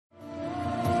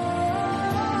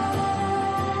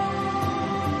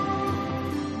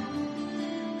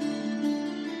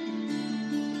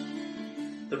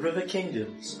River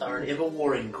Kingdoms are an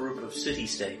ever-warring group of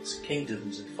city-states,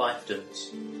 kingdoms and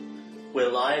fiefdoms, where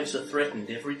lives are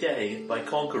threatened every day by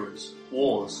conquerors,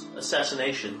 wars,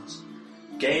 assassinations,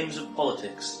 games of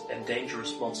politics, and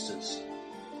dangerous monsters.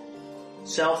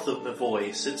 South of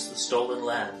Mavoy sits the Stolen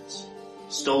Lands,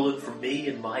 stolen from me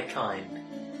and my kind,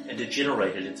 and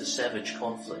degenerated into savage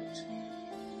conflict.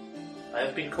 I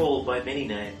have been called by many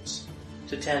names: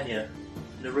 Titania,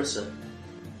 Nerissa,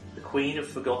 the Queen of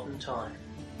Forgotten Time.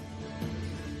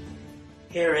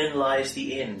 Herein lies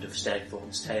the end of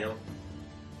Stagthorn's tale,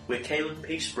 where Caelan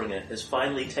Peacebringer has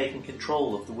finally taken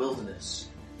control of the wilderness,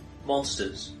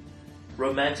 monsters,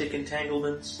 romantic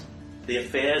entanglements, the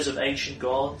affairs of ancient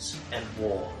gods, and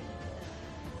war.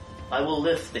 I will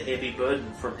lift the heavy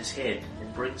burden from his head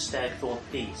and bring Stagthorn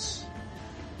peace.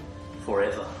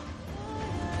 Forever.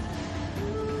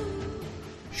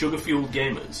 Sugar-Fueled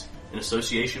Gamers, in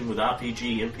association with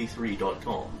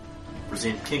RPGMP3.com,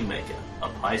 present Kingmaker, a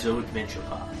Paizo adventure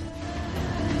path.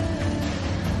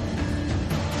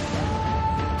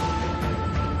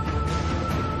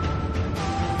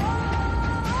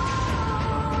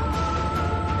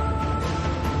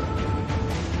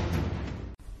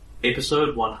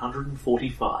 Episode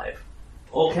 145.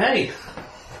 Okay,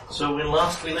 so when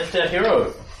last we left our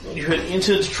hero, you had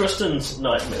entered Tristan's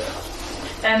nightmare.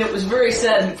 And it was very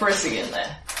sad and depressing in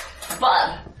there.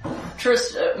 But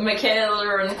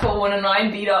Michaela and Corwin and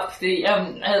I beat up the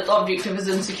object of his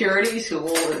insecurities, who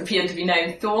all appeared to be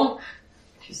named Thorn,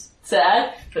 which is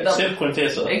sad. But Except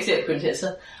Quintessa. Except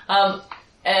Quintessa.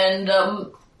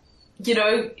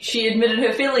 She admitted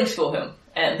her feelings for him,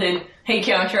 and then he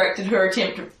counteracted her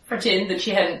attempt to pretend that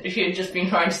she had just been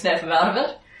trying to snap him out of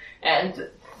it, and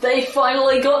they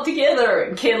finally got together,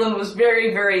 and Caelan was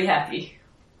very, very happy.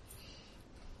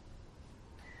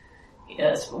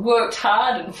 Yes, worked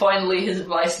hard, and finally his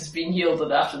advice has been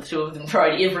yielded after the two of them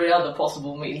tried every other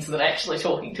possible means than actually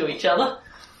talking to each other.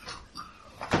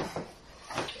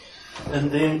 And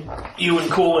then you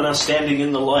and Corwin are standing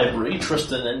in the library.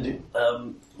 Tristan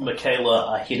and Michaela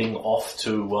are heading off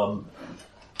to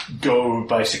go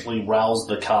basically rouse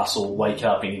the castle, wake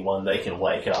up anyone they can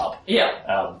wake up.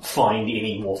 Yeah. Find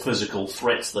any more physical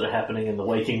threats that are happening in the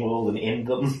waking world and end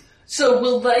them. So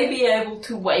will they be able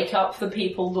to wake up the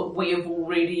people that we have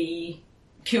already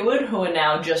cured, who are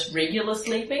now just regular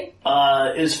sleeping?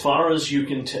 As far as you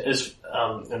can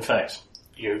in fact,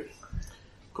 you...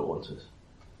 Corwin says,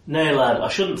 "Nay, lad, I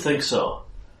shouldn't think so.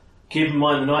 Keep in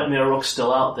mind the Nightmare Rook's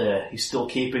still out there. He's still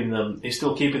keeping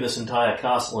this entire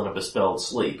castle in a bespelled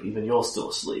sleep. Even you're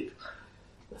still asleep.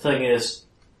 The thing is,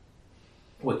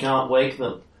 we can't wake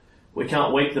them. We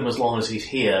can't wake them as long as he's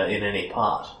here in any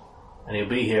part. And he'll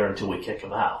be here until we kick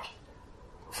him out.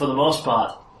 For the most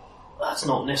part, that's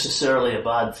not necessarily a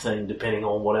bad thing depending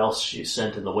on what else she's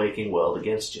sent in the waking world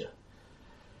against you.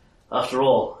 After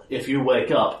all, if you wake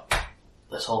up,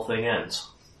 this whole thing ends."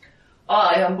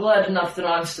 I'm glad enough that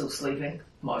I'm still sleeping,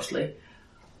 mostly.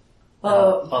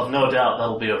 I've no doubt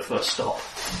that'll be her first stop.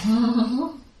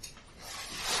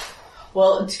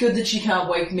 Well, it's good that she can't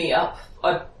wake me up.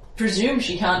 I presume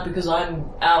she can't because I'm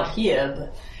out here,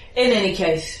 but in any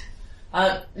case,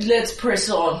 let's press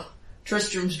on.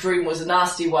 Tristram's dream was a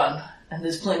nasty one, and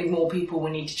there's plenty more people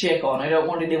we need to check on. I don't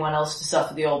want anyone else to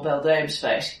suffer the old Beldame's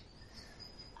fate.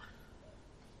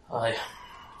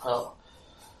 Well,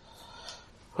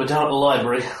 we're down at the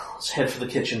library. Let's head for the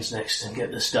kitchens next and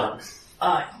get this done.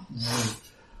 Aye.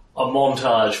 A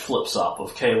montage flips up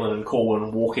of Caelan and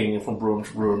Corwin walking from room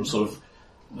to room. Sort of,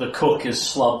 the cook is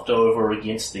slumped over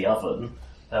against the oven.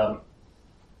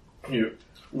 You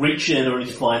reach in and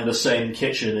you find the same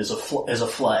kitchen as a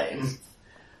flame,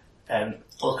 and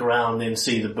look around and then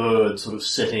see the bird sort of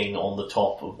sitting on the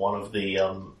top of one of the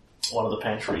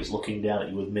pantries, looking down at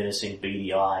you with menacing,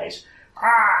 beady eyes.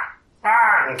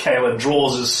 And Caelan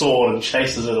draws his sword and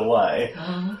chases it away.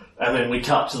 Mm-hmm. And then we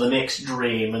cut to the next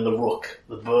dream, and the rook,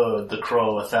 the bird, the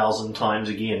crow 1,000 times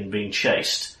again being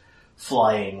chased,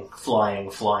 flying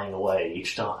away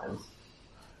each time.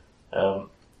 The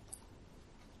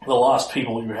last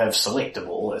people you have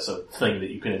selectable as a thing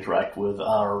that you can interact with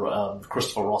are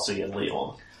Christopher Rossi and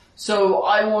Leon. So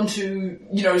I want to,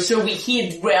 so we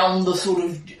head round the sort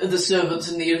of the servants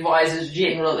and the advisors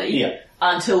generally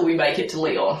until we make it to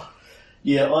Leon.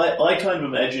 Yeah, I kind of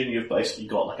imagine you've basically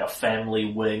got like a family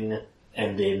wing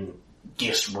and then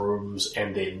guest rooms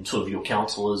and then sort of your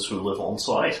counsellors who live on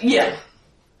site. Yeah.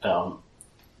 Some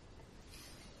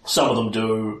of them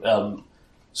do,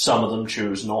 some of them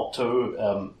choose not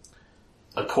to.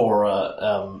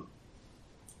 Akora,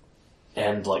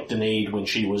 and like Denise, when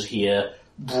she was here,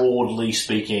 broadly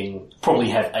speaking, probably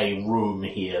have a room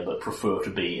here, but prefer to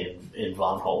be in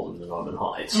Van Hol in the Norman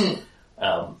Heights.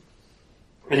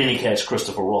 In any case,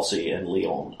 Christopher Rossi and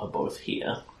Leon are both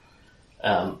here.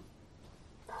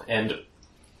 And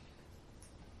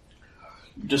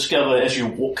discover as you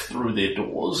walk through their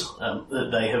doors that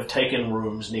they have taken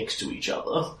rooms next to each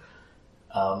other.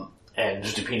 And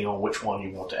depending on which one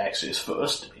you want to access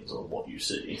first, depends on what you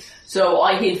see. So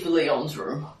I head for Leon's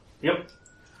room. Yep.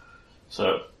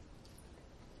 So,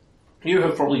 you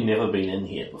have probably never been in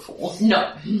here before.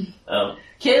 No.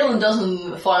 Caitlin doesn't,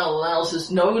 in the final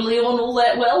analysis, know Leon all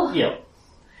that well. Yep.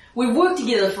 We've worked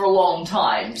together for a long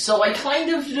time, so I kind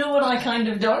of do and I kind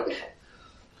of don't.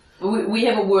 We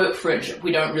have a work friendship.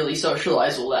 We don't really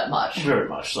socialise all that much. Very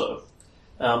much so.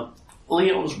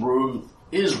 Leon's room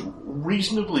is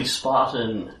reasonably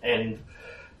Spartan, and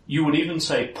you would even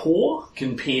say poor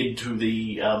compared to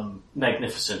the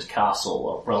magnificent castle,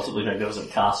 or relatively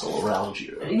magnificent castle around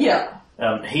you. Yeah.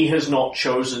 He has not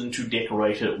chosen to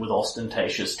decorate it with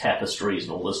ostentatious tapestries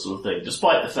and all this sort of thing,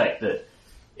 despite the fact that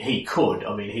he could.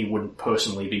 I mean, he wouldn't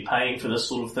personally be paying for this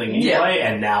sort of thing anyway,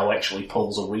 and now actually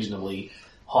pulls a reasonably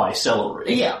high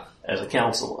salary as a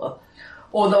counsellor.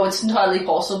 Although it's entirely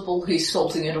possible he's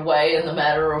salting it away in the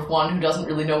matter of one who doesn't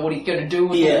really know what he's going to do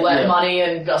with all that money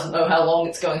and doesn't know how long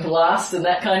it's going to last and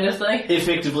that kind of thing.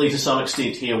 Effectively, to some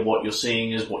extent here, what you're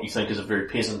seeing is what you think is a very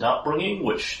peasant upbringing,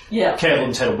 which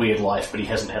Caitlin's had a weird life, but he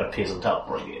hasn't had a peasant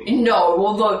upbringing. No,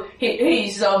 although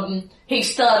he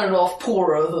started off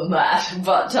poorer than that,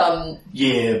 but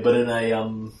yeah, but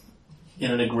in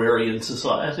an agrarian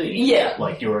society. Yeah.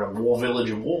 Like you're in a war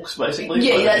village of walks, basically.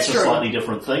 Yeah, so that's it's true. a slightly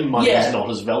different thing. Money's not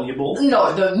as valuable.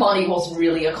 No, the money wasn't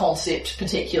really a concept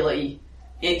particularly,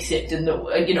 except in the,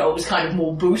 it was kind of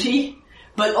more booty.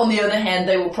 But on the other hand,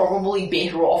 they were probably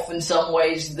better off in some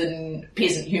ways than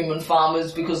peasant human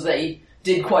farmers because they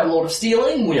did quite a lot of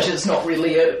stealing, which is not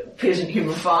really a peasant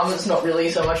human farmer. It's not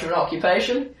really so much of an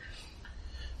occupation.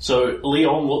 So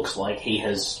Leon looks like he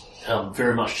has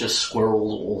very much just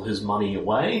squirreled all his money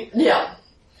away. Yeah.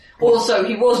 Also,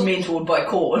 he was mentored by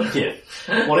Cord. Yeah.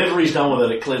 Whatever he's done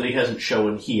with it, it clearly hasn't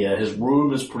shown here. His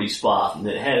room is pretty Spartan.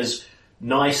 It has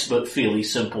nice but fairly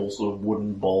simple sort of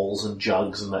wooden bowls and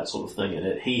jugs and that sort of thing in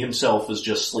it. He himself is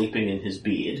just sleeping in his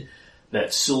bed.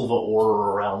 That silver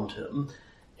aura around him.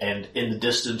 And in the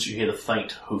distance you hear the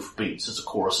faint hoofbeats as a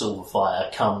chorus silver fire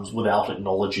comes without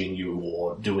acknowledging you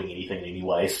or doing anything in any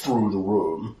way through the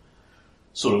room.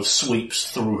 Sort of sweeps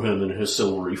through him in her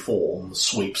silvery form,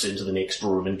 sweeps into the next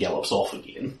room and gallops off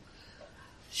again.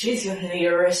 She's going to need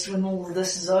a rest when all of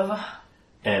this is over.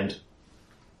 And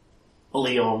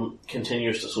Leon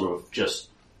continues to sort of just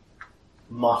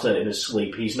mutter in his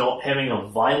sleep. He's not having a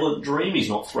violent dream, he's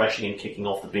not thrashing and kicking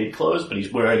off the bedclothes, but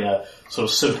he's wearing a sort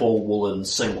of simple woolen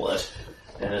singlet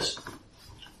and is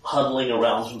huddling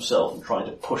around himself and trying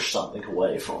to push something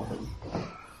away from him.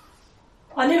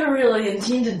 I never really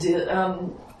intended to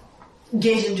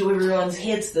get into everyone's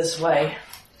heads this way,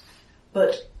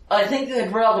 but I think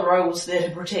they'd rather I was there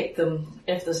to protect them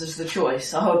if this is the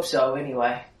choice. I hope so,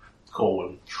 anyway.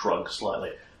 Corwin shrugs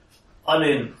slightly. I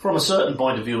mean, from a certain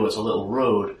point of view it's a little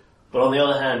rude, but on the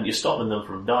other hand you're stopping them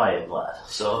from dying, lad.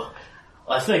 So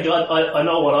I think I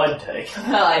know what I'd take.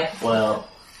 Aye. Well,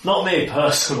 not me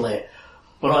personally,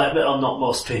 but I bet I'm not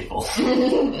most people.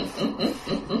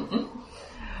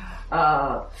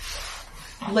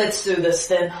 Let's do this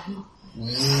then.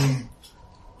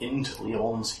 Into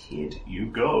Leon's head you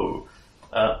go.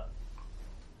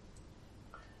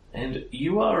 And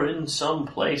you are in some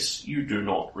place you do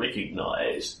not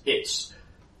recognize. It's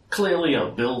clearly a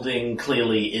building,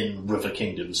 clearly in River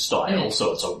Kingdom style,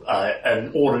 so it's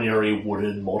an ordinary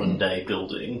wooden modern day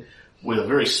building with a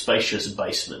very spacious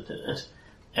basement in it.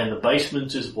 And the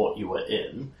basement is what you are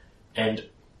in, and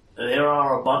there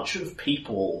are a bunch of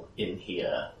people in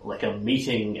here, like a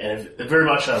meeting, and very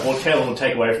much what Caleb will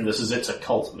take away from this is it's a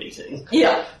cult meeting.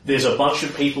 Yeah. There's a bunch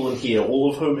of people in here,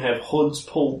 all of whom have hoods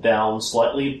pulled down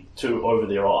slightly to over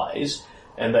their eyes,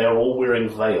 and they are all wearing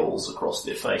veils across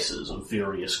their faces of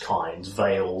various kinds,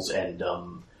 veils and,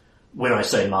 when I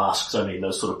say masks, I mean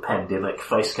those sort of pandemic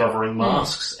face-covering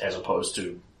masks, as opposed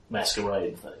to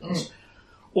masquerade things.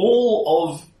 All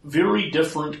of very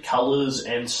different colours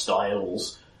and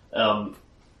styles.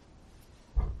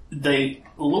 They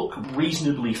look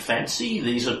reasonably fancy.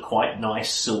 These are quite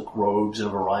nice silk robes in a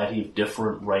variety of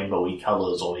different rainbowy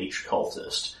colours on each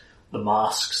cultist. The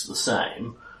masks the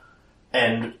same.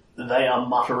 And they are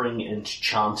muttering and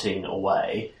chanting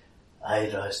away,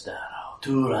 in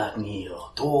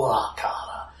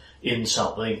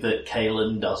something that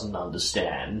Kaelin doesn't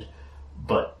understand,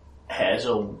 but has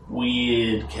a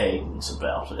weird cadence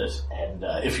about it, and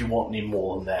if you want any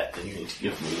more than that, then you need to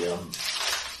give me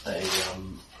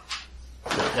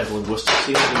don't have linguistics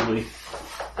here, do we?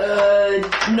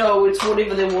 No, it's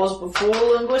whatever there was before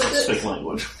linguistics. Speak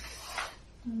language.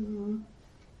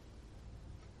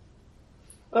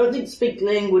 I don't think speak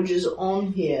language is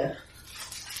on here.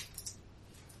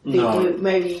 No.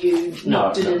 Maybe you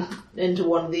knocked it into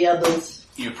one of the others.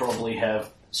 You probably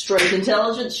have... Straight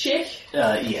intelligence check?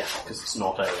 Yeah, because it's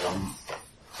not a...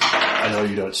 I know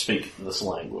you don't speak this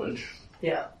language.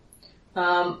 Yeah.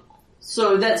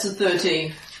 So that's a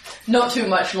 13. Not too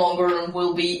much longer and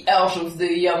we'll be out of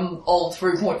the old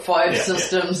 3.5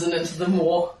 systems and into the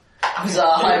more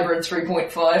bizarre hybrid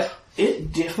 3.5.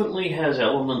 It definitely has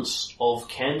elements of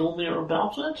Candlemere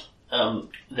about it.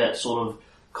 That sort of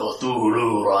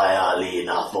Cthulhu Rayali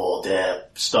Nathorte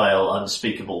style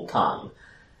unspeakable tongue.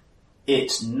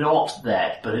 It's not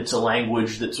that, but it's a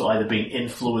language that's either been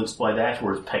influenced by that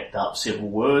or has picked up several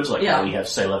words, like how we have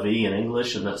C'est la vie in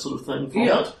English and that sort of thing from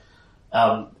it.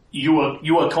 You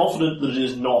are confident that it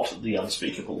is not the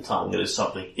unspeakable tongue, it is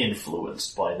something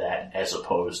influenced by that as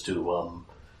opposed to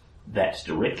that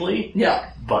directly.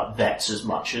 Yeah. But that's as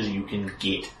much as you can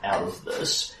get out of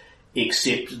this,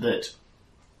 except that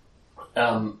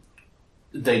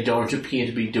they don't appear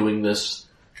to be doing this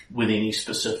with any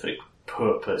specific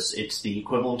purpose. It's the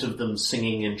equivalent of them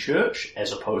singing in church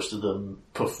as opposed to them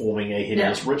performing a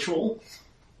hideous ritual.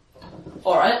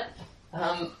 Alright.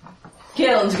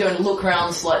 Kaelin's going to look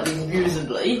around slightly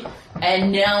amusedly,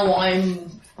 and now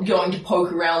I'm going to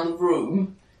poke around the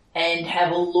room and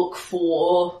have a look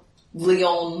for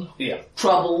Leon,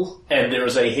 Trouble. And there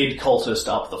is a head cultist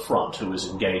up the front who is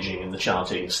engaging in the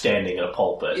chanting, standing at a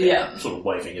pulpit, sort of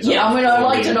waving his arm. I mean, I'd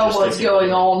like to know what's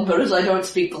going on, but as I don't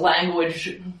speak the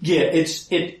language... Yeah,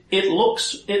 it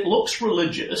looks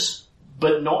religious,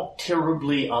 but not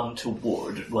terribly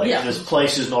untoward. Like, this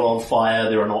place is not on fire,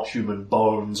 there are not human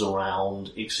bones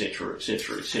around, etc.,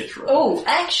 etc., etc. Oh,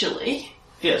 actually...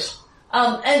 Yes.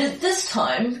 And at this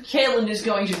time, Kaelin is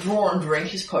going to draw and drink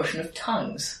his potion of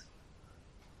tongues.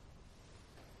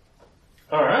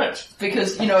 Alright.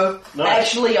 Because,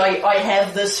 actually I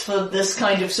have this for this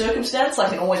kind of circumstance, I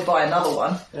can always buy another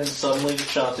one. And suddenly the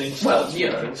chanting starts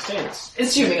making sense.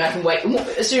 Assuming I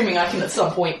can at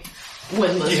some point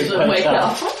win this and wake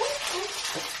up.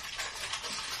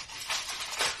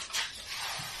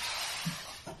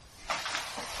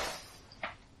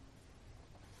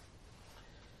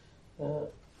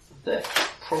 That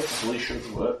probably should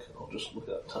work. I'll just look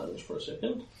up tongues for a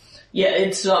second.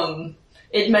 Yeah,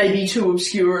 it may be too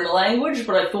obscure in a language,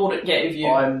 but I thought it gave you...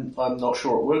 I'm not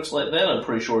sure it works like that. I'm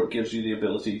pretty sure it gives you the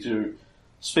ability to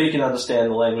speak and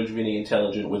understand the language of any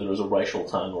intelligent, whether it's a racial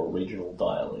tongue or a regional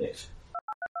dialect.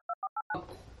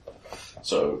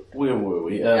 So, where were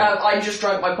we? I just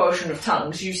drank my potion of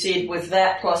tongues. You said with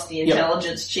that plus the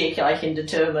intelligence check I can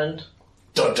determine...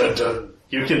 Dun dun dun!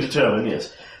 You can determine,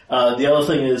 yes. The other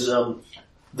thing is,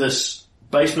 this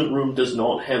basement room does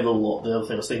not have a lot... The other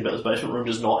thing I was thinking about, this basement room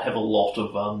does not have a lot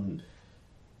of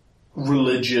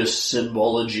religious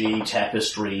symbology,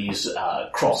 tapestries,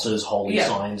 crosses, holy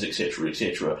signs, etc.,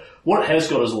 etc. What it has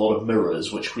got is a lot of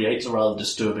mirrors, which creates a rather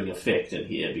disturbing effect in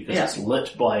here, because it's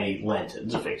lit by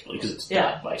lanterns, effectively, because it's a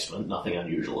dark basement, nothing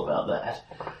unusual about that.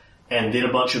 And then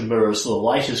a bunch of mirrors, so the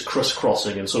light is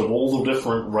crisscrossing, and sort of all the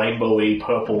different rainbowy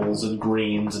purples and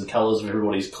greens and colours of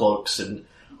everybody's cloaks and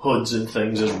hoods and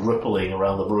things is rippling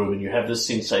around the room, and you have this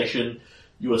sensation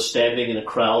you are standing in a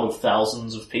crowd of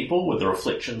thousands of people with the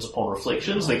reflections upon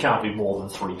reflections. There can't be more than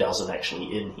 3 dozen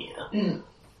actually in here.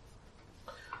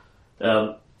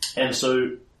 And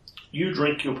so you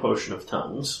drink your potion of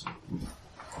tongues,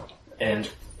 and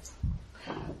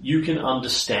you can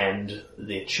understand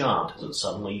their chant as it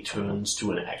suddenly turns to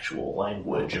an actual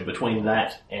language. And between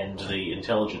that and the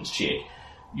intelligence check,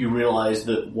 you realise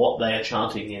that what they are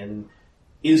chanting in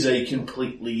is a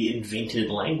completely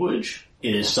invented language.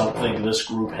 It is something this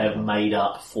group have made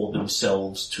up for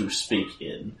themselves to speak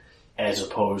in, as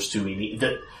opposed to any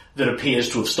that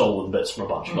appears to have stolen bits from a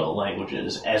bunch of other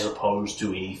languages, as opposed to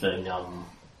anything. I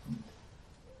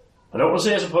don't want to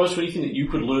say as opposed to anything that you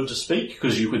could learn to speak,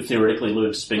 because you could theoretically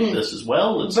learn to speak this as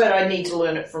well. But I need to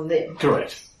learn it from them.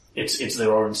 Correct. It's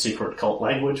their own secret cult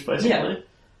language, basically. Yeah.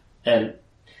 And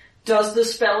does the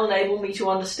spell enable me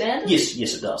to understand it?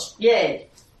 Yes, it does. Yeah.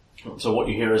 So what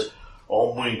you hear is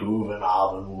Omwin Guven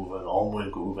Arven Uven,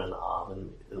 Omwin Guven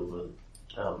Arven Ilven.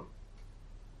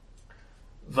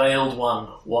 Veiled One,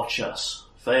 watch us.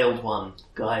 Veiled One,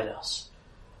 guide us.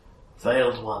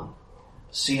 Veiled One,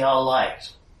 see our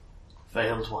light.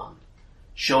 Veiled One,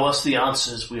 show us the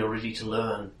answers we are ready to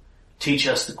learn. Teach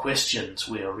us the questions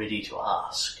we are ready to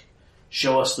ask.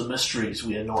 Show us the mysteries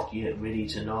we are not yet ready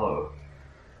to know.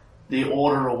 The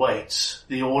Order awaits,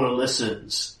 the Order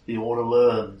listens, the Order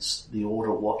learns, the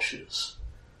Order watches.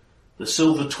 The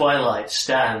silver twilight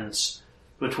stands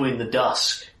between the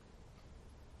dusk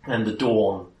and the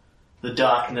dawn, the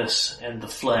darkness and the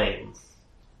flame.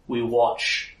 We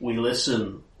watch, we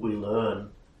listen, we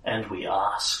learn, and we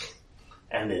ask.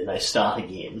 And then they start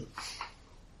again.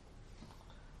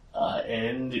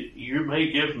 And you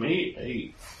may give me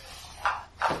a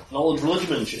knowledge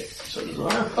religion check, so does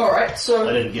I. Alright, so...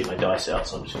 I didn't get my dice out,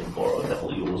 so I'm just going to borrow a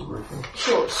couple of yours briefly.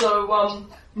 Sure, so,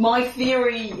 my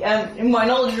theory, my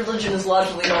knowledge of religion is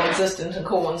largely non-existent and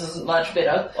Corwin's isn't much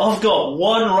better. I've got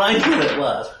 1 rank in it,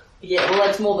 lad. Yeah, well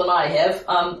that's more than I have.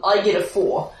 I get a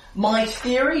 4. My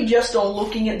theory, just on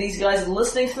looking at these guys and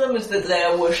listening to them, is that they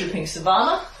are worshipping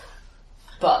Savannah.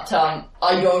 But,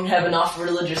 I don't have enough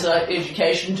religious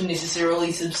education to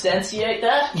necessarily substantiate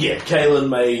that. Yeah, Kalen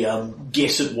may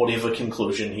guess at whatever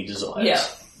conclusion he desires.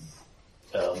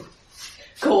 Yeah.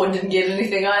 Corwin didn't get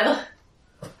anything either.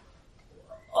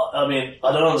 I mean,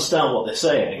 I don't understand what they're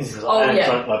saying, because I haven't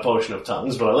drunk my potion of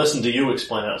tongues, but I listened to you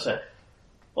explain it and say,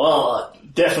 well,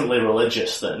 definitely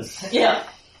religious then. Yeah.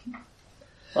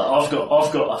 I've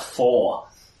got a 4.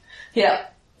 Yeah.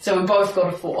 So we both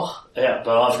got a 4. Yeah,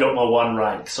 but I've got my 1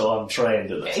 rank, so I'm trained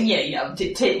in it. Yeah.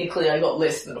 Technically I got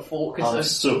less than a 4 I'm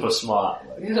super smart.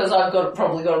 Because I've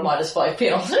probably got a -5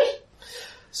 penalty.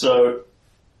 So,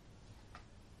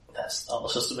 that's the other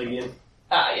system again.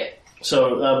 Yeah.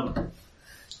 So,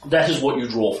 that is what you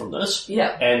draw from this.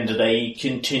 Yeah. And they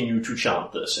continue to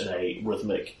chant this in a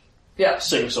rhythmic,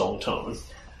 sing-song tone.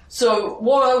 So,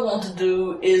 what I want to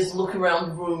do is look around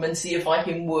the room and see if I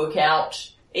can work out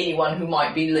anyone who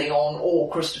might be Leon or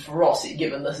Christopher Rossi,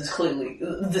 given this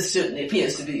certainly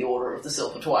appears to be the Order of the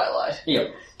Silver Twilight.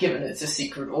 Yep. Given it's a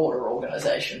secret order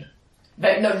organization.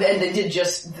 But no, and did they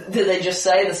just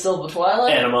say the Silver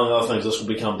Twilight? And among other things, this will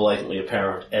become blatantly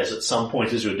apparent as at some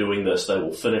point as you're doing this, they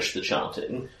will finish the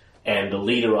chanting, and the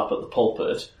leader up at the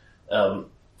pulpit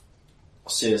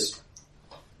says,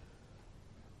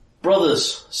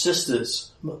 Brothers,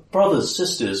 sisters,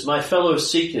 my fellow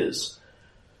seekers,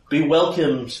 be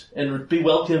welcomed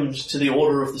to the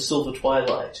Order of the Silver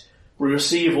Twilight. We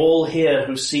receive all here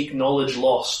who seek knowledge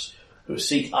lost, who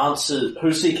seek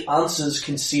answers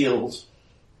concealed,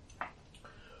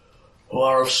 who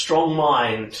are of strong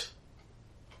mind.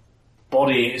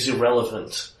 Body is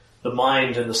irrelevant. The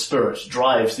mind and the spirit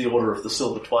drives the Order of the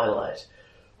Silver Twilight.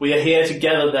 We are here to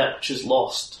gather that which is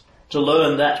lost, to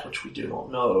learn that which we do not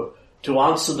know, to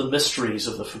answer the mysteries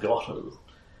of the forgotten.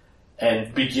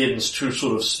 And begins to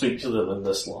sort of speak to them in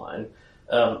this line,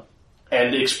 and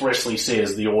expressly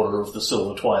says the Order of the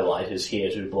Silver Twilight is here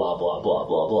to blah blah blah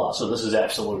blah blah. So this is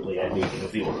absolutely a meeting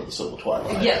of the Order of the Silver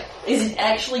Twilight. Yeah. Is it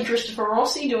actually Christopher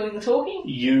Rossi doing the talking?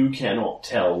 You cannot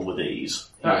tell with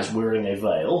ease. He is wearing a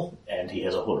veil, and he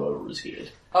has a hood over his head.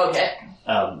 Okay.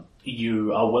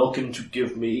 You are welcome to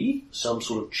give me some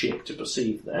sort of check to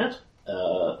perceive that.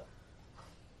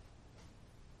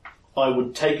 I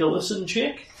would take a listen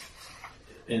check.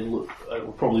 And look, I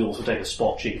will probably also take a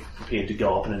spot check prepared to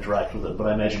go up and interact with it, but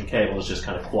I imagine Cable is just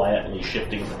kind of quietly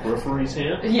shifting in the peripheries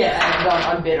here. Yeah, and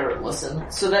I'm better at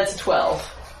listen. So that's 12.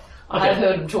 Okay. I've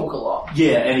heard him talk a lot.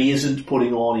 Yeah, and he isn't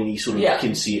putting on any sort of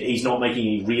conceal. He's not making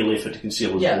any real effort to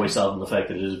conceal his voice other than the fact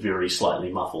that it is very slightly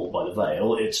muffled by the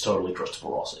veil. It's totally Christopher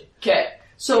Rossi. Okay,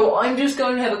 so I'm just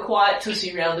going to have a quiet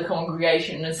tussie around the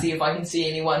congregation and see if I can see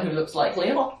anyone who looks like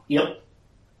Leon. Yep.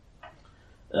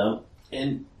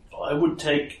 And I would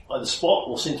take either spot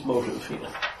or sense motive here.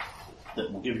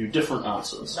 That will give you different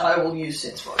answers. I will use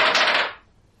sense motive.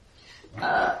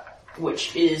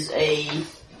 Which is a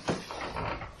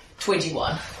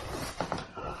 21.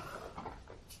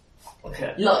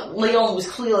 Okay. Leon was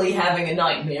clearly having a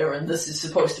nightmare, and this is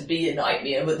supposed to be a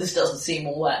nightmare, but this doesn't seem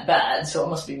all that bad, so I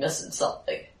must be missing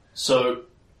something. So,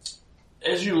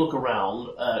 as you look around,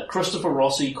 Christopher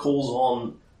Rossi calls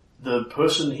on the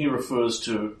person he refers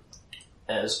to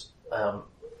as,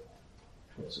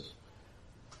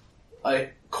 I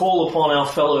call upon our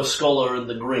fellow scholar in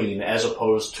the green, as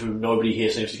opposed to nobody here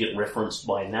seems to get referenced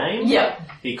by name. Yeah.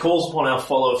 He calls upon our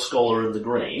fellow scholar in the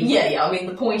green. Yeah, I mean,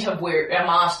 the point of our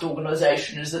masked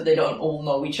organisation is that they don't all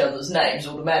know each other's names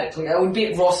automatically. I would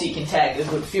bet Rossi can tag a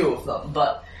good few of them,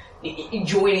 but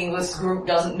joining this group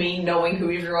doesn't mean knowing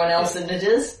who everyone else in it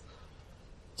is.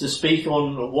 To speak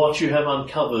on what you have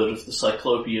uncovered of the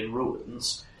Cyclopean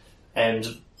ruins, and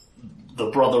the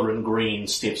brother in green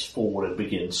steps forward and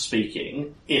begins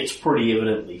speaking. It's pretty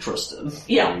evidently Tristan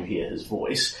when you hear his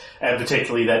voice, and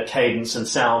particularly that cadence and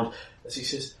sound as he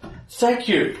says, Thank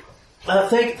you.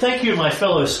 Thank you, my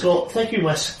fellow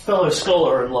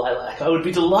scholar in Lilac. I would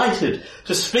be delighted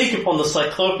to speak upon the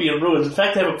Cyclopean ruins. In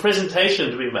fact, I have a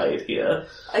presentation to be made here.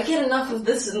 I get enough of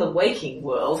this in the waking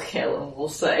world, Kellen will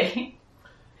say.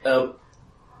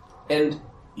 And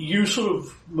you sort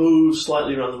of move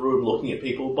slightly around the room looking at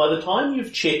people. By the time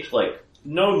you've checked,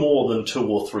 no more than 2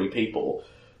 or 3 people,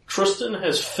 Tristan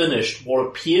has finished what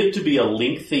appeared to be a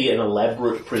lengthy and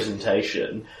elaborate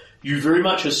presentation. You very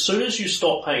much, as soon as you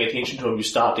stop paying attention to him, you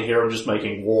start to hear him just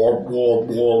making warp, warp,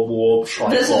 warp, warp,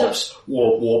 triclops,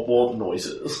 warp, warp, warp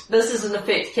noises. This is an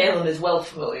effect Kalen is well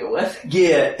familiar with.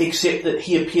 Yeah, except that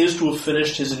he appears to have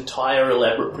finished his entire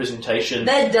elaborate presentation.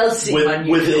 That does seem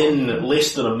unusual. Within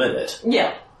less than a minute.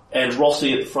 Yeah. And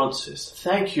Rossi at the front says,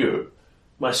 thank you,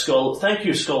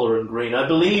 Scholar in Green. I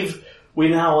believe we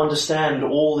now understand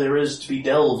all there is to be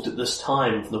delved at this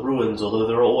time from the ruins, although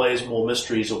there are always more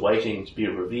mysteries awaiting to be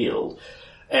revealed.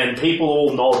 And people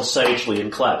all nod sagely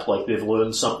and clap like they've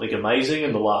learned something amazing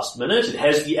in the last minute. It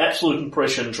has the absolute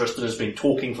impression Tristan has been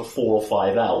talking for 4 or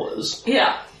 5 hours.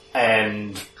 Yeah.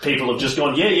 And people have just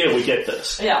gone, yeah, we get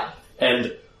this. Yeah.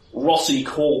 And Rossi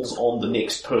calls on the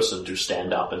next person to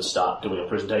stand up and start doing a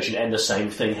presentation, and the same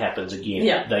thing happens again.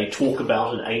 Yeah. They talk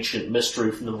about an ancient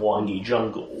mystery from the Mwangi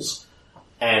jungles.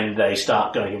 And they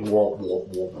start going warp, warp,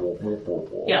 warp, warp, warp, warp,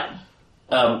 warp. Yeah.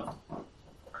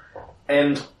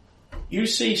 And you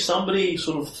see somebody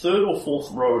sort of 3rd or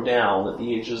 4th row down at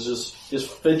the edges is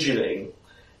fidgeting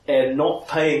and not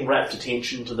paying rapt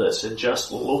attention to this and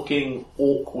just looking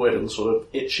awkward and sort of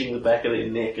itching the back of their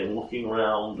neck and looking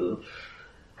around and...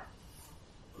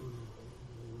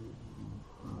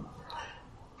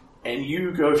 And you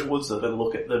go towards them and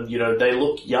look at them, they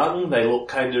look young, they look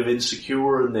kind of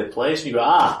insecure in their place, and you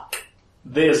go,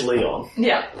 there's Leon.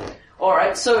 Yeah.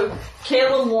 Alright, so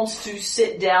Kalen wants to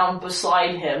sit down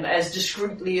beside him as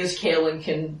discreetly as Kalen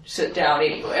can sit down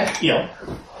anywhere. Yeah.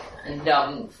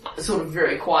 And, sort of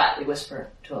very quietly whisper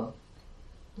to him,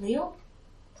 Leon?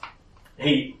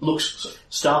 He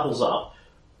startles up,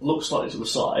 looks slightly to the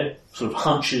side, sort of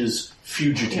hunches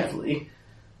fugitively,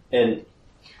 and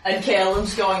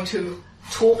Kalen's going to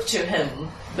talk to him,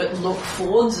 but look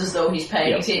forwards as though he's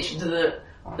paying attention to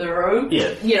the room.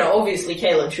 Yeah. Obviously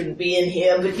Kalen shouldn't be in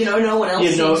here, but, no one else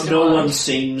seems to no mind. one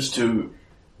seems to,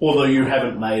 although you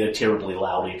haven't made a terribly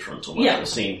loud entrance or the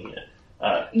scene here.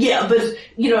 But,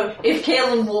 if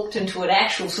Kalen walked into an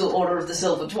actual Order of the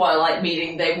Silver Twilight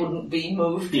meeting, they wouldn't be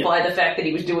moved by the fact that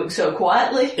he was doing so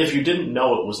quietly. If you didn't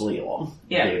know it was Leon,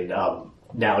 then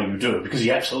now you do, because he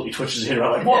absolutely twitches his head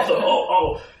around like, what the,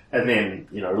 oh. And then,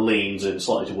 leans in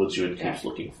slightly towards you and keeps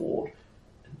looking forward.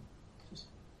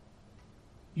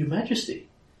 Your Majesty,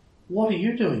 what are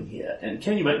you doing here? And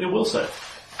can you make me a will save?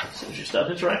 So you start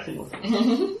interacting with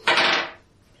him.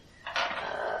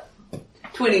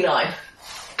 29.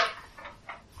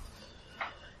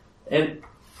 And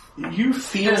you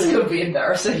feel... This could be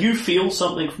embarrassing. You feel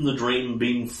something from the dream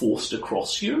being forced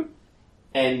across you,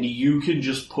 and you can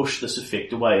just push this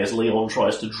effect away as Leon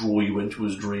tries to draw you into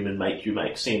his dream and make you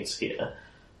make sense here.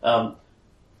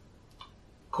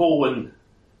 Corwin,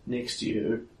 next to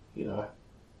you,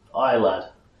 aye lad,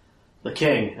 the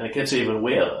king, and it gets even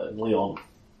weirder, and Leon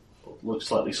looks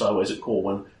slightly sideways at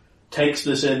Corwin, takes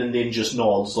this in and then just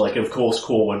nods, like of course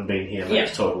Corwin being here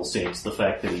makes total sense, the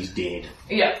fact that he's dead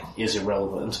is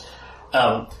irrelevant.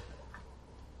 And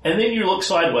then you look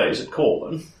sideways at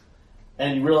Corwin,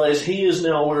 and you realise he is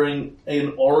now wearing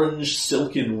an orange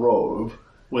silken robe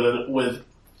with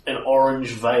an orange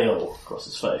veil across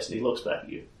his face, and he looks back at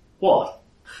you. What?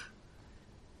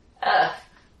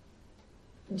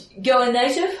 Going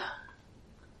native?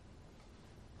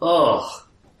 Oh,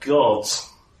 gods.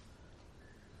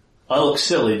 I look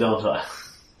silly, don't I?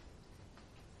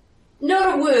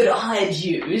 Not a word I'd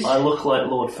use. I look like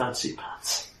Lord Fancy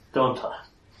Pants, don't I?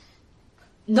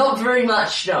 Not very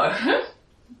much, no.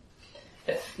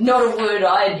 Not a word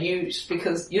I'd use,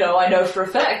 because, I know for a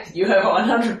fact you have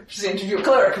 100% of your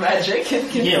cleric magic and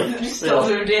can still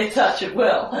do death touch it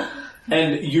well.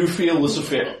 And you feel this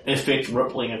effect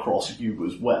rippling across you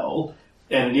as well,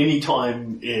 and at any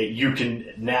time you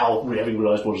can, now having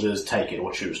realised what it is, take it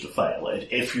or choose to fail it.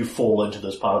 If you fall into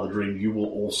this part of the dream, you will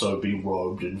also be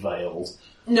robed and veiled.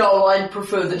 No, I'd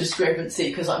prefer the discrepancy,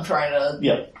 because I'm trying to...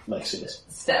 Yeah, makes sense.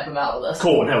 Stamp him out of this.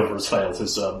 Corwin, however, has failed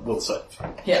his will save.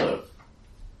 Yeah. So,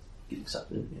 getting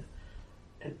sucked in here.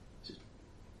 And says,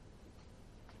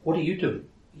 what are you doing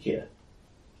here?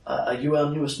 Are you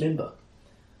our newest member?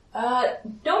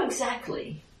 Not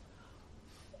exactly.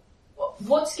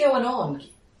 What's going on?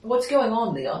 What's going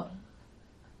on, Leon?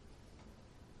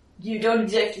 You don't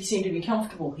exactly seem to be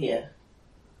comfortable here.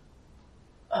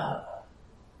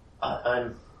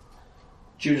 I'm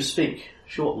due to speak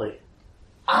shortly.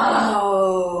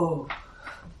 Oh.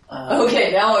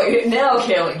 Okay, now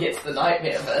Kaelin gets the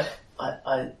nightmare bit.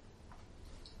 I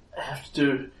have to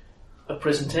do a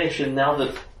presentation now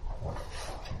that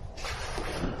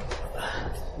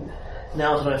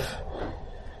I've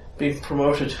been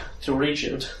promoted to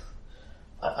regent.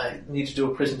 I need to do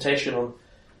a presentation on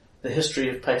the history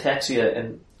of Pitaxia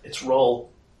and its role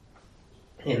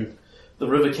in the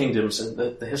River Kingdoms and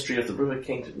the history of the River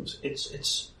Kingdoms.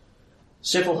 It's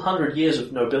several hundred years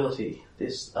of nobility.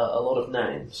 There's a lot of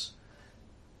names.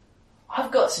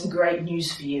 I've got some great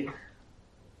news for you.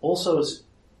 Also, is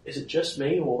it just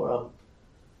me, or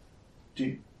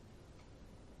you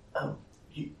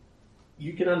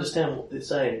can understand what they're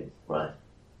saying, right?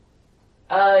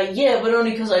 Yeah, but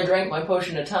only because I drank my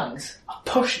potion of tongues. A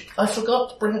potion? I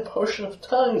forgot to bring a potion of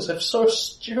tongues. I'm so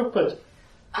stupid.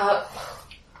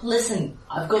 Listen,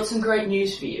 I've got some great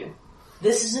news for you.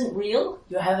 This isn't real.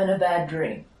 You're having a bad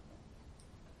dream.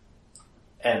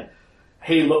 And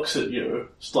he looks at you,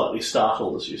 slightly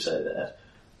startled as you say that,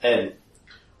 and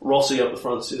Rossi up the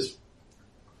front says,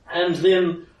 and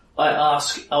then I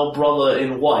ask our brother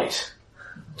in white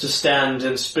to stand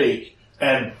and speak,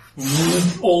 and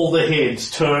all the heads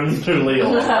turn to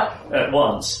Leon at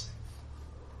once.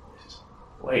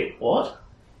 Wait, what?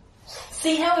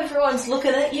 See how everyone's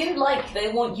looking at you like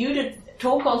they want you to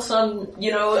talk on some,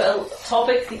 a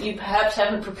topic that you perhaps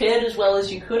haven't prepared as well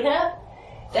as you could have?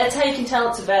 That's how you can tell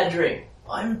it's a bad dream.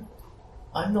 I'm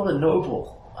not a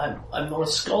noble. I'm not a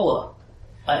scholar.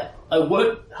 I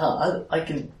work hard. I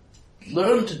can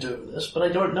learn to do this, but I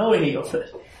don't know any of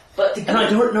it. And I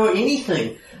don't know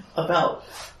anything about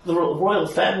the royal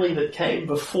family that came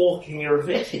before King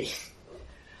Iravetti.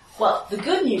 Well, the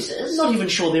good news is... I'm not even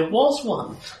sure there was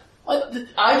one.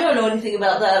 I don't know anything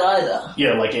about that either.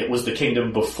 Yeah, like it was the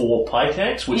kingdom before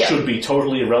Pitax, which should be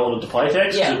totally irrelevant to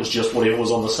Pitax, because it was just whatever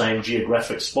was on the same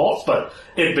geographic spot, but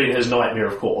it'd been his nightmare,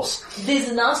 of course. There's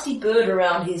a nasty bird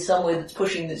around here somewhere that's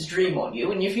pushing this dream on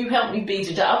you, and if you help me beat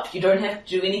it up, you don't have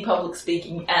to do any public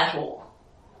speaking at all.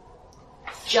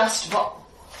 Just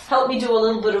help me do a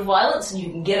little bit of violence and you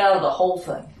can get out of the whole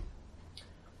thing.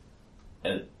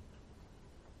 And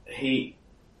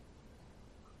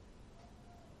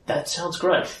that sounds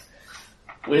great.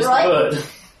 Where's the bird?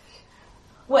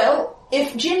 Well,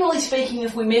 generally speaking,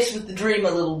 if we mess with the dream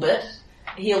a little bit,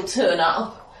 he'll turn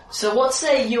up. So what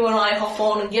say you and I hop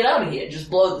on and get out of here? Just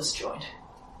blow this joint.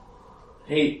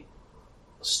 He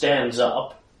stands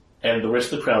up, and the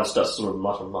rest of the crowd starts to sort of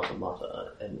mutter,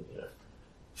 and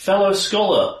fellow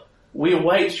scholar, we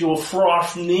await your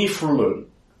Frafnifrlun.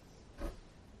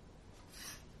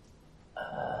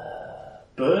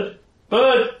 Bird?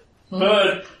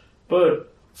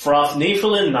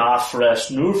 Frafnifrlun na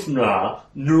fresnufna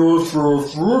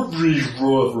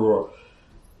nufrufrufrufrufru.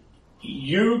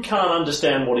 You can't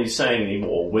understand what he's saying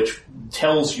anymore, which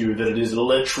tells you that it is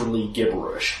literally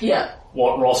gibberish. Yeah.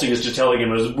 What Rossi is just telling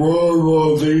him is,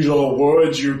 well, these are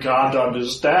words you can't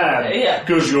understand.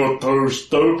 Because you're too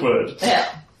stupid. Yeah.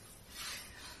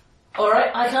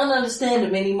 Alright, I can't understand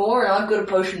him anymore, and I've got a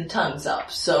potion of tongues up,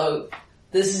 so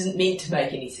this isn't meant to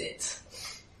make any sense.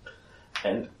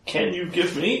 And can you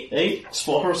give me a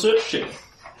spot research check?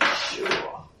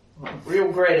 Sure. I'm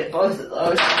real great at both of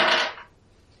those.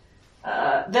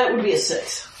 That would be a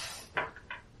 6.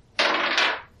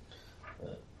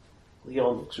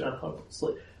 Leon looks around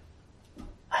hopelessly.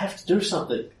 I have to do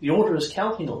something. The Order is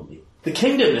counting on me. The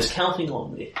Kingdom is counting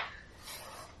on me.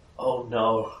 Oh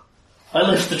no. I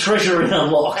left the treasury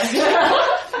unlocked.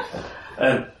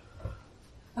 And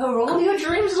are all your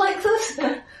dreams like this?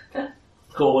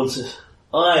 Corwin says,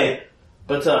 aye,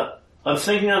 but I'm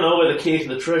thinking I know where the key to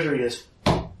the treasury is.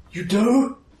 You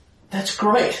do? That's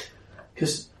great,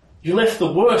 because you left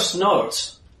the worst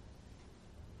notes.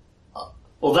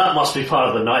 Well, that must be part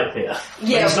of the nightmare.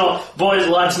 Yeah.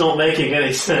 Lad's not making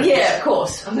any sense. Yeah, of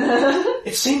course.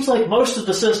 It seems like most of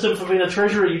the system for being a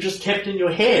treasurer you just kept in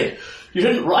your head. You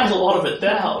didn't write a lot of it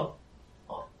down.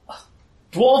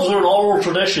 Dwarves are an oral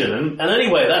tradition, and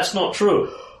anyway, that's not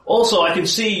true. Also, I can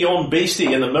see yon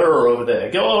beastie in the mirror over there.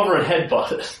 Go over and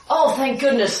headbutt it. Oh, thank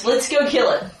goodness. Let's go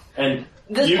kill it. And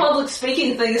this public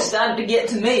speaking thing is starting to get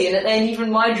to me, and it ain't even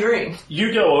my dream.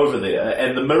 You go over there,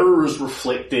 and the mirror is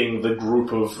reflecting the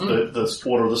group of the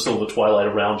Order of the Silver Twilight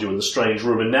around you in the strange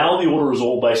room, and now the Order is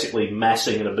all basically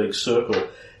massing in a big circle.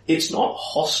 It's not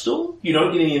hostile. You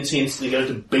don't get any sense they're going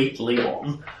to beat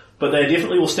Leon, but they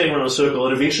definitely will stand around in a circle,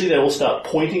 and eventually they will start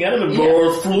pointing at him, and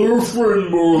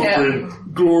Morflurfrin,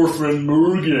 Gorfrin,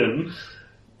 Morgan.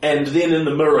 And then in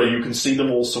the mirror, you can see them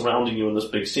all surrounding you in this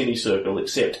big semicircle,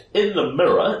 except in the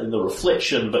mirror, in the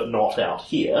reflection, but not out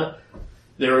here,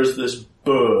 there is this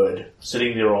bird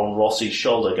sitting there on Rossi's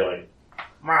shoulder going,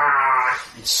 "Mah,"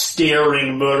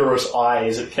 staring murderous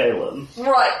eyes at Kaelin.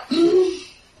 Right.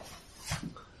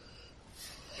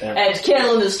 And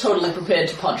Kaelin is totally prepared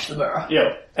to punch the mirror.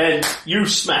 Yeah, and you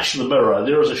smash the mirror,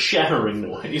 there is a shattering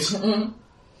noise,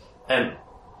 and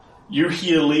you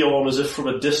hear Leon as if from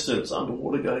a distance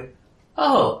underwater going,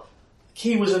 "Oh, the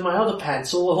key was in my other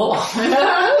pants all along."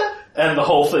 And the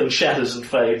whole thing shatters and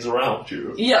fades around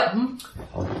you. Yeah.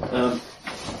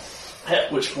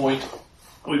 At which point,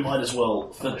 we might as well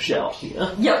finish out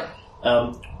here. Yep.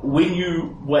 When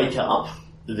you wake up,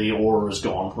 the aura is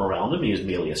gone from around him. He is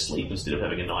merely asleep instead of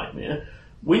having a nightmare.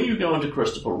 When you go into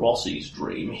Christopher Rossi's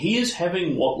dream, he is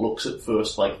having what looks at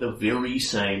first like the very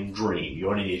same dream.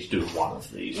 You only need to do one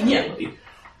of these, really.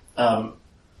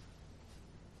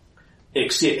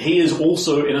 Except he is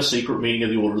also in a secret meeting of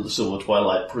the Order of the Silver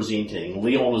Twilight presenting.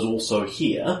 Leon is also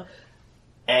here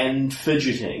and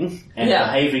fidgeting and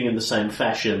behaving in the same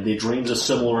fashion. Their dreams are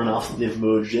similar enough that they've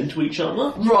merged into each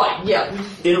other. Right, yeah.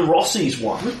 In Rossi's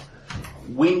one,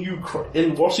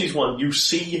 you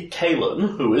see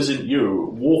Kaelin, who isn't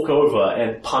you, walk over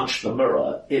and punch the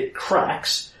mirror. It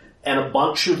cracks, and a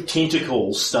bunch of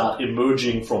tentacles start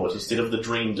emerging from it instead of the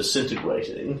dream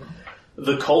disintegrating.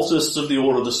 The cultists of the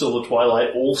Order of the Silver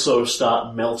Twilight also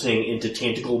start melting into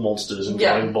tentacle monsters and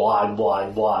going blag,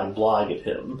 blag, blag, blag at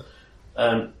him.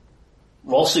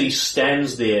 Rossi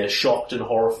stands there, shocked and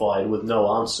horrified, with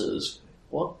no answers.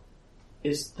 What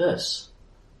is this?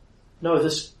 No,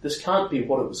 this can't be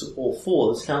what it was all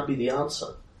for. This can't be the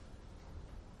answer.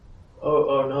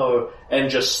 Oh no. And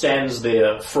just stands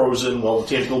there, frozen, while the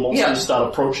tentacle monsters start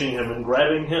approaching him and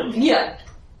grabbing him. Yeah.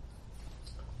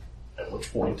 At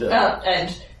which point...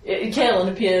 and Kaelin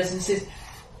appears and says,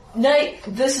 "Nate,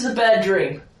 this is a bad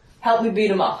dream. Help me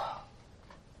beat him up."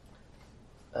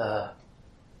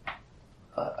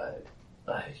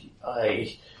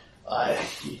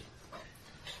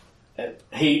 And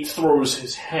he throws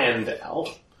his hand out,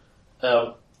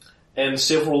 and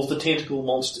several of the tentacle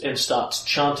monsters, and starts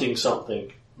chanting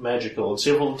something magical, and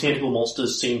several of the tentacle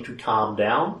monsters seem to calm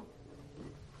down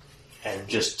and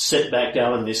just sit back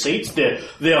down in their seats.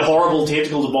 They're horrible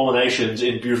tentacled abominations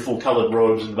in beautiful coloured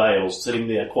robes and veils, sitting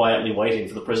there quietly waiting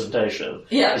for the presentation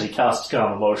as he casts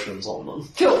calm emotions on them.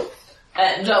 Cool.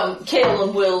 And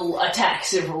Kaelin will attack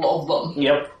several of them.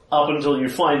 Yep. Up until you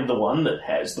find the one that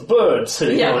has the bird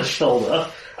sitting on his shoulder.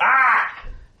 Ah!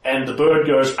 And the bird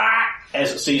goes, ah!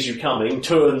 As it sees you coming,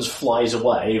 turns, flies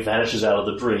away, vanishes out of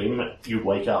the dream. You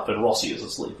wake up and Rossi is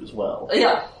asleep as well.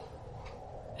 Yeah.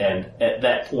 And at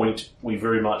that point, we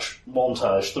very much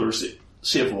montage through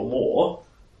several more.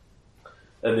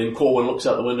 And then Corwin looks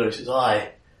out the window and says, "Aye,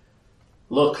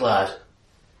 look, lad,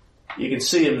 you can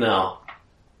see him now.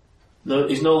 No,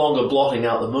 he's no longer blotting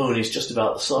out the moon, he's just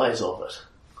about the size of it.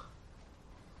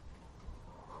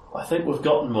 I think we've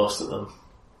gotten most of them.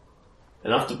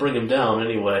 Enough to bring him down,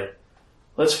 anyway.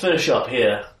 Let's finish up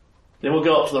here. Then we'll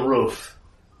go up to the roof.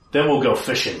 Then we'll go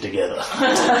fishing together."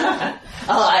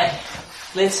 Aye,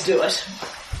 let's do it.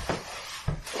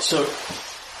 So,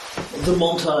 the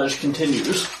montage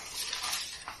continues.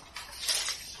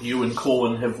 You and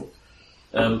Corwin have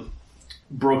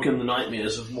broken the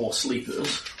nightmares of more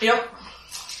sleepers. Yep.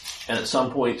 And at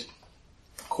some point,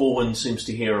 Corwin seems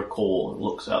to hear a call and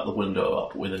looks out the window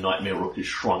up where the Nightmare Rook is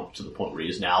shrunk to the point where it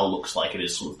is now looks like it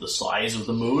is sort of the size of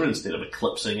the moon instead of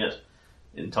eclipsing it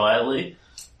entirely.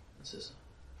 It says,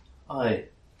 I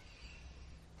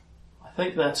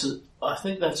think that's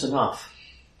enough.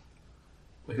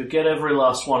 We could get every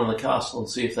last one in the castle and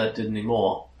see if that did any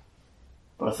more.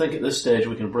 But I think at this stage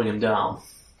we can bring him down.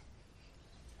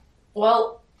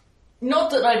 Well,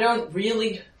 not that I don't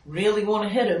really want to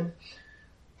hit him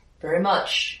very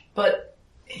much, but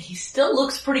he still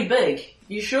looks pretty big.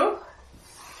 You sure?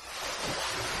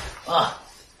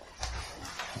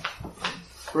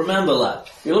 Remember, lad,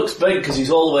 he looks big because he's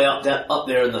all the way up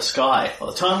there in the sky. By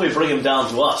the time we bring him down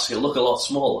to us, he'll look a lot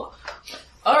smaller.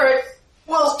 Alright,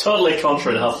 well... It's totally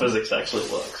contrary to how physics actually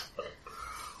works.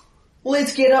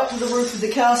 Let's get up to the roof of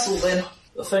the castle then.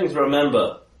 The thing to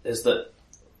remember is that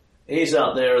he's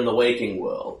out there in the waking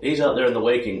world.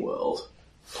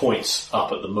 Points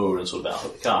up at the moon and sort of out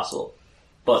at the castle.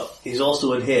 But he's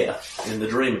also in here, in the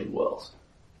dreaming world.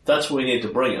 That's where we need to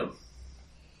bring him.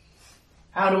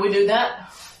 How do we do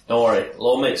that? Don't worry, it'll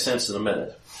all make sense in a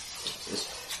minute.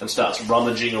 And starts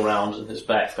rummaging around in his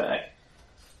backpack.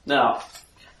 Now,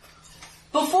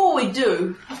 before we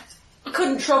do, I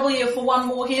couldn't trouble you for one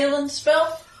more healing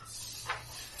spell?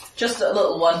 Just a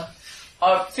little one.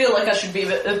 I feel like I should be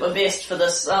at my best for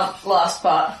this last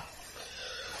part.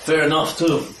 Fair enough,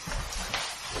 too.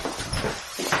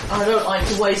 I don't like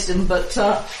to waste him, but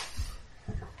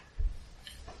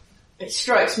it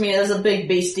strikes me as a big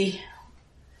beastie.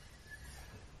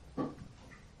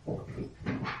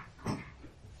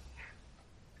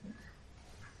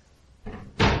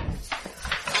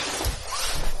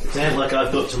 It ain't like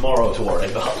I've got tomorrow to worry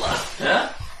about, lad.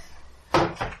 Yeah?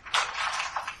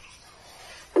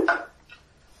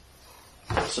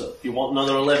 So, you want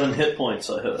another 11 hit points,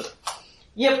 I heard.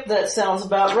 Yep, that sounds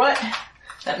about right.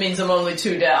 That means I'm only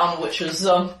 2 down, which is,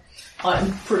 I'm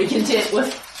pretty content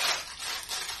with.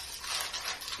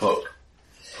 Poke.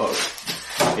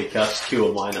 He casts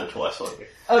Cure Minor twice on you.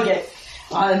 Okay,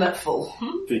 I'm at full.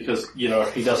 Because, he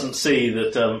doesn't see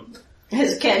that,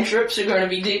 His cantrips are going to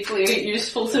be deeply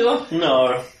useful to him.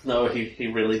 No, he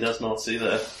really does not see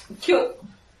that. Cool.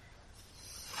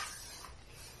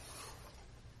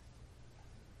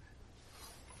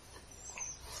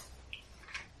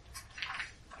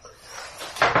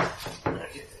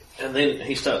 And then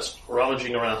he starts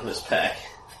rummaging around in his pack,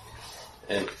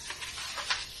 and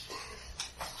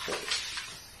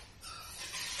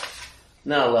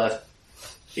now, lad,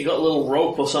 you got a little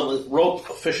rope or something, a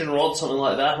fishing rod, something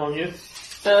like that on you?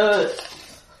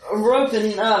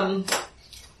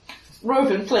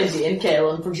 Rope and plenty, and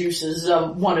Kalen produces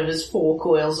one of his 4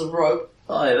 coils of rope.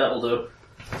 Oh, yeah, that'll do.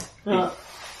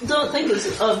 Don't think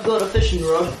I've got a fishing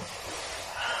rod.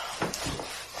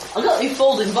 I got your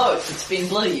folding boat. It's been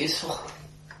bloody useful.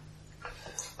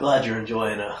 Glad you're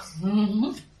enjoying it.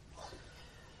 Mm-hmm.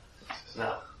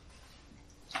 Now,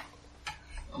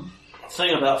 the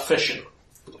thing about fishing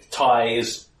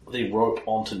ties the rope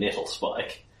onto nettle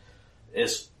spike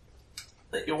is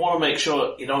that you want to make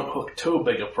sure you don't hook too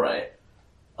big a prey,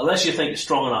 unless you think you're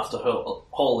strong enough to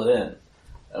hold it in,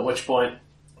 at which point,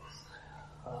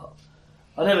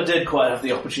 I never did quite have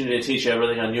the opportunity to teach you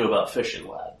everything I knew about fishing,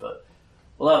 lad, but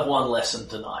we'll have one lesson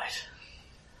tonight.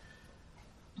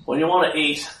 When you want to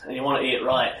eat, and you want to eat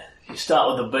right, you start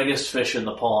with the biggest fish in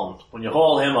the pond. When you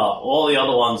haul him up, all the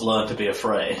other ones learn to be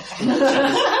afraid.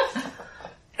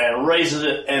 And raises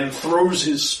it and throws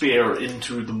his spear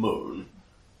into the moon,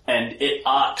 and it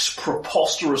arcs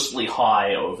preposterously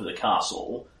high over the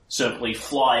castle, simply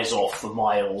flies off for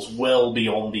miles well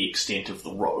beyond the extent of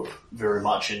the rope, very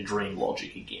much in dream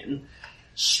logic again,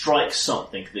 strikes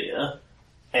something there,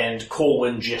 and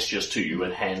Corwin gestures to you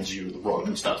and hands you the rope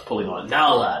and starts pulling on it.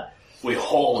 Now, lad, we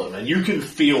haul him, and you can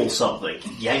feel something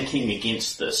yanking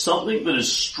against this, something that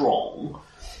is strong,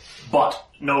 but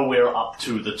nowhere up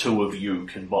to the 2 of you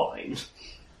combined.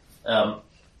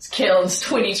 It's Kalen's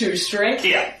 22 strength.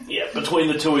 Yeah, between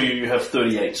the 2 of you, you have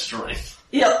 38 strength.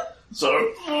 Yep. So,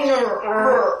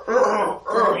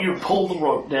 you pull the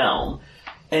rope down,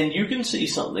 and you can see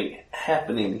something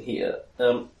happening here.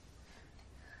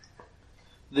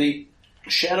 The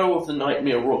shadow of the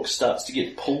Nightmare Rook starts to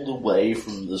get pulled away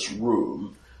from this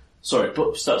room.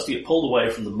 Starts to get pulled away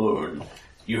from the moon.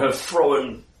 You have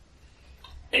thrown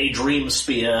a dream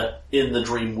spear in the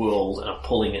dream world and are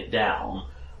pulling it down.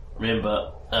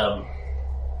 Remember,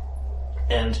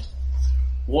 and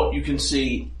what you can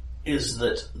see is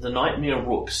that the Nightmare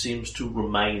Rook seems to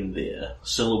remain there,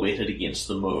 silhouetted against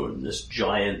the moon, this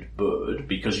giant bird,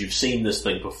 because you've seen this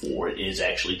thing before, it is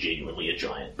actually genuinely a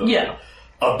giant bird. Yeah.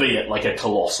 Albeit like a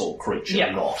colossal creature,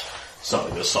 Yeah. not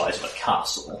something the size of a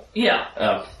castle.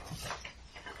 Yeah.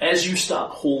 As you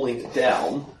start hauling it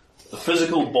down, the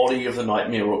physical body of the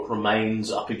Nightmare Rook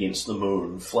remains up against the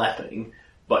moon, flapping,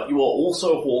 but you are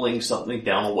also hauling something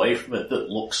down away from it that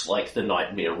looks like the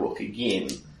Nightmare Rook again.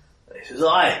 He says,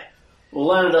 aye, we'll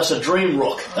landed us a dream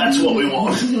rook, that's what we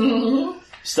want.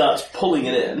 Starts pulling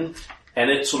it in, and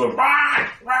it sort of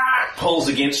pulls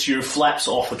against you, flaps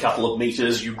off a couple of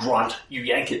meters, you grunt, you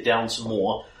yank it down some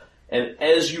more, and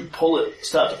as you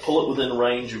start to pull it within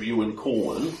range of you and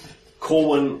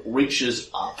Corwin reaches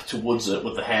up towards it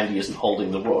with the hand he isn't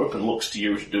holding the rope and looks to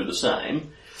you to do the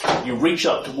same. You reach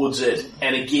up towards it,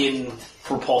 and again,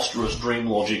 preposterous dream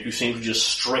logic, you seem to just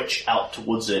stretch out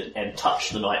towards it and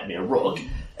touch the Nightmare Rook,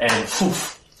 and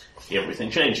poof, everything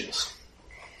changes.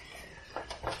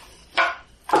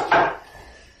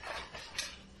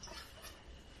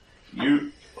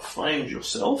 You find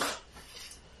yourself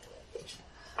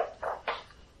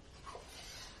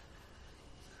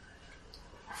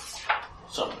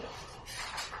somewhere.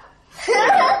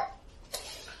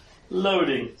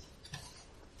 Loading.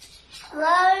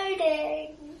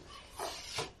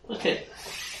 Okay.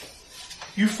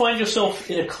 You find yourself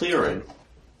in a clearing.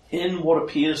 in what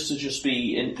appears to just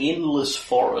be an endless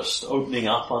forest opening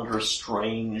up under a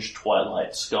strange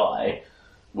twilight sky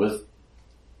with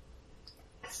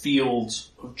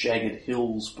fields of jagged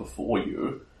hills before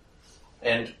you,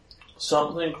 and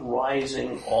something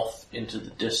rising off into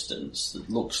the distance that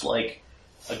looks like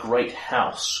a great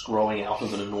house growing out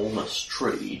of an enormous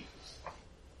tree.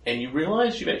 And you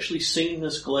realise you've actually seen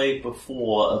this glade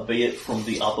before, albeit from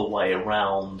the other way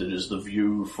around. It is the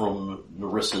view from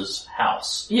Nerissa's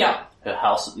house. Yeah. Her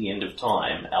house at the end of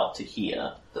time, out to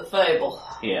here. The fable.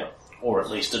 Yeah. Or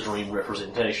at least a dream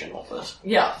representation of it.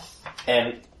 Yeah.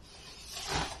 And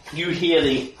you hear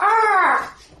the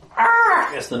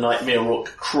as the Nightmare Rook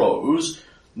crows,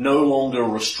 no longer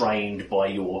restrained by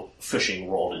your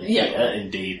fishing rod in here.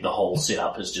 Indeed, the whole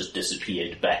setup has just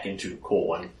disappeared back into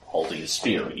Corwin holding his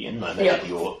spear again, no matter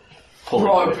you're pulling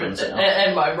rope, weapons out.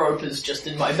 And my rope is just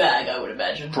in my bag, I would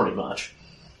imagine. Pretty much.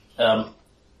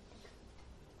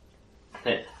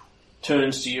 It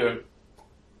turns to you.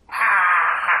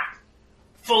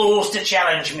 Fools to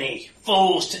challenge me!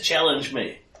 Fools to challenge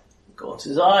me! God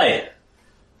says, aye.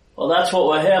 Well, that's what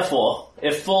we're here for.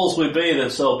 If fools we be, then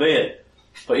so be it.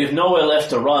 But you've nowhere left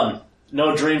to run.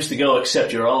 No dreams to go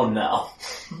except your own now.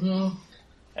 Mm-hmm.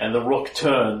 And the rook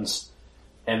turns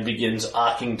and begins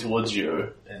arcing towards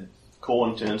you. And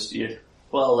Corwin turns to you.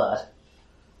 Well, lad,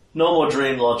 no more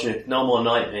dream logic, no more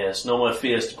nightmares, no more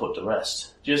fears to put to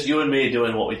rest. Just you and me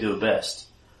doing what we do best.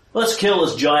 Let's kill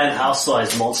this giant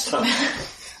house-sized monster.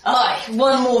 Aye,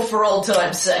 one more for old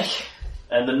time's sake.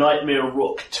 And the Nightmare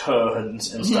Rook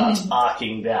turns and starts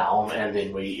arcing down, and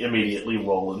then we immediately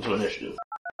roll into initiative.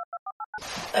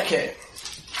 Okay.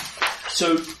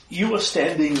 So, you are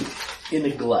standing in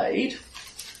a glade.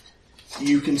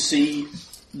 You can see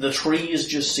the trees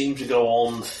just seem to go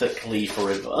on thickly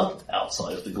forever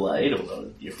outside of the glade,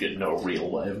 although you've got no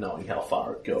real way of knowing how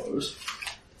far it goes.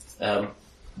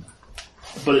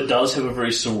 But it does have a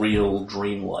very surreal,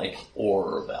 dreamlike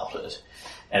aura about it.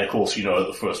 And of course, you know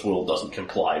the first world doesn't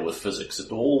comply with physics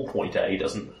at all. Point A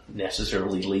doesn't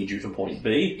necessarily lead you to point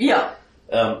B. Yeah.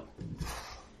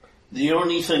 The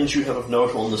only things you have of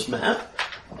note on this map,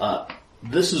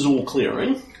 this is all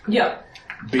clearing. Yeah.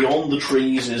 Beyond the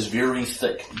trees is very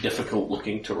thick,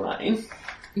 difficult-looking terrain.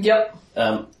 Yep.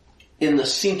 In the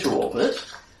centre of it,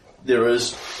 there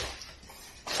is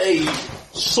a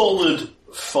solid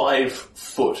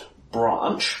 5-foot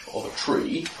branch of a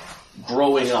tree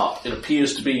growing up. It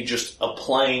appears to be just a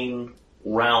plain,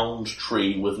 round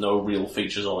tree with no real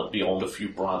features on it beyond a few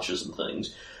branches and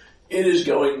things. It is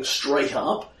going straight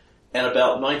up, and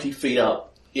about 90 feet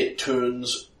up, it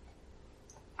turns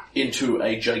into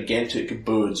a gigantic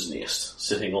bird's nest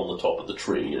sitting on the top of the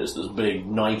tree. It is this big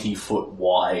 90-foot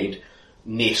wide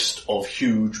nest of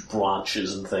huge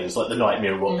branches and things, like the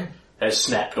Nightmare Rook has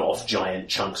snapped off giant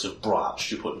chunks of branch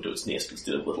to put into its nest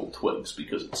instead of little twigs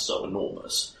because it's so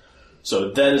enormous.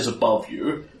 So that is above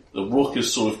you. The rook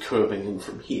is sort of curving in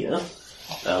from here.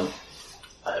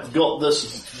 I've got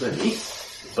this mini,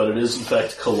 but it is in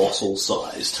fact colossal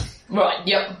sized. Right,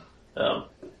 yep.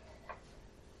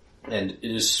 And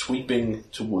it is sweeping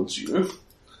towards you.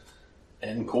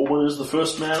 And Corwin is the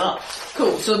first man up.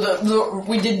 Cool, so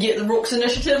we did get the rook's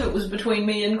initiative. It was between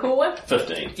me and Corwin?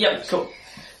 15. Yep, cool.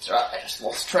 That's right, I just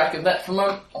lost track of that for a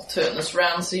moment. I'll turn this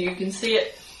round so you can see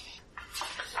it.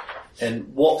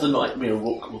 And what the Nightmare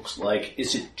Rook looks like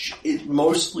is it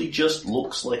mostly just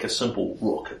looks like a simple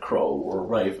rook, a crow, or a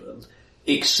raven,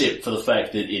 except for the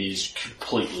fact that it is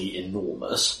completely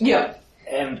enormous. Yeah.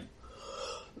 And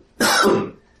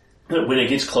when it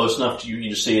gets close enough to you,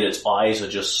 you see it, its eyes are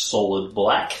just solid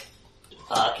black,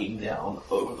 arcing down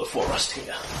over the forest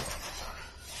here.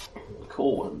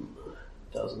 Corwin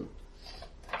doesn't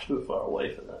too far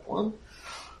away for that one.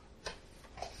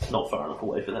 Not far enough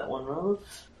away for that one, rather.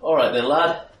 Alright then,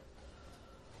 lad.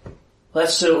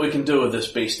 Let's see what we can do with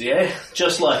this beastie, eh?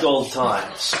 Just like old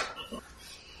times.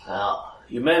 Now,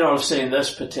 you may not have seen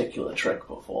this particular trick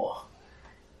before.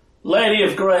 Lady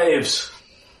of Graves,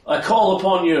 I call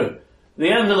upon you, the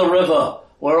end of the river,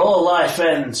 where all life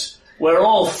ends, where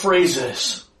all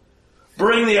freezes.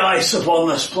 Bring the ice upon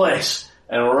this place,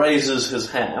 and raises his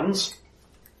hands.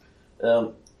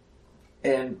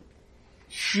 And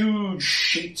huge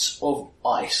sheets of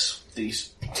ice,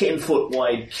 these 10-foot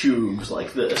wide cubes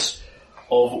like this,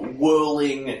 of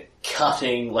whirling,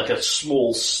 cutting, like a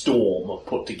small storm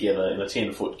put together in a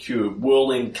 10-foot cube,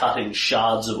 whirling, cutting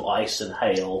shards of ice and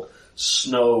hail,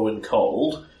 snow and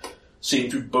cold, seem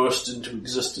to burst into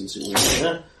existence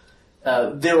everywhere.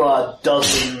 There are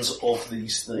dozens of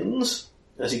these things,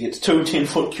 as he gets 2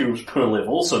 10-foot cubes per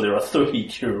level, so there are 30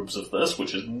 cubes of this,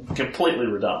 which is completely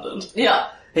redundant. Yeah.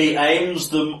 He aims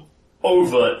them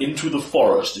over into the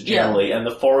forest, generally, and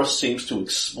the forest seems to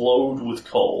explode with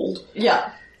cold.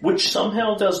 Yeah. Which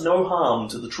somehow does no harm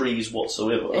to the trees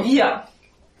whatsoever. Yeah.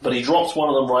 But he drops one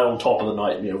of them right on top of the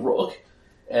Nightmare Rook,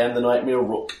 and the Nightmare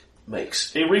Rook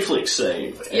makes a reflex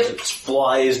save as it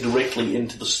flies directly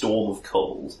into the storm of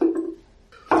cold.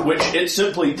 Which it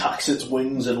simply tucks its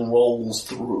wings and rolls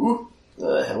through.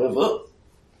 However,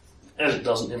 as it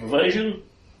doesn't have evasion...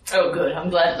 Oh good, I'm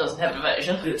glad it doesn't have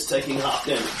evasion. It's taking half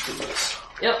damage from this.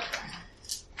 Yep.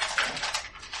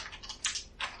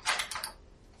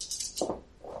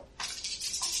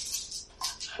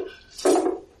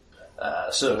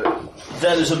 So,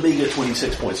 that is a meager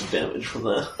 26 points of damage from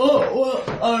there. Oh, well,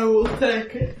 I will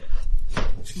take it.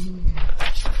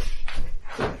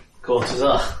 Court says,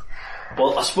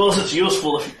 well, I suppose it's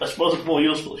useful. I suppose it's more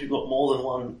useful if you've got more than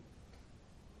one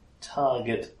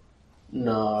target.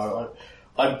 No,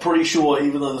 I'm pretty sure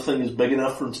even though the thing is big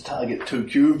enough for him to target 2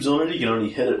 cubes on it, you can only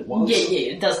hit it once. Yeah,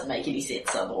 it doesn't make any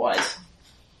sense otherwise.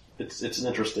 It's an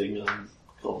interesting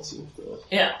concept.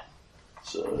 Yeah.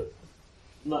 So,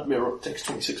 Nightmare Rook takes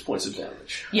 26 points of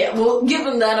damage. Yeah, well,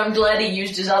 given that, I'm glad he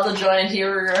used his other giant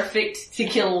hero effect to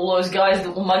kill all those guys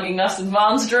that were mugging us in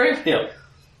Varnsdream. Yeah.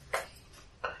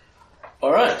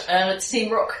 Alright. And it's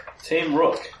Team Rook. Team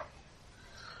Rook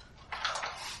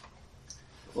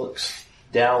looks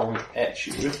down at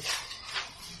you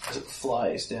as it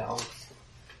flies down.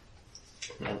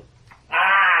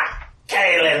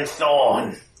 Kaelin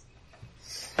Thorn!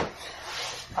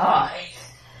 Aye.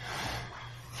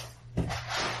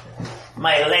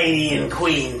 My lady and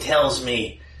queen tells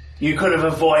me you could have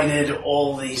avoided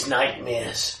all these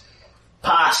nightmares,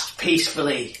 passed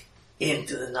peacefully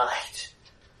into the night.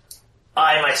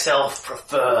 I myself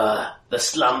prefer the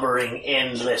slumbering,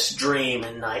 endless dream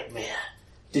and nightmare.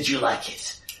 Did you like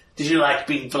it? Did you like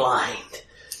being blind?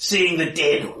 Seeing the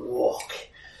dead walk?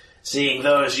 Seeing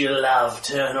those you love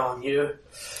turn on you?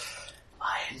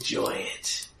 I enjoy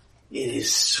it. It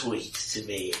is sweet to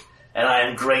me, and I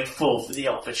am grateful for the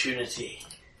opportunity.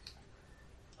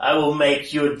 I will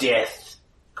make your death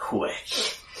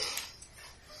quick.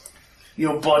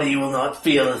 Your body will not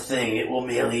feel a thing, it will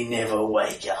merely never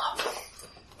wake up.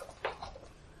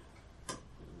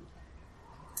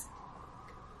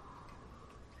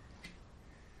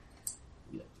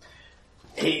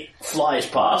 He flies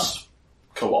past,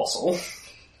 colossal,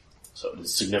 so it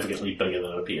is significantly bigger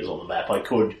than it appears on the map. I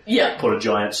could put a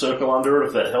giant circle under it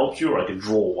if that helps you, or I could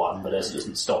draw one, but as it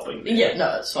isn't stopping there. Yeah,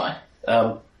 no, that's fine.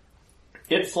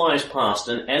 It flies past,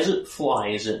 and as it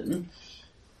flies in,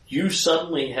 you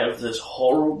suddenly have this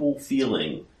horrible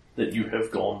feeling that you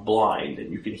have gone blind,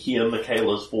 and you can hear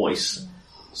Michaela's voice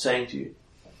saying to you,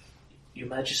 Your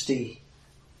Majesty,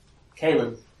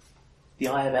 Kaelin, the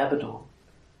Eye of Abaddon.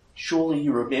 Surely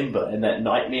you remember, and that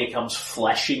nightmare comes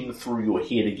flashing through your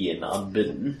head again,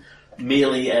 unbidden,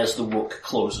 merely as the rook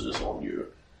closes on you.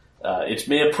 Its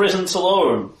mere presence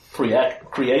alone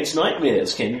creates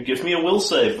nightmares. Can you give me a will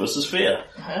save versus fear?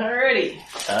 Alrighty.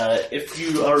 If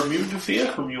you are immune to fear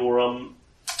from your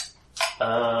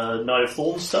Knight of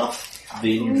Thorns stuff,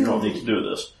 then you do not need to do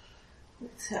this.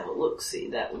 Let's have a look, see,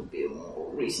 that would be a more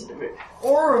recent event.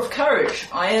 Aura of Courage.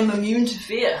 I am immune to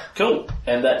fear. Cool.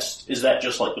 And is that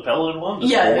just like the Paladin one? Does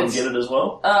Yeah, Corwin get it as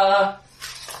well?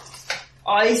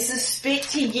 I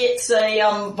suspect he gets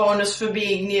a bonus for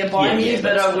being nearby me,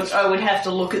 but I would have to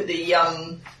look at the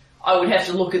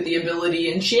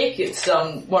ability and check. It's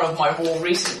one of my more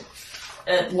recent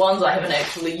ones. I haven't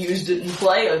actually used it in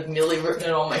play. I've merely written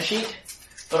it on my sheet.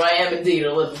 But I am indeed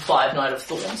a level 5 Knight of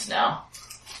Thorns now.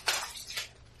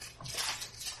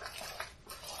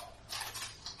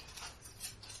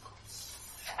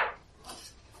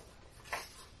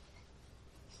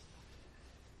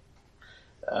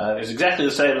 It's exactly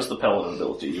the same as the Paladin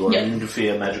ability. You are immune to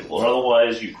fear, magical or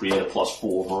otherwise. You create a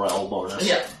 +4 morale bonus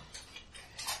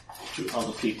to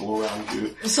other people around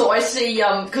you. So I see,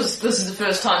 because this is the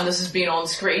first time this has been on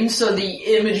screen, so the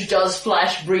image does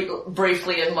flash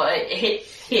briefly in my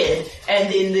head,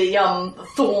 and then the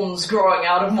thorns growing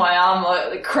out of my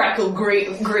arm crackle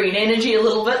green energy a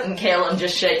little bit, and Kaelin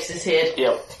just shakes his head.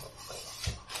 Yep.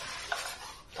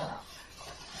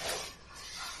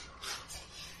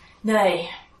 Nay,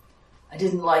 I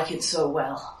didn't like it so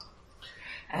well.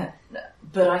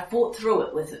 But I fought through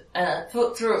it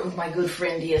with my good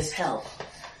friend here's help.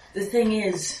 The thing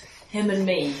is, him and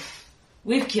me,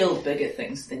 we've killed bigger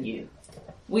things than you.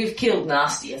 We've killed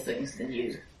nastier things than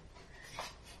you.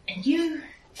 And you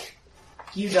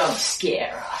don't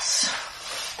scare us.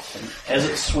 And as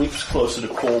it sweeps closer to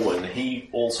Corwin, he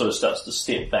also starts to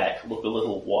step back, look a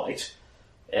little white,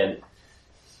 and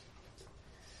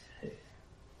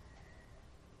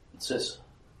says,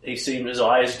 his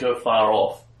eyes go far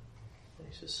off.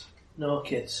 He says, "No,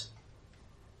 kids.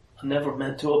 I never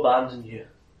meant to abandon you.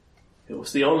 It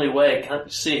was the only way, can't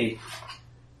you see?"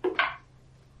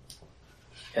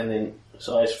 And then his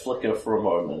eyes flicker for a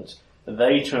moment, and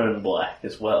they turn black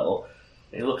as well.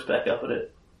 And he looks back up at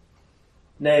it.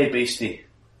 "Nay, beastie.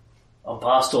 I'm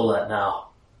past all that now.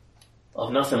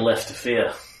 I've nothing left to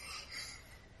fear."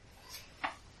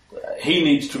 He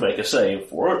needs to make a save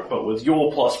for it, but with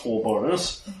your +4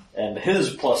 bonus, and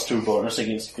his +2 bonus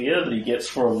against fear that he gets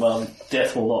from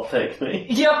Death Will Not Take Me,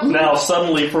 Yep. now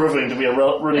suddenly proving to be a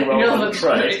really relevant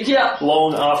trait, Yep.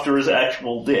 long after his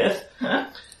actual death,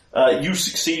 you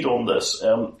succeed on this.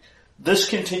 This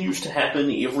continues to happen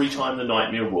every time the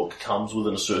Nightmare Rook comes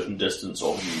within a certain distance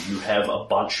of you. You have a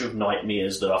bunch of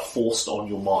nightmares that are forced on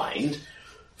your mind.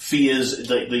 Fears,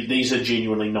 these are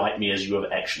genuinely nightmares you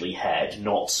have actually had,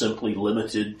 not simply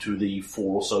limited to the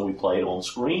 4 or so we played on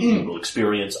screen. You will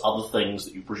experience other things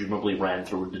that you presumably ran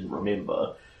through and didn't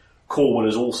remember. Corwin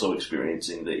is also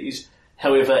experiencing these.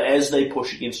 However, as they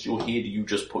push against your head, you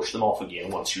just push them off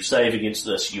again. Once you save against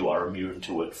this, you are immune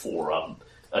to it for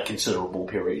a considerable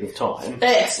period of time.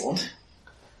 Excellent.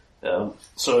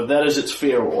 So that is its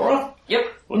fear aura. Yep.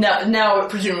 Now it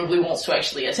presumably wants to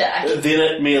actually attack. Then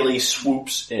it merely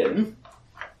swoops in.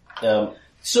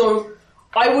 So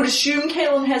I would assume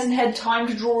Kalen hasn't had time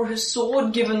to draw his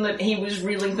sword, given that he was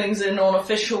reeling things in on a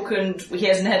fishhook and he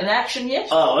hasn't had an action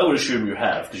yet. I would assume you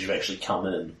have, because you've actually come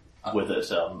in with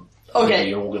it. Okay.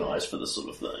 You're organised for this sort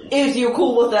of thing. If you're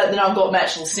cool with that, then I've got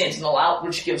Matchless Sentinel out,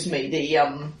 which gives me the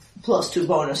 +2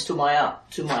 bonus to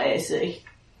my AC.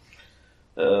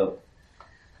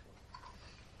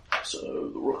 So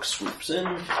the rook swoops in.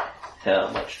 How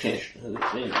much attention has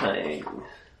it been paying?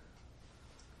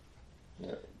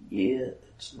 Yeah,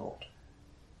 it's not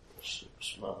super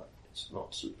smart. It's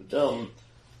not super dumb.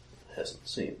 It hasn't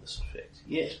seen this effect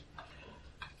yet.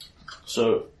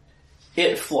 So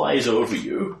it flies over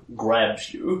you,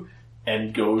 grabs you,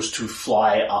 and goes to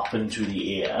fly up into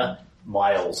the air,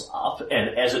 miles up,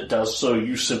 and as it does so,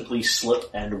 you simply slip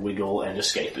and wiggle and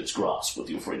escape its grasp with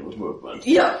your freedom of movement.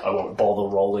 Yeah. I won't bother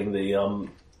rolling the,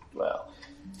 well,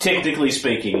 technically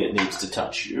speaking, it needs to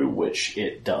touch you, which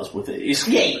it does with ease.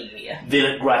 Yeah. Then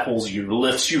it grapples you,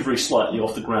 lifts you very slightly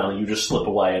off the ground, and you just slip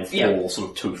away and fall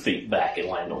sort of 2 feet back and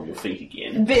land on your feet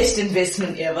again. Best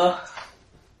investment ever.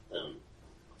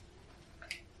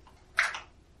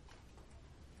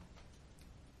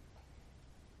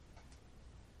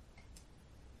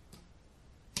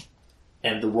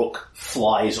 And the rook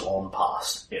flies on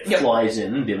past. It flies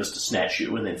in, endeavours to snatch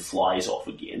you, and then flies off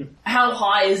again. How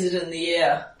high is it in the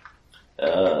air?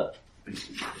 About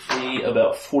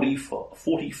 40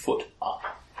 foot up.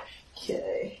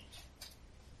 Okay.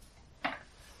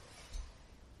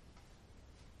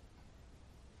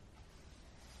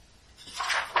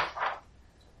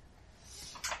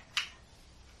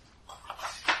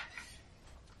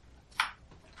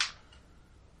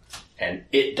 And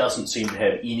it doesn't seem to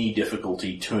have any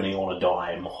difficulty turning on a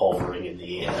dime, hovering in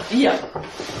the air. Yeah.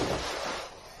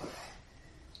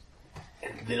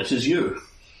 And then it is you.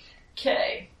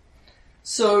 Okay.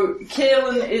 So,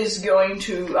 Kalen is going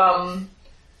to,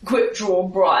 quick draw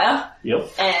Briar.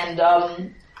 Yep.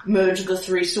 And, merge the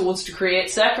 3 swords to create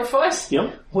sacrifice.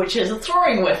 Yep. Which is a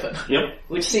throwing weapon. Yep.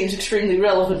 Which seems extremely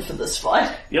relevant for this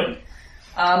fight. Yep.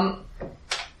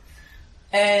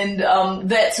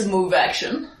 That's a move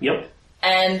action. Yep.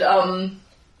 And,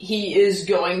 he is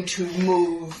going to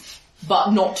move,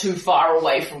 but not too far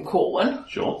away from Corwin.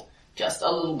 Sure. Just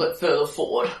a little bit further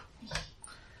forward.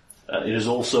 It is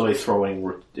also a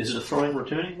throwing... Is it a throwing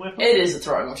returning weapon? It is a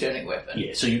throwing returning weapon.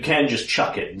 Yeah, so you can just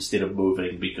chuck it instead of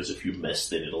moving, because if you miss,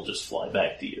 then it'll just fly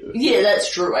back to you. Yeah, that's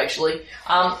true, actually.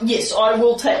 Yes, I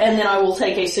will and then I will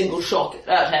take a single shot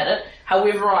out at it.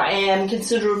 However, I am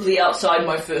considerably outside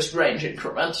my first range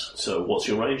increment. So what's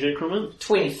your range increment?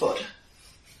 20 foot.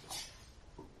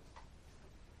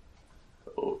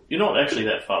 Oh, you're not actually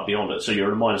that far beyond it, so you're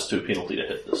at a -2 penalty to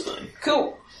hit this thing.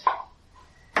 Cool.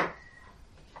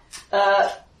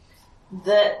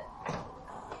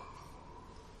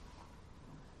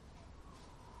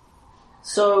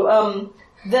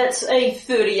 That's a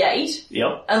 38.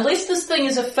 Yep. Unless this thing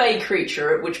is a fey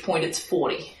creature, at which point it's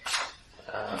 40.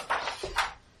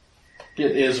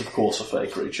 It is, of course, a fey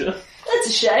creature. That's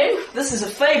a shame. This is a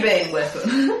fey-bane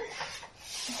weapon.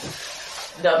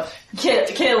 No,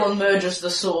 Kalen merges the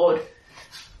sword.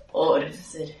 And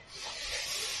said,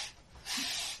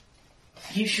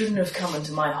 "You shouldn't have come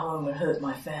into my home and hurt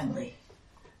my family.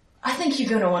 I think you're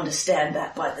going to understand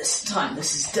that by this time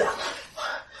this is done."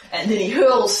 And then he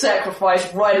hurls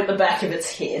sacrifice right at the back of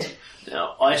its head.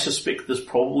 Now, I suspect this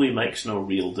probably makes no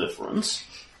real difference,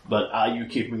 but are you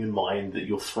keeping in mind that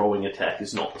your throwing attack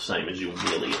is not the same as your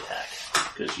melee attack?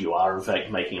 Because you are, in fact,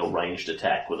 making a ranged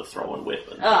attack with a thrown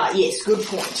weapon. Yes, good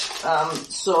point.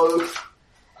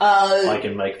 I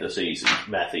can make this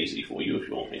math easy for you if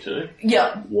you want me to.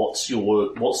 Yeah. What's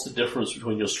the difference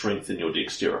between your strength and your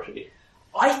dexterity?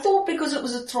 I thought because it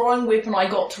was a throwing weapon I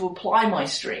got to apply my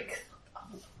strength.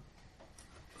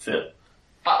 Fair.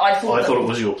 I thought it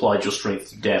was you applied your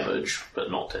strength to damage, but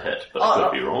not to hit, but I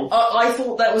could be wrong. I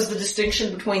thought that was the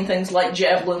distinction between things like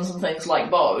javelins and things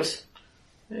like bows.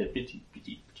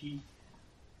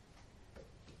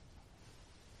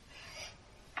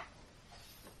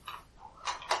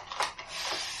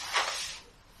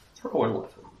 Throwing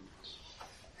weapons.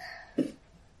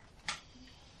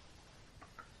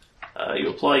 You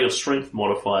apply your strength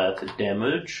modifier to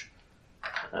damage.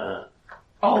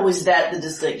 Is that the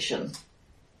distinction?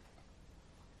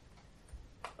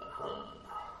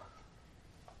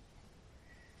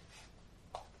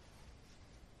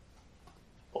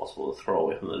 Possible to throw a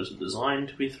weapon that isn't designed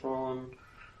to be thrown.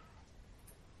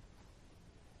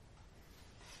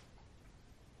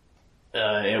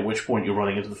 At which point you're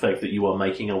running into the fact that you are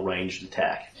making a ranged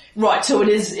attack. Right, so it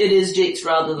is Dex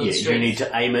rather than strength. You need to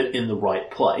aim it in the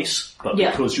right place, but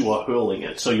because you are hurling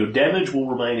it. So your damage will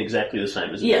remain exactly the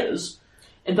same as it is.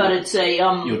 But it's a,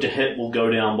 Your to hit will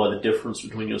go down by the difference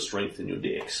between your strength and your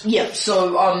dex. Yeah,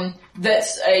 so,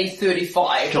 that's a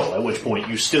 35. Sure, at which point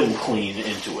you still clean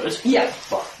into it. Yeah.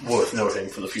 But worth noting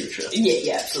for the future.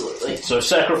 Yeah, absolutely. So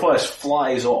sacrifice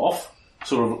flies off,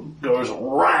 sort of goes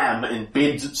ram,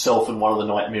 embeds itself in one of the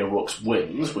Nightmare Rook's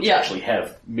wings, which actually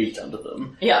have meat under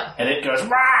them. Yeah. And it goes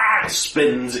rah,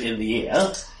 spins in the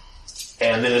air.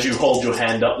 And then as you hold your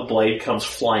hand up, the blade comes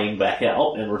flying back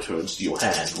out and returns to your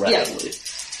hand rapidly.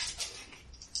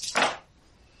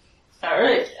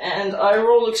 Alright, and I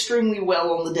roll extremely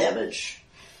well on the damage.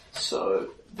 So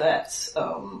that's,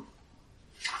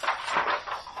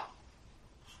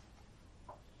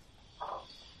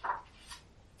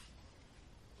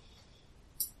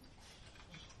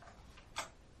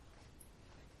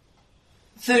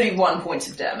 31 points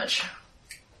of damage.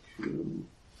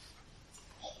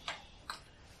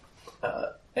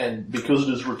 And because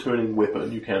it is returning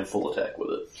weapon, you can full attack with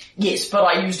it. Yes, but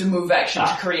I used a move action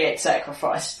to create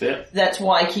sacrifice. Yeah. That's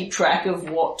why I keep track of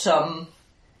what sword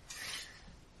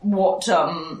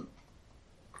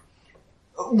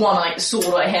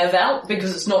I have out,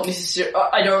 because it's not necessary.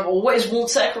 I don't always want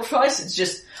sacrifice, it's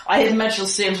just, I have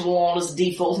Matchless Sentinel on as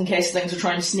default in case things are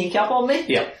trying to sneak up on me.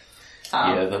 Yeah.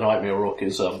 The Nightmare Rook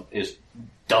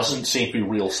doesn't seem to be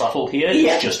real subtle here.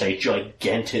 Yeah. It's just a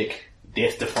gigantic,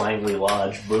 death-defyingly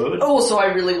large bird. Also, I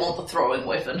really want the throwing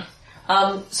weapon.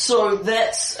 So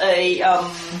that's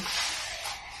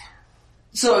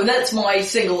my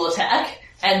single attack,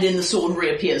 and then the sword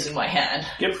reappears in my hand.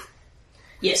 Yep.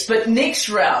 Yes, but next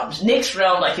round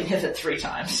I can hit it 3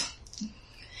 times.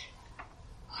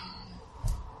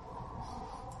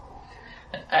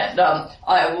 And,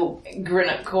 I will grin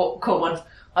at Corwin.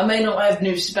 I may not have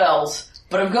new spells,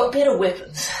 but I've got better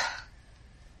weapons.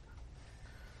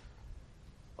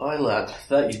 Aye, lad,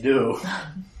 that you do.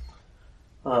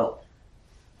 Well,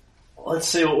 let's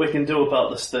see what we can do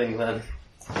about this thing, then.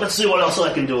 Let's see what else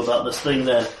I can do about this thing,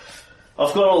 then.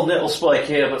 I've got old Nettle Spike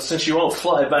here, but since you won't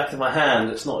fly back to my hand,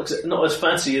 it's not as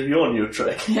fancy as your new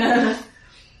trick. Yeah.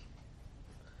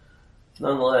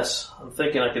 Nonetheless, I'm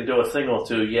thinking I can do a thing or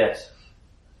two yet.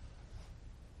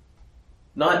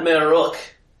 Nightmare Rook.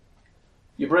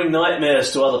 You bring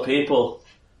nightmares to other people.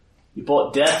 You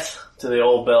brought death to the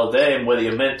old beldame, whether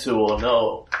you meant to or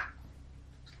no.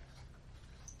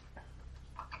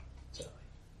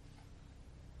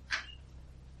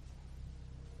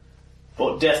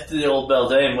 Brought death to the old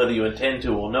beldame, whether you intend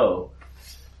to or no.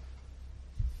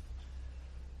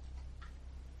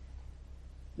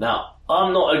 Now,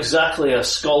 I'm not exactly a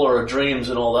scholar of dreams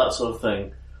and all that sort of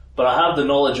thing, but I have the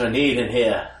knowledge I need in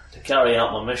here to carry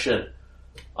out my mission.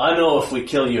 I know if we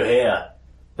kill you here,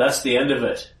 that's the end of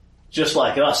it. Just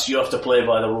like us, you have to play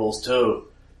by the rules too.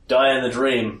 Die in the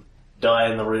dream,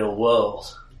 die in the real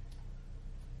world.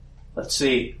 Let's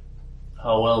see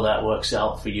how well that works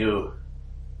out for you.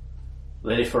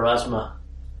 Lady Pharasma,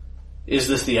 is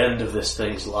this the end of this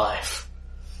thing's life?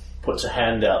 Puts a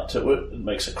hand out to it and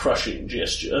makes a crushing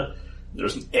gesture.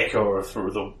 There's an echo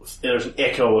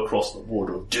across the wood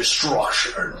of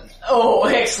destruction. Oh,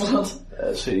 excellent.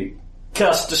 As he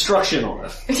casts destruction on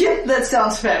it. Yeah, that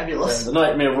sounds fabulous. And the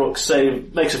Nightmare Rook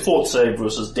makes a fort save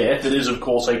versus death. It is, of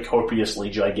course, a copiously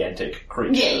gigantic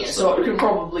creature. Yeah, so it can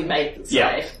probably make the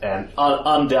save. Yeah, and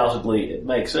undoubtedly it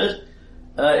makes it.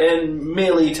 And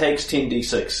melee takes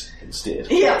 10d6 instead.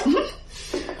 Yeah.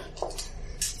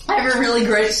 I have a really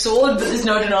great sword, but there's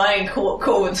no denying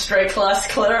Corwin's straight class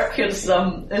cleric is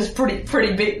pretty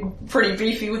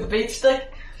beefy with the beat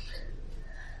stick.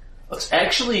 It's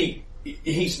actually,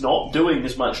 he's not doing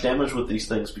as much damage with these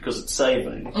things because it's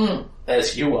saving,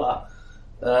 as you are.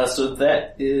 So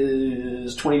that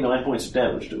is 29 points of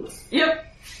damage to it. Yep.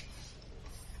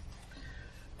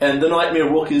 And the Nightmare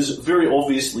Rook is very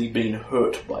obviously been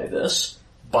hurt by this,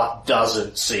 but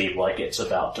doesn't seem like it's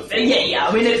about to fall. Yeah.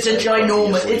 I mean, it's a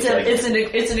ginormous.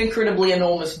 It's an incredibly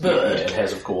enormous bird. Yeah, it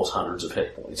has, of course, hundreds of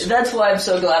hit points. That's why I'm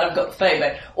so glad I've got the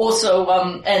Feyman. Also,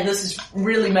 and this is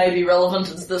really maybe relevant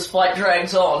as this fight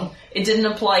drags on. It didn't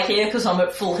apply here because I'm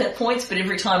at full hit points, but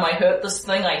every time I hurt this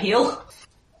thing, I heal.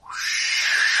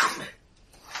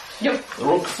 Yep. The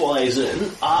rook flies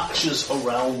in, arches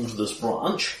around this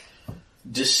branch,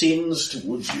 descends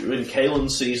towards you, and Kaelin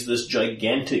sees this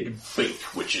gigantic beak,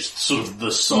 which is sort of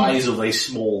the size of a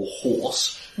small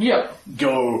horse, Yep.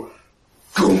 go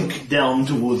gunk down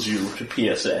towards you to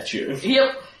pierce at you.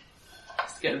 Yep.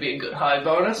 It's gonna be a good high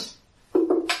bonus.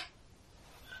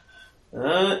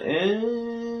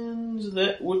 And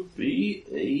that would be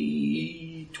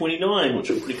a 29, which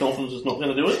I'm pretty confident is not going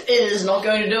to do it. It is not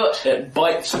going to do it. It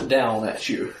bites down at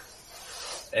you,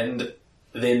 and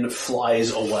then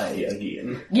flies away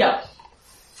again. Yeah.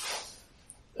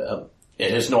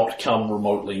 It has not come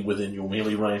remotely within your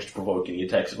melee range to provoke any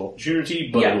attacks of opportunity,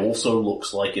 but it also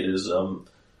looks like it is...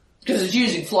 Because it's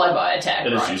using flyby attack,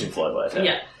 It right? is using flyby attack.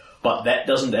 Yeah. But that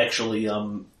doesn't actually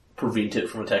prevent it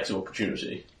from attacks of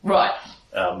opportunity. Right.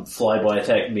 Flyby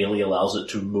attack merely allows it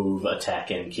to move,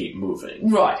 attack, and keep moving.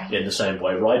 Right. In the same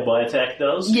way ride-by attack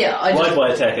does. Yeah,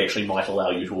 Ride-by attack actually might allow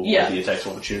you to avoid the attacks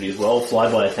of opportunity as well.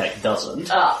 Flyby attack doesn't.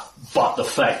 But the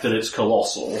fact that it's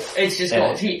colossal... It's just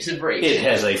got heaps of reach. It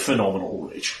has a phenomenal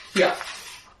reach. Yeah.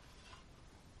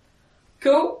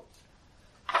 Cool.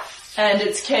 And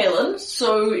it's Kaelin,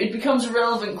 so it becomes a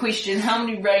relevant question, how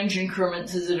many range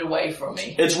increments is it away from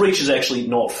me? Its reach is actually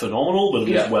not phenomenal, but it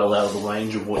is well out of the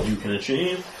range of what you can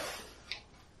achieve.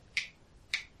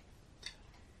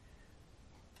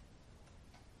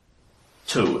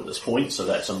 Two at this point, so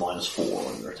that's a -4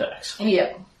 on your attacks.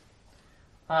 Yeah.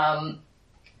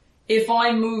 If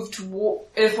I move toward...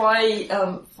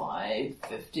 5,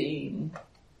 15,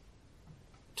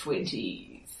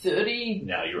 20, 30...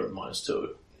 Now you're at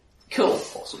 -2. Cool.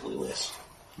 Possibly less.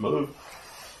 Move.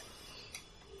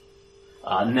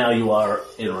 Now you are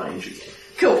in range again.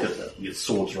 Cool. Your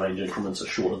sword's range increments are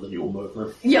shorter than your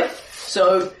movement. Yep.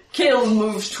 So, Kaelin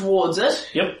moves towards it.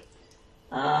 Yep.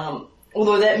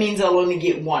 Although that means I'll only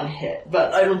get one hit,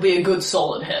 but it'll be a good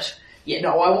solid hit. Yeah,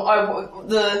 no,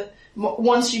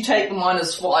 once you take the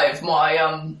 -5,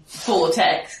 my, full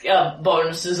attack,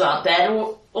 bonuses aren't that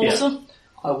awesome. Yeah.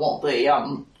 I want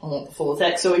the full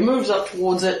attack. So he moves up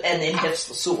towards it and then hits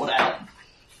the sword at it.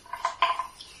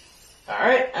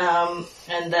 Alright,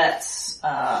 and that's,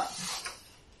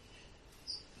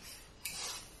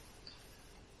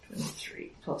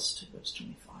 23 plus 2, that's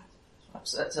 25.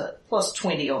 So that's a plus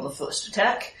 20 on the first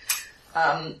attack.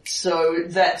 So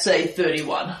that's a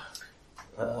 31.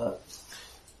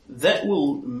 That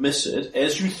will miss it.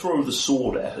 As you throw the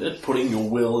sword at it, putting your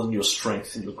will and your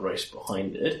strength and your grace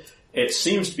behind it, it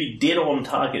seems to be dead on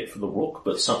target for the rook,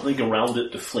 but something around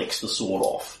it deflects the sword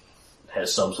off. It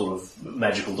has some sort of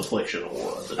magical deflection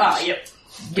aura that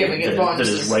giving it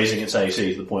bonuses. That is raising its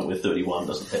AC to the point where 31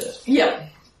 doesn't hit it. Yep.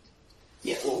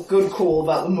 Yeah, well, good call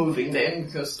about the moving then,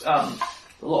 because the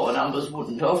lower numbers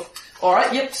wouldn't have.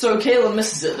 Alright, yep, so Kaelin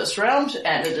misses it this round,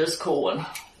 and it is Corwin.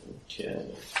 Okay.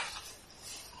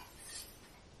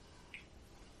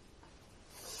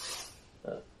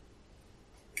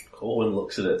 Corwin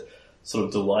looks at it, sort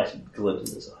of delighted glint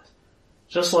in his eyes.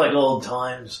 Just like old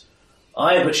times.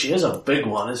 Aye, but she is a big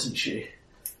one, isn't she?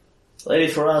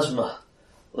 Lady Pharasma,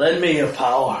 lend me your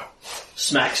power.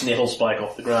 Smacks Nettlespike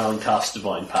off the ground and casts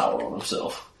Divine Power on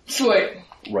himself. Sweet.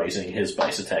 Raising his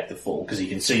base attack to full, because he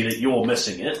can see that you're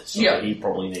missing it, so he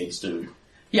probably needs to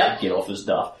get off his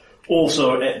duff.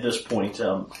 Also, at this point,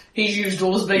 he's used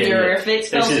all his big area effect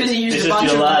spells because he used a bunch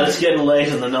of your lad, them. it's getting late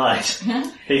in the night.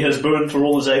 He has burned through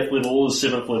all his 8th level, all his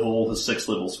 7th level, all his 6th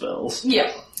level spells.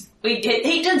 Yeah. He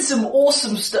did some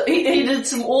awesome stuff. He did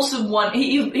some awesome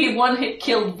he one-hit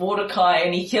killed Mordecai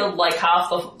and he killed like half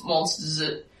the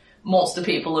monster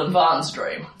people in Van's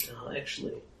dream.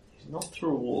 Actually, he's not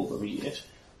through all of them yet,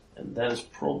 and that is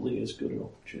probably as good an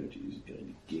opportunity as he's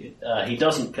going to get. He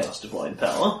doesn't cast Divine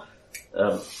Power.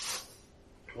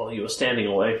 While you were standing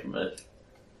away from it,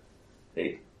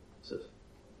 he says,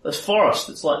 "This forest,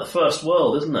 it's like the first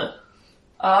world, isn't it?"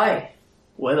 Aye.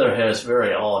 Weather here is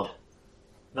very odd.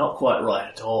 Not quite right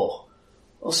at all.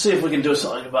 We'll see if we can do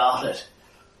something about it.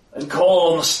 And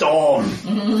call on the storm.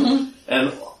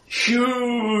 And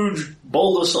huge,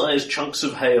 boulder-sized chunks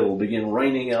of hail begin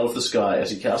raining out of the sky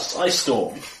as he casts Ice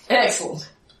Storm. Excellent.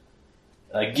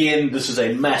 Again, this is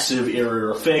a massive area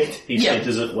effect. He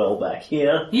centers it well back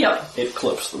here. Yep. It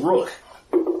clips the rook.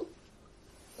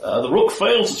 The rook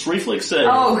fails its reflex save.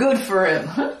 Oh, good for him.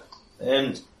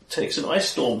 And takes an Ice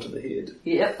Storm to the head.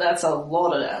 Yep, that's a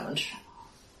lot of damage.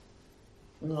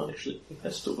 No, actually, he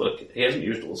hasn't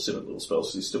used all the 7 little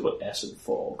spells, so he's still got Acid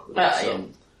Fog. But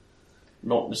it's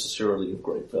not necessarily of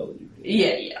great value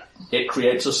here. Yeah. It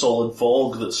creates a solid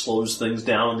fog that slows things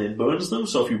down and then burns them,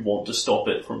 so if you want to stop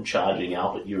it from charging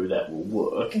out at you, that will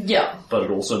work. Yeah. But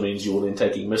it also means you're then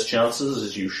taking mischances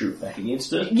as you shoot back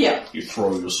against it. Yeah. You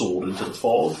throw your sword into the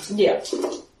fog. Yeah.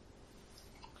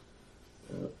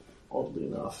 Oddly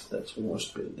enough, that's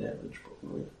almost better damage,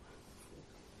 probably.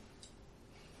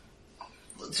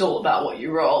 It's all about what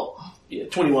you roll. Yeah,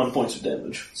 21 points of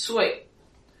damage. Sweet.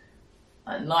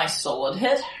 A nice solid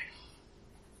hit.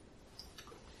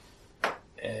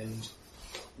 And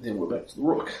then we're back to the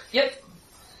rook. Yep.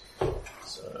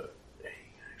 So, he can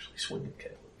actually swing at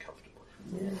Caitlin comfortably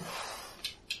from there.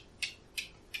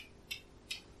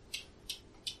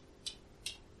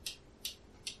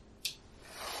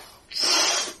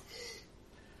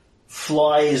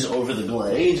 Flies over the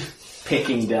glade,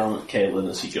 pecking down at Caitlin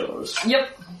as he goes.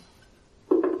 Yep.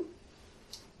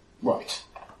 Right.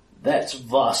 That's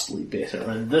vastly better,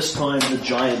 and this time the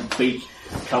giant beak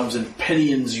comes and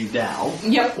pinions you down,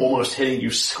 Yep. almost hitting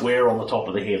you square on the top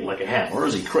of the head like a hammer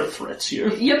as he crit threats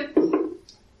you, Yep.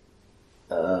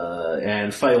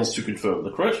 and fails to confirm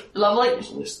the crit. Lovely.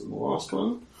 It's less than the last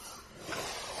one.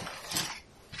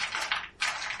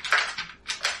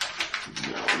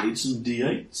 Now we need some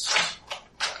d8s.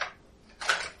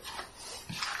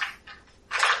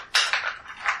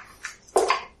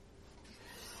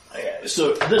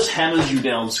 So this hammers you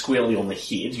down squarely on the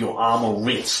head, your armor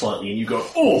rents slightly, and you go,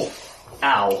 oh,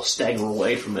 ow, stagger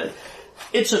away from it.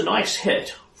 It's a nice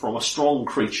hit from a strong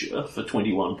creature for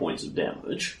 21 points of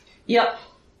damage, Yep.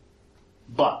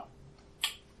 but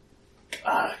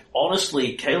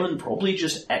honestly, Kaelin probably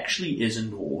just actually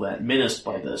isn't all that menaced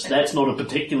by this. That's not a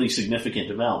particularly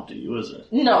significant amount to you, is it?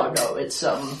 No, it's,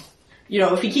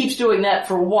 if he keeps doing that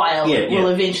for a while, it will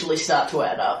eventually start to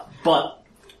add up. But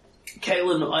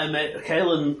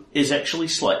Kaelin is actually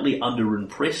slightly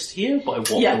underimpressed here by what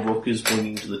the rook is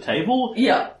bringing to the table.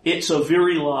 Yeah. It's a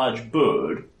very large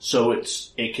bird, so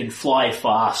it can fly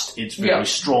fast. It's very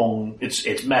strong.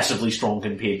 It's massively strong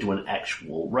compared to an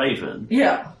actual raven.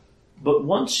 Yeah. But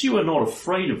once you are not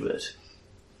afraid of it,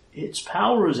 its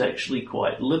power is actually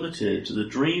quite limited. The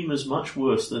dream is much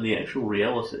worse than the actual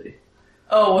reality.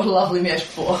 Oh, what a lovely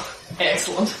metaphor.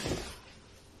 Excellent.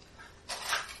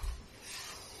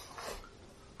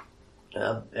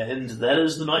 And that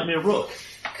is the Nightmare Rook.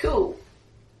 Cool.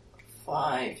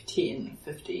 5, 10,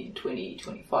 15, 20,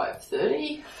 25,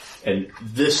 30. And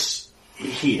this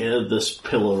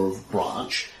pillar of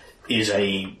branch, is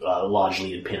a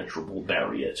largely impenetrable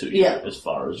barrier to you as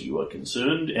far as you are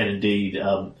concerned. And indeed,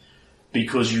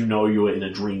 because you know you are in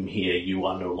a dream here, you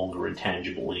are no longer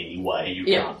intangible in any way. You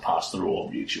can't pass through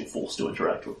objects. You're forced to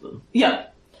interact with them. Yeah.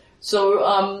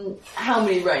 So, how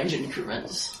many range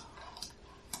increments?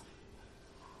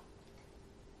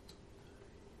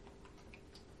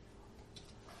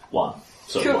 1.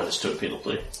 So Cool. -2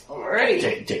 penalty.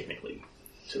 Alrighty. Technically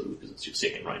 2, because it's your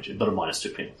second range, but a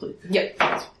 -2 penalty. Yep.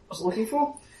 That's what I was looking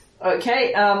for.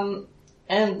 Okay,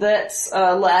 and that's,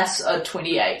 lass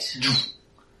 28.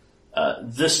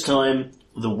 This time,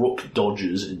 the rook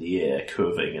dodges in the air,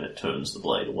 curving, and it turns the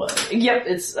blade away. Yep,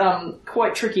 it's,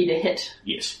 quite tricky to hit.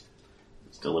 Yes.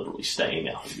 It's deliberately staying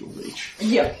out of your reach.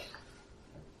 Yep.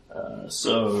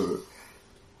 So,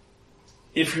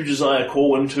 if you desire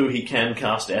Corwin to, he can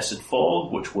cast Acid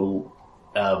Fog, which will,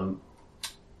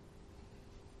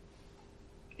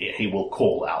 he will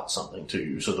call out something to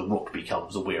you, so the rook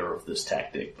becomes aware of this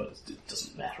tactic, but it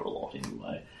doesn't matter a lot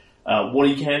anyway. What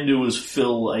he can do is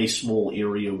fill a small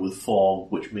area with fog,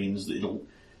 which means that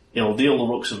it'll deal the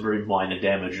rook some very minor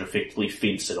damage and effectively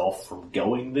fence it off from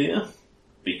going there,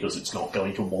 because it's not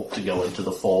going to want to go into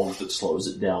the fog that slows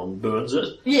it down and burns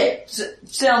it. Yeah,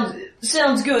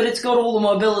 sounds good. It's got all the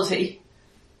mobility.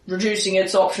 Reducing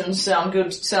its options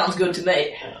sounds good to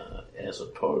me. As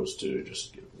opposed to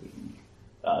just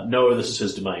no, this is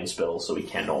his domain spell, so he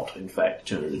cannot, in fact,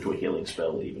 turn it into a healing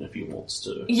spell, even if he wants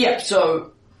to. Yeah,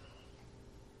 so...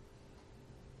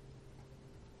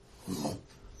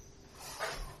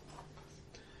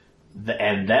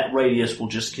 and that radius will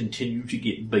just continue to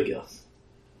get bigger,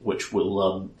 which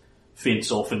will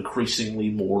fence off increasingly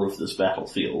more of this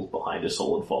battlefield behind a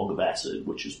solid fog of acid,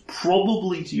 which is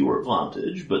probably to your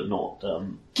advantage, but not...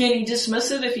 Can he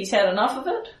dismiss it if he's had enough of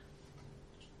it?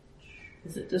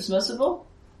 Is it dismissible?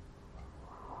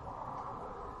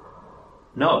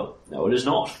 No, it is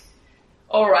not.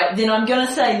 Alright, then I'm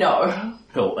gonna say no.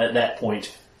 Cool, at that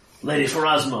point, Lady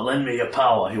Pharasma, lend me your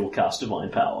power. He will cast Divine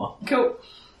Power. Cool.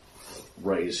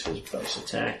 Raise his base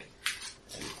attack.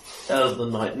 As the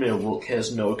Nightmare Rook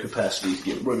has no capacity to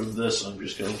get rid of this, I'm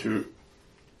just going to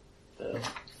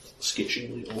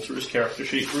sketchingly alter his character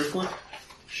sheet briefly.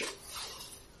 Sure.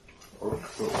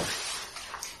 Rook will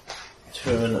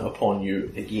turn upon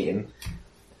you again.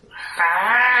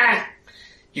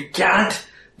 You can't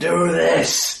do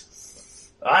this!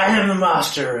 I am the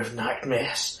master of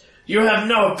nightmares. You have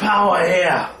no power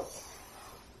here!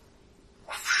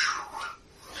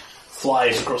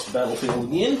 Flies across the battlefield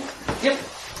again. Yep.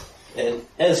 And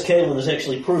as Kaelin is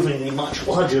actually proving the much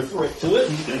larger threat to it,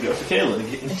 he's going to go for Kaelin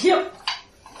again. Yep.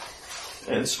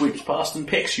 And sweeps past and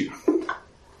pecks you.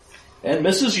 And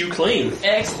misses you clean.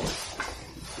 Excellent.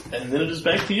 And then it is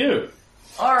back to you.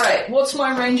 Alright, what's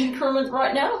my range increment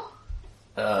right now?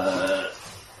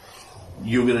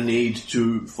 You're going to need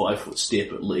to 5-foot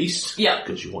step at least. Yeah.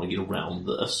 Because you want to get around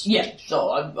this. Yeah,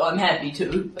 so I'm happy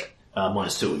to.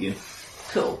 -2 again.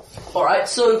 Cool. Alright,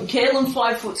 so Kaelin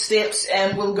 5-foot steps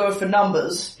and we'll go for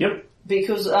numbers. Yep.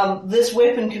 Because this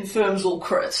weapon confirms all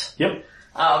crits. Yep.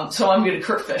 So I'm going to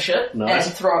crit fish it Nice.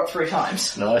 and throw it 3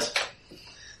 times. Nice.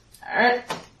 Alright.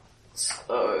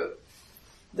 So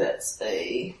that's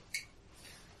a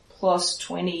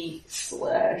 +20 /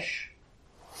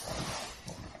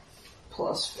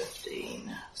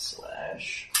 +15 /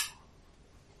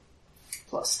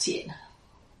 +10.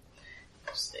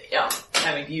 So, yeah,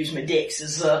 having to use my dex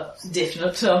is a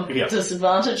definite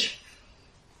disadvantage.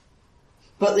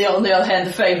 But on the other hand,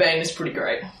 the Feybane is pretty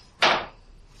great.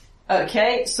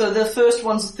 Okay, so the first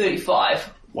one's a 35.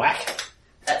 Whack.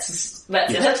 That's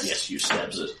Yes, it. yes, you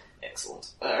stabs it.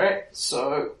 Excellent. Alright,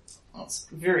 so that's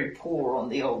very poor on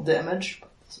the old damage,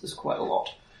 but this is quite a lot.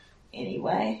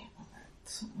 Anyway,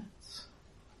 that's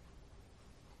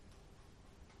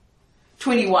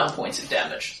 21 points of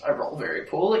damage. I roll very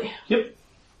poorly. Yep.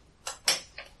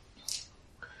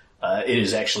 It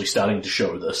is actually starting to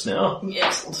show this now.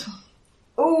 Excellent.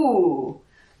 Ooh,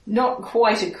 not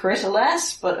quite a crit,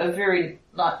 alas, but a very,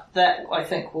 that I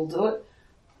think will do it.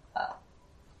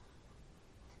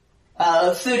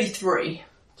 33.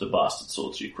 It's a bastard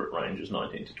sword, so your crit range is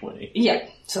 19 to 20. Yeah,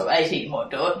 so 18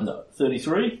 won't do it. No,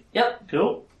 33? Yep.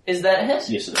 Cool. Is that a hit?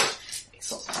 Yes, it is.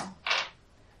 Excellent.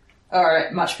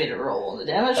 Alright, much better roll on the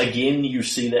damage. Again, you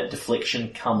see that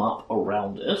deflection come up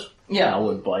around it, Yeah.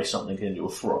 powered by something in your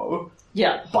throw,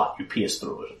 Yeah. but you pierce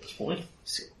through it at this point.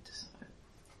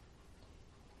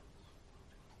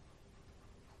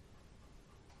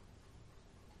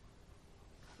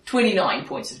 29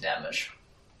 points of damage.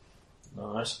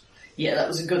 Nice. Yeah, that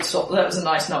was a good that was a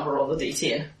nice number on the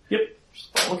D10. Yep.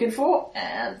 Just what I'm looking for.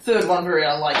 And third one very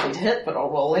unlikely to hit, but I'll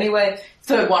roll anyway.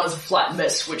 Third one is a flat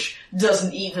miss, which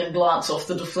doesn't even glance off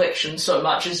the deflection so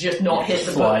much as just not hit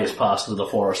the boat. Flies past into the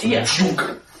forest and Yeah.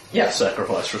 then Yeah.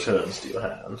 sacrifice returns to your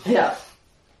hand. Yeah.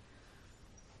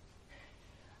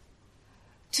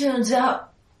 Turns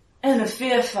out, in a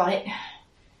fair fight,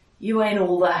 you ain't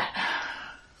all that.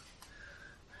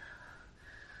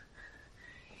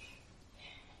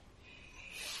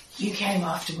 You came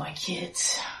after my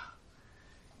kids.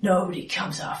 Nobody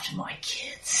comes after my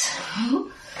kids.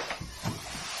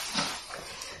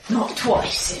 Not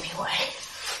twice, anyway.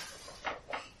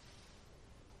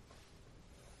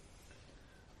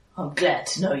 I'm glad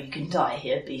to know you can die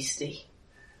here, beastie.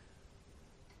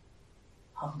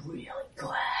 I'm really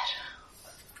glad.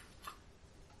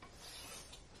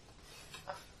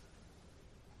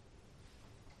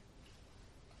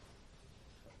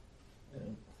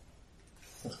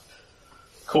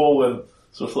 Corwin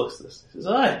sort of looks at this. He says,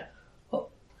 I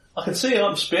can see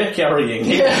I'm spear carrying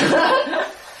here.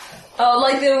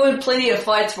 Like there were plenty of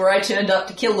fights where I turned up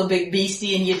to kill the big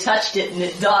beastie and you touched it and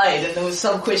it died, and there was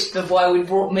some question of why we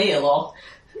brought me along.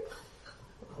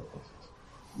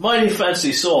 Mighty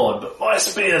fancy sword, but my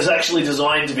spear is actually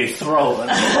designed to be thrown.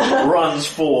 Runs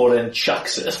forward and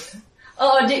chucks it.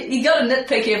 Oh, you gotta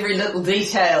nitpick every little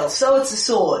detail. So it's a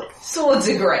sword. Swords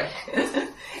are great.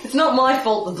 It's not my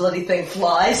fault the bloody thing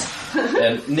flies.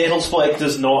 And Nettlespike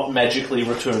does not magically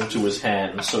return to his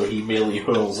hand, so he merely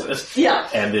hurls it. Yeah.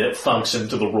 And then it thunks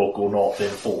into the rook or not, then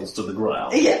falls to the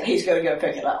ground. Yeah, he's gotta go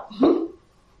pick it up.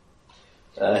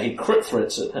 He crit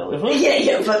threats it, however.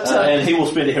 Yeah, but... and he will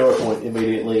spend a hero point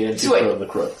immediately and confirm the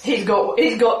crit. He's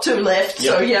got 2 left,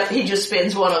 so yeah, he just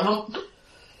spends one of them.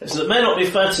 So it may not be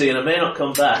fancy and it may not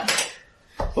come back,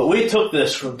 but we took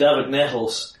this from David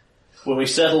Nettles when we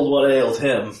settled what ailed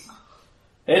him.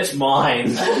 It's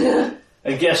mine.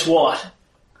 And guess what?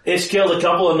 It's killed a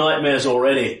couple of nightmares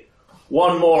already.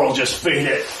 One more will just feed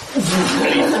it.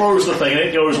 And he throws the thing and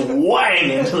it goes whang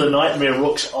into the nightmare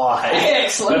rook's eye.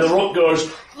 Excellent. And the rook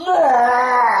goes,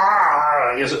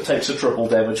 I guess it takes a triple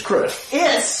damage crit.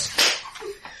 Yes.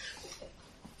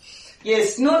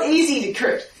 Yes, not easy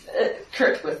to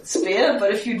crit with spear,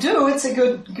 but if you do, it's a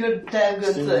damn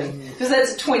good thing. Because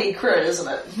that's a 20 crit,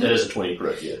 isn't it? It is a 20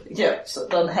 crit, yeah. Yeah, so it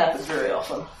doesn't happen very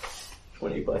often.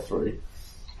 20 by 3.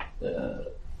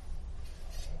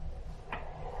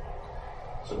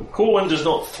 So Corwin does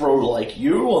not throw like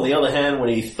you. On the other hand, when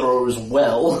he throws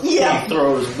well, he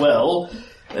throws well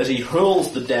as he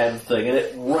hurls the damn thing and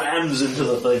it rams into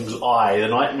the thing's eye. The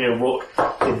nightmare rook,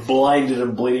 blinded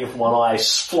and bleeding from one eye,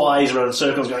 flies around in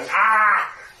circles going,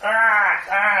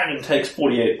 and takes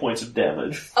 48 points of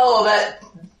damage. Oh,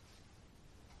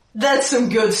 that's some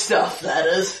good stuff, that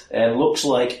is. And looks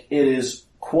like it is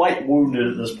quite wounded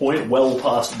at this point, well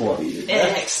past bloody.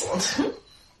 Excellent.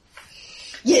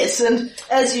 Yes, and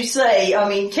as you say, I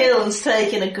mean, Kaelin's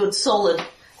taken a good solid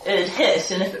hit,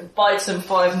 and if it bites him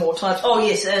 5 more times... Oh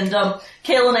yes, and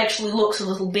Kaelin actually looks a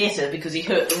little better because he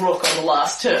hurt the rook on the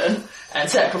last turn, and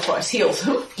sacrifice healed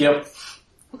him. Yep.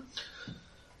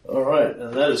 Alright,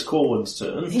 and that is Corwin's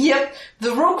turn. Yep,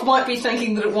 the rook might be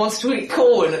thinking that it wants to eat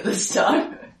Corwin at this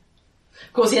time.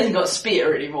 Of course, he hasn't got a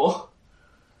spear anymore.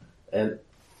 And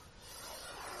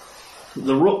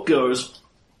the rook goes...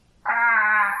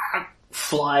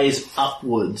 flies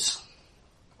upwards,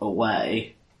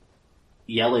 away,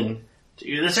 yelling to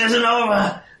you, "This isn't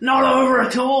over! Not over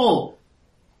at all!"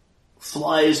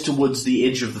 Flies towards the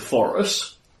edge of the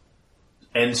forest,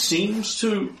 and seems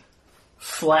to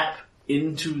flap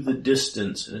into the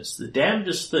distance, and it's the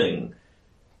damnedest thing.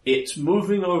 It's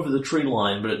moving over the tree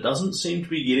line, but it doesn't seem to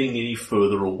be getting any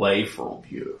further away from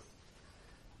you.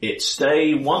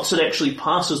 Once it actually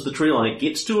passes the tree line, it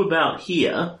gets to about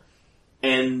here,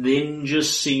 and then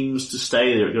just seems to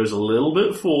stay there. It goes a little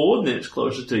bit forward, and then it's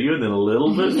closer to you, and then a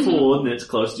little bit forward, and then it's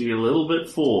closer to you, a little bit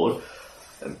forward.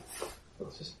 And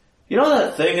you know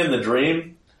that thing in the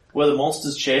dream where the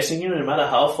monster's chasing you, and no matter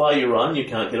how far you run, you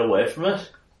can't get away from it?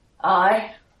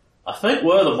 Aye. I think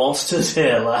we're the monsters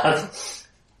here, lad.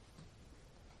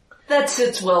 That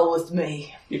sits well with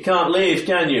me. You can't leave,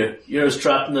 can you? You're as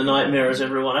trapped in the nightmare as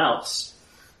everyone else.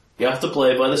 You have to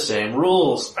play by the same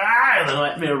rules. The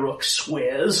nightmare rook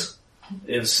swears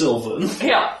in Sylvan.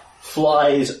 Yeah.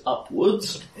 Flies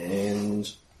upwards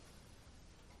and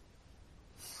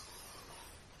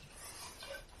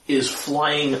is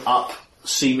flying up,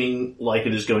 seeming like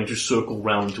it is going to circle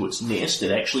round to its nest.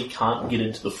 It actually can't get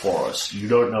into the forest. You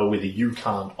don't know whether you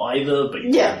can't either, but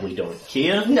you probably don't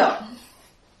care. No.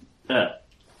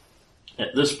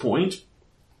 At this point,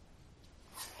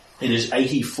 it is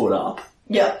 80 foot up.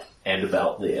 Yep. And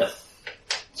about there.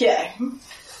 Yeah.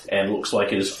 And looks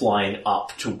like it is flying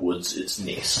up towards its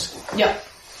nest. Yep.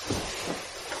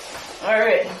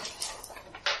 Alright.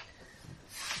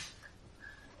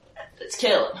 It's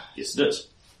Kaelin. Yes, it is.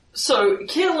 So,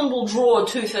 Kaelin will draw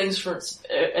 2 things from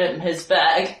in his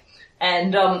bag,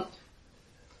 and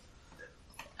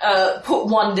put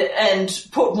one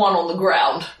on the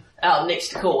ground out next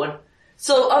to Corwin.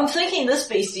 So I'm thinking this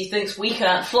beastie thinks we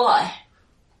can't fly.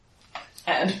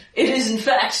 And it is in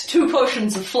fact 2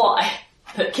 potions of fly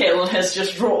that Kaelin has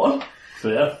just drawn.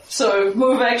 Yeah. So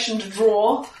move action to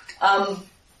draw,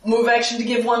 move action to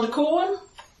give 1 to Corwin.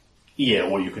 Yeah,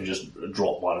 or you can just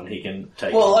drop one and he can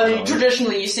take Well, one. I mean,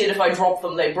 traditionally you said if I drop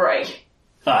them they break.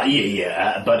 But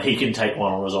he can take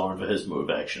one on his own for his move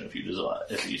action if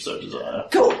you so desire.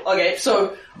 Cool. Okay,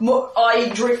 so I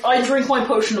drink my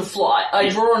potion of fly. I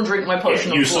draw and drink my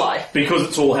potion of fly. Because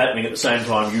it's all happening at the same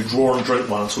time, you draw and drink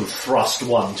one and sort of thrust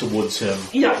one towards him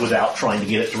without trying to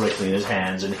get it directly in his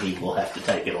hands, and he will have to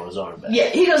take it on his own back. Yeah,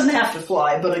 he doesn't have to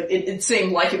fly, but it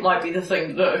seemed like it might be the thing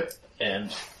to do.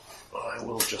 And I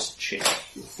will just check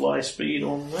your fly speed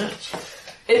on that.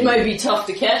 It may be tough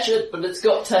to catch it, but it's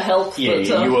got to help. Yeah,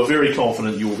 you are very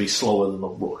confident you will be slower than the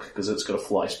rook, because it's got a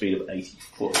fly speed of 80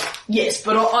 foot. Yes,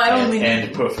 but I only need...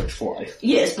 And perfect fly.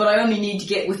 Yes, but I only need to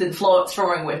get within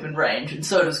throwing weapon range, and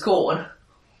so does Corwin.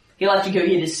 He'll have to go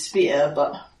get his spear,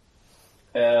 but...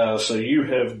 So you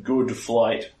have good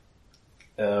flight,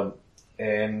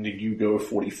 and you go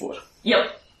 40 foot.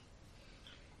 Yep.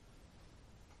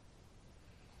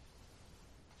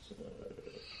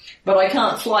 But I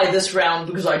can't fly this round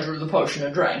because I drew the potion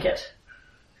and drank it.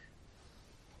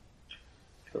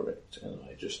 Correct, and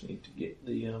I just need to get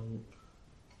the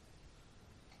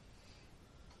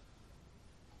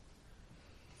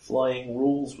flying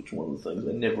rules, which are one of the things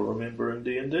I never remember in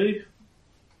D&D.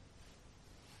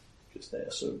 Because they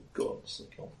are so godlessly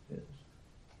complicated.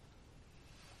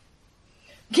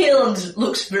 Kaelan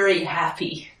looks very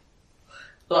happy.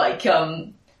 Like,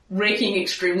 wreaking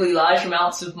extremely large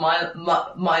amounts of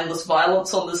mindless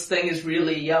violence on this thing is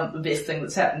really the best thing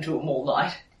that's happened to him all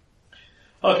night.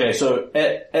 Okay, so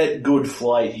at good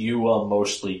flight, you are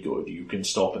mostly good. You can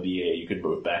stop in the air, you can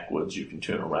move backwards, you can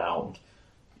turn around.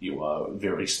 You are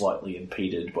very slightly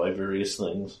impeded by various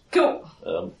things. Cool.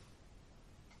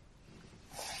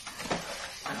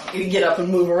 You can get up and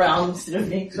move around instead of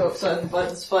being so excited by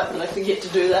this fight, but I forget to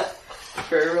do that.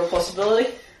 Very real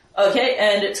possibility. Okay,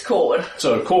 and it's Corwin.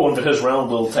 So Corwin, for his round,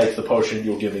 will take the potion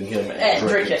you're giving him and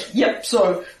drink it. Yep,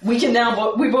 so we can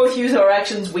now, we both use our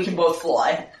actions, we can both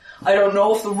fly. I don't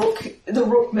know if the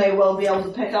rook may well be able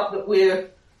to pick up that we're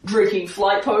drinking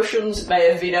flight potions, may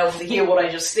have been able to hear what I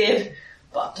just said,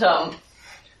 but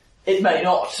it may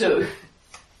not too.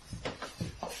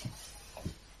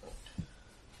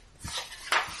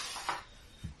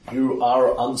 You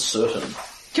are uncertain.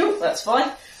 Cool, that's fine.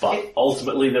 But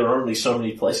ultimately there are only so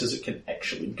many places it can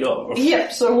actually go.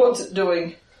 Yep, so what's it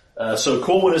doing? So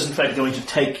Corwin is in fact going to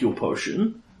take your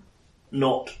potion,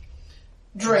 not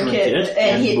Drink it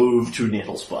and move to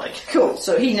Nettlespike. Cool,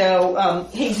 so he's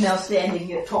now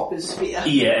standing atop his spear.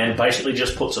 Yeah, and basically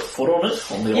just puts a foot on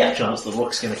it, on the off chance the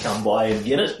rook's going to come by and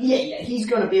get it. Yeah, he's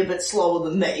going to be a bit slower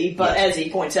than me, but as he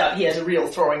points out, he has a real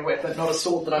throwing weapon, not a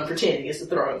sword that I'm pretending is a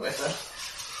throwing weapon.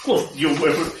 Well,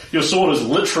 your sword is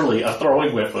literally a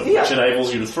throwing weapon, which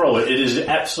enables you to throw it. It is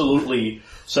absolutely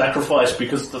sacrificed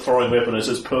because the throwing weapon is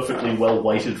as perfectly well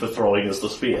weighted for throwing as the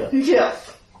spear. Yeah.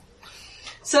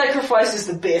 Sacrifice is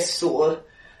the best sword.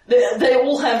 They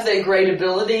all have their great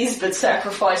abilities, but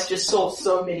sacrifice just solves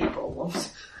so many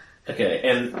problems. Okay,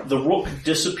 and the rook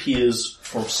disappears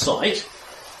from sight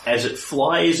as it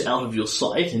flies out of your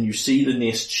sight, and you see the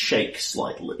nest shake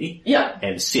slightly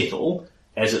and settle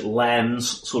as it lands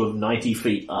sort of 90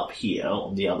 feet up here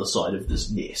on the other side of this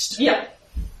nest. Yeah.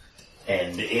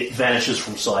 And it vanishes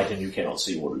from sight and you cannot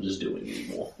see what it is doing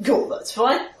anymore. Cool, that's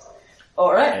fine.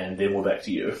 Alright. And then we're back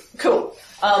to you. Cool.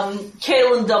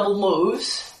 Kaelan double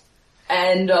moves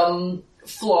and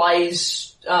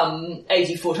flies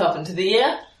 80 foot up into the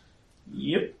air.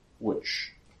 Yep,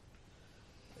 which...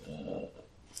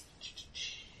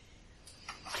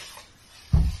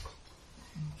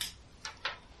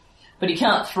 But he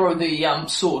can't throw the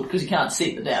sword because he can't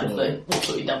see the damn thing.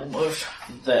 Also, he double moves.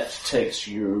 That takes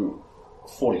you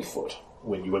 40 foot.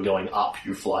 When you are going up,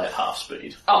 you fly at half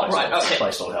speed. Oh, right, okay.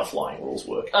 Based on how flying rules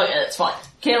work. Okay, that's fine.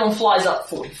 Kaelan flies up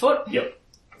 40 foot. Yep.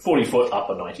 40 foot up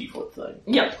a 90 foot thing.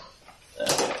 Yep.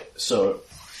 Okay, so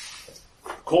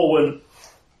Corwin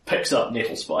picks up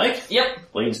Nettlespike. Yep.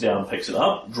 Leans down, picks it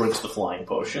up, drinks the flying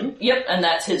potion. Yep, and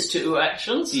that's his two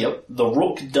actions. Yep. The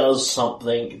rook does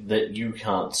something that you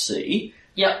can't see.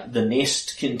 Yep. The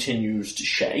nest continues to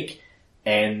shake.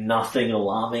 And nothing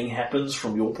alarming happens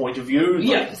from your point of view.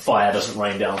 Like fire doesn't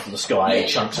rain down from the sky,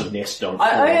 chunks of nest don't fall.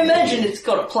 I imagine it's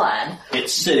got a plan.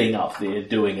 It's sitting up there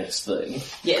doing its thing.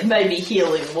 Yeah, maybe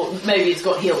healing, maybe it's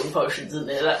got healing potions in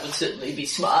there, that would certainly be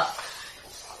smart.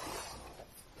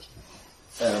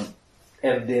 And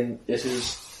then it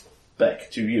is back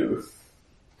to you.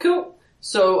 Cool.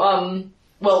 So,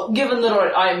 well, given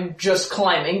that I'm just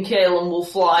climbing, Kaelan will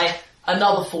fly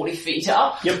another 40 feet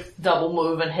up. Yep. Double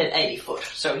move and hit 80 foot.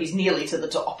 So he's nearly to the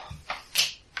top.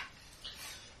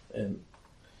 And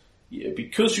yeah,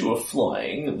 because you are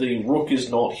flying, the rook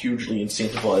is not hugely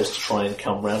incentivized to try and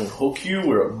come round and hook you,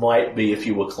 where it might be if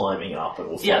you were climbing up and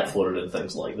were flat-footed and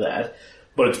things like that.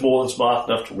 But it's more than smart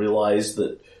enough to realize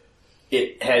that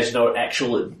it has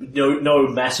no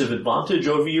massive advantage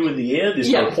over you in the air.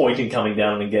 There's no point in coming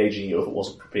down and engaging you if it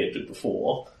wasn't prepared to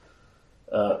before.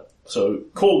 So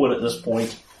Corwin at this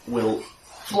point will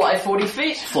fly 40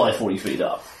 feet. Fly 40 feet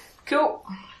up. Cool.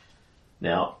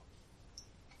 Now,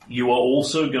 you are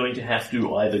also going to have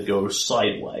to either go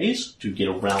sideways to get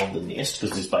around the nest,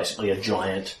 because there's basically a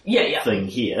giant thing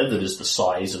here that is the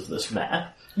size of this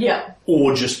map. Yeah.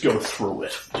 Or just go through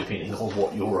it, depending on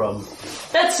what your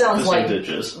percentage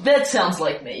is. That sounds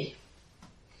like me.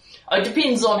 It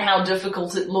depends on how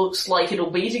difficult it looks like it'll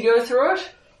be to go through it.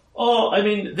 Oh, I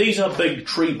mean, these are big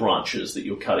tree branches that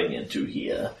you're cutting into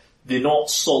here. They're not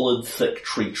solid, thick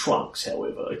tree trunks,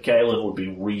 however. Kaelan would be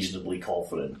reasonably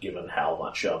confident given how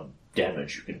much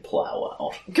damage you can plow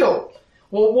out. Cool.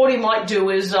 Well, what he might do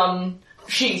is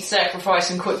sheath, sacrifice,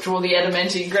 and quick draw the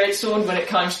adamantine greatsword when it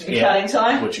comes to the cutting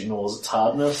time. Which ignores its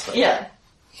hardness. Yeah.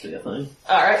 Fair thing.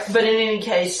 Alright, but in any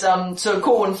case, so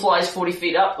Corwin flies 40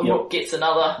 feet up, the rook gets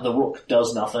another. The rook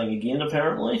does nothing again,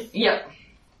 apparently. Yep.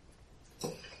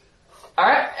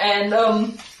 Alright, and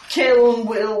Kaelin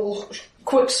will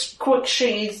quick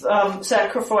sheath,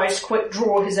 sacrifice, quick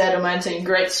draw his adamantine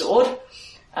greatsword.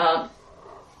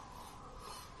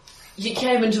 You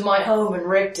came into my home and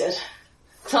wrecked it.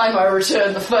 Time I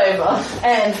return the favour,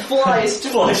 and flies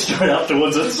straight up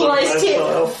towards it.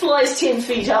 Flies 10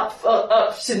 feet up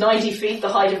to 90 feet, the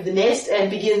height of the nest, and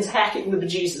begins hacking the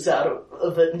bejesus out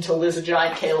of it until there's a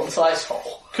giant Kaelin-sized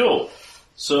hole. Cool.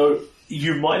 So,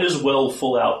 you might as well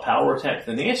full out power attack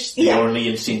the nest. The only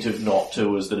incentive not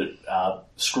to is that it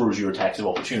screws your attacks of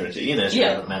opportunity, and as you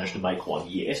haven't managed to make one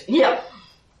yet. Yeah.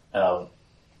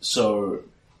 So,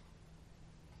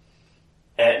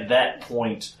 at that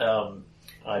point,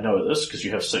 I know this because you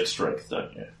have 6 strength,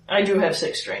 don't you? I do have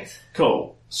 6 strength.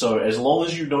 Cool. So as long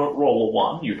as you don't roll a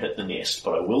 1, you hit the nest,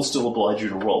 but I will still oblige you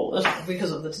to roll it.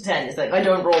 Because of the Titania thing. I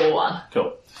don't roll a 1.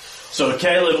 Cool. So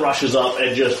Kaelin rushes up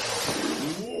and just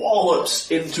wallops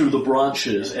into the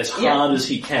branches as hard as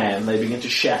he can. They begin to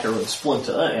shatter and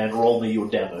splinter, and roll me your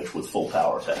damage with full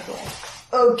power attack on.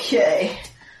 Okay.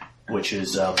 Which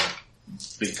is,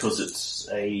 because it's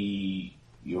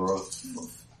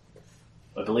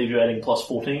I believe you're adding plus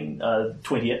 14,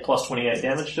 28 plus 28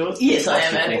 damage to it? Yes, I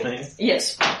plus am adding. 14.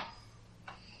 Yes.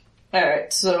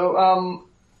 Alright, so,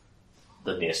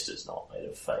 The nest is not made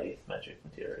of fey magic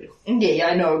material. Yeah,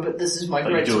 I know, but this is my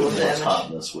But you do greatsword it damage. with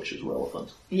hardness, which is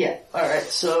relevant. Yeah, alright,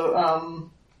 so,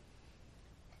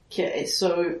 okay,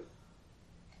 so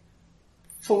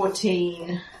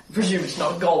 14, I presume it's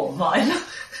not golem mine.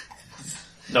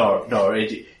 No,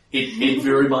 it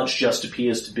very much just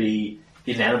appears to be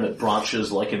inanimate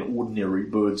branches like an ordinary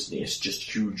bird's nest, just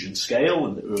huge in scale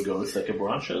and ergo thicker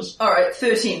branches. Alright,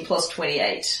 13 plus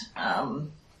 28.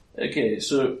 Okay,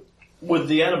 so with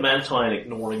the adamantine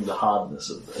ignoring the hardness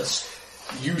of this,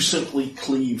 you simply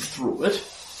cleave through it.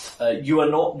 You are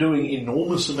not doing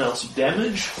enormous amounts of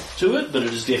damage to it, but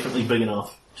it is definitely big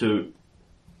enough to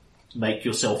make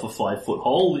yourself a 5-foot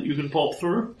hole that you can pop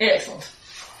through. Excellent.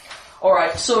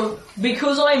 Alright, so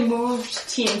because I moved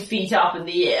 10 feet up in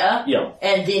the air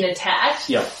and then attacked,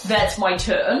 that's my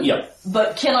turn.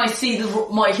 But can I see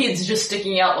my head's just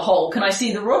sticking out the hole? Can I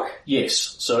see the rook?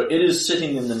 Yes, so it is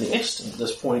sitting in the nest, and at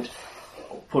this point,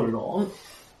 I'll put it on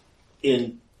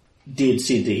in dead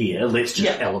centre here. Let's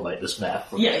just elevate this map.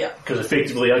 Because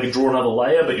effectively I can draw another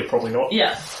layer, but you're probably not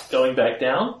going back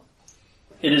down.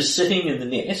 It is sitting in the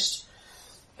nest.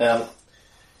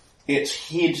 Its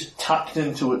head tucked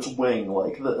into its wing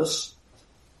like this.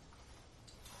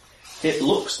 It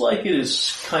looks like it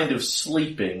is kind of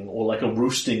sleeping, or like a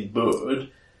roosting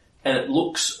bird, and it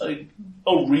looks a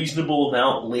reasonable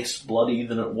amount less bloody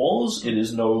than it was. It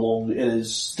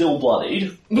is still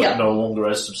bloodied, but no longer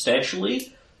as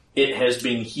substantially. It has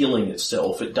been healing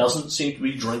itself. It doesn't seem to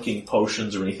be drinking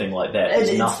potions or anything like that.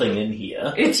 There's nothing in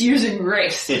here. It's using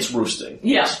rest. It's roosting.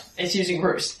 Yeah, it's using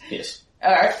roost. Yes.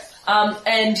 Alright.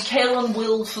 And Kaelin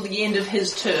will, for the end of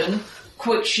his turn,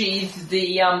 quick sheath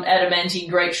the adamantine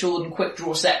greatsword and quick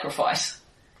draw sacrifice.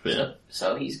 Yeah.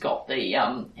 So he's got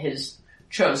the his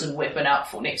chosen weapon out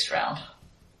for next round.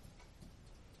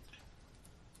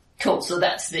 Cool. So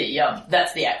that's the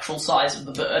actual size of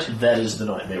the bird. That is the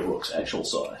Nightmare Rook's actual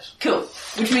size. Cool.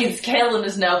 Which means Kaelin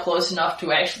is now close enough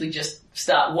to actually just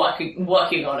start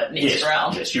working on it next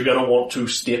round. Yes, you're going to want to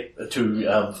step to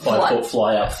 5-foot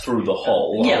fly up through the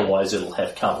hole, otherwise it'll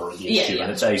have cover against you. And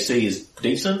its AC is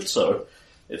decent, so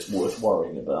it's worth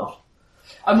worrying about.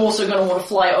 I'm also going to want to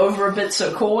fly over a bit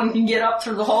so Corwin can get up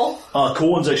through the hole.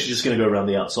 Corwin's actually just going to go around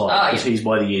the outside, because he's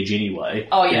by the edge anyway.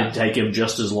 It'll take him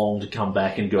just as long to come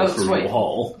back and go through your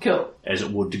hole as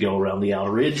it would to go around the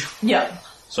outer edge.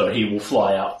 So he will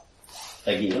fly up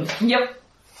again.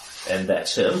 And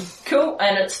that's him. Cool,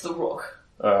 and it's the rook.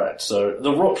 Alright, so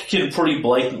the rook can pretty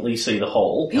blatantly see the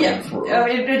hole coming through.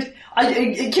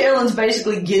 Kaelin's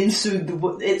basically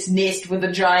ginsued its nest with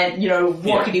a giant,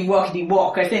 walkity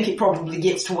walk. I think it probably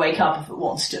gets to wake up if it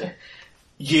wants to.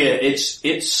 Yeah,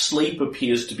 its sleep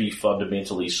appears to be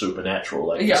fundamentally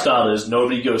supernatural. For starters,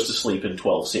 nobody goes to sleep in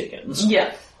 12 seconds.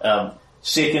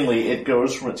 Secondly, it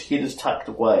goes from its head is tucked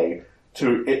away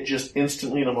to it just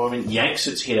instantly in a moment yanks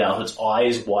its head out, its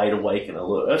eyes wide awake and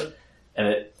alert, and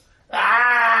it,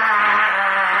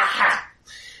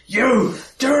 You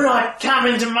do not come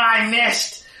into my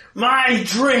nest, my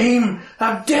dream,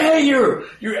 how dare you,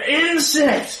 you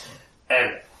insect!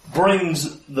 And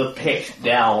brings the peck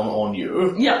down on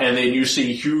you, and then you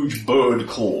see huge bird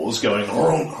claws going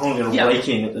and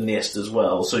raking at the nest as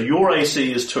well. So your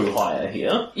AC is 2 higher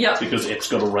here, because it's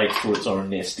got to rake through its own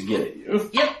nest to get at you.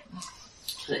 Yep.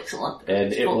 Excellent.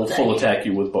 And it will full attack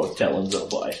you with both talons and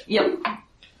bite. Yep.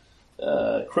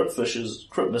 Crit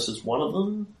misses one of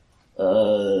them.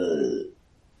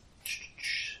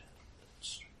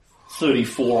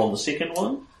 34 on the second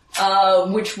one.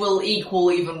 Which will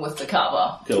equal even with the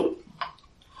cover. Cool.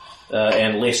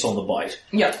 And less on the bite.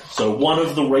 Yep. So one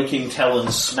of the raking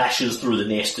talons smashes through the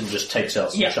nest and just takes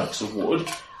out some chunks of wood.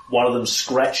 One of them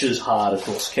scratches hard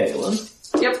across Kaelin.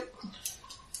 Yep.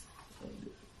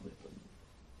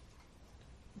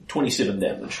 27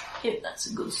 damage. Yep, that's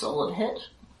a good solid hit.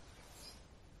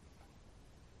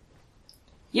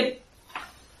 Yep.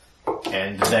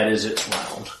 And that is its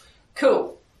round.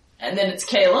 Cool. And then it's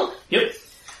Kaelin. Yep.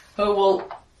 Who will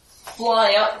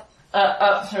fly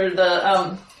up through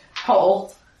the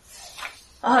hole.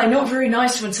 Not very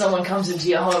nice when someone comes into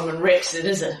your home and wrecks it,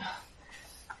 is it?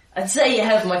 I'd say you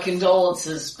have my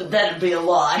condolences, but that'd be a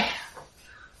lie.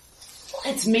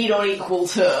 Let's meet on equal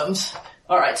terms.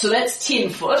 Alright, so that's 10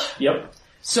 foot. Yep.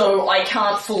 So I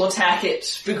can't full attack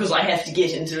it because I have to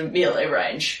get into melee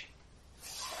range.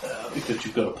 Because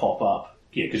you've got to pop up.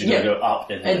 Yeah, because you've got to go up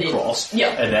and then across. Yeah.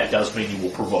 And that does mean you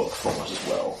will provoke from it as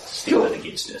well. Still it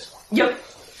against it. Yep.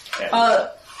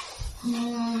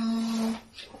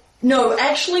 No,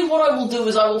 actually what I will do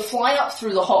is I will fly up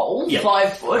through the hole,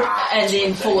 5 foot, and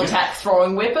then full attack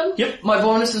throwing weapon. Yep. My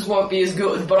bonuses won't be as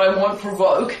good, but I won't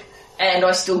provoke, and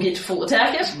I still get to full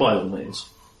attack it. By all means.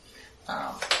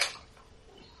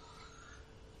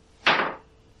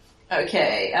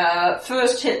 Okay,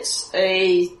 first hit's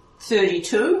a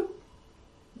 32,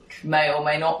 which may or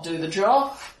may not do the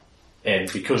job.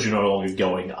 And because you're no longer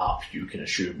going up, you can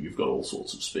assume you've got all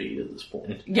sorts of speed at this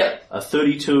point. Yep. A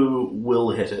 32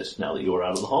 will hit it now that you're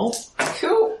out of the hole.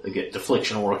 Cool. Again,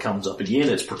 deflection aura comes up again.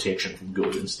 It's protection from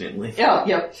good, incidentally. Oh,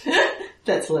 yep.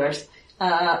 That's hilarious.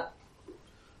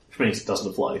 Which means it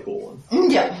doesn't apply to Corwin.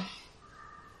 Yep.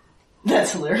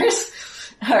 That's hilarious.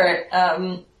 Alright,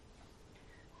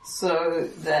 so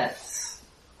that's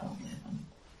 11.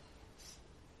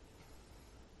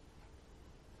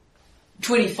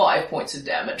 25 points of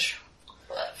damage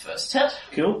for that first hit.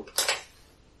 Cool.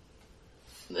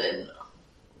 Then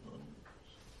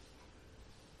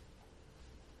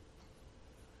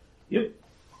Yep.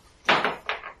 That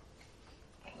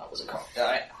was a cock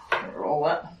die. Roll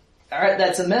that. Alright,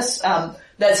 that's a miss.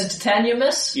 That's a Titania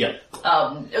miss. Yep.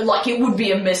 Like it would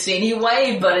be a miss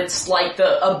anyway, but it's like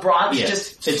a branch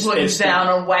just swings down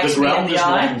and whacks me in the eye. The ground is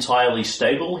not entirely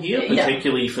stable here,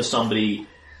 particularly for somebody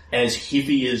as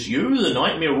heavy as you. The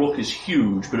Nightmare Rook is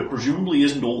huge, but it presumably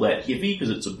isn't all that heavy because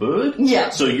it's a bird. Yeah.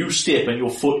 So you step and your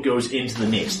foot goes into the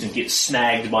nest and gets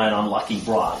snagged by an unlucky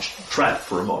branch, trapped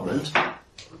for a moment,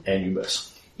 and you miss.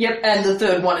 Yep, and the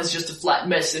third one is just a flat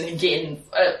miss, and again,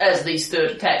 as these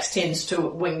third attacks tends to,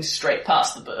 it wings straight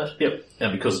past the bird. Yep,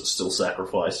 and because it's still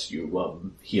sacrifice,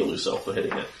 you heal yourself for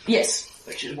hitting it. Yes,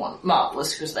 which is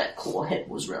marvellous, because that claw hit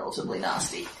was relatively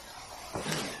nasty.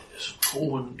 So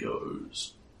Corwin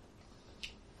goes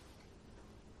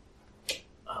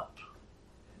up.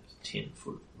 10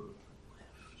 foot movement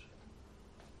left.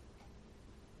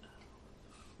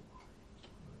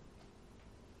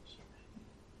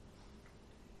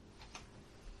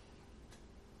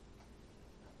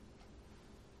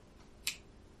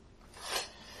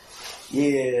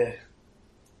 Yeah,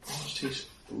 he's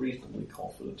reasonably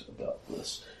confident about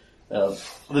this. The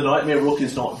Nightmare Rook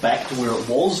is not back to where it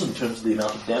was in terms of the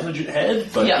amount of damage it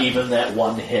had, but even that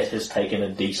one hit has taken a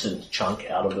decent chunk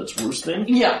out of its roosting.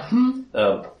 Yeah.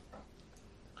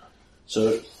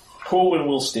 So Corwin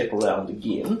will step around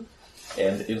again,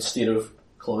 and instead of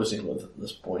closing with it at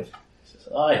this point, he says,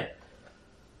 "Aye.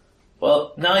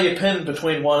 Well, now you're pinned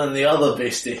between one and the other,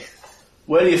 bestie.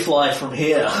 Where do you fly from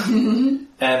here?"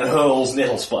 And hurls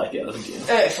Nettle Spike at it again.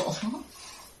 Excellent.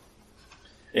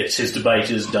 It's his debate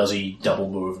is, does he double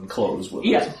move and close with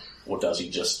it? Or does he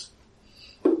just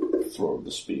throw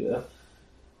the spear?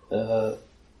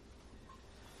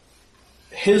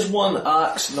 His one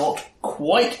arcs not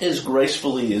quite as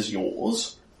gracefully as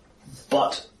yours,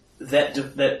 but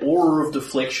that aura of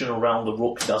deflection around the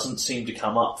rook doesn't seem to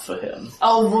come up for him.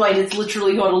 Oh right, it's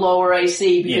literally got a lower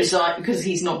AC because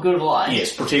he's not good aligned.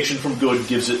 Yes, protection from good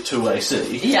gives it 2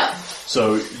 AC. Yeah.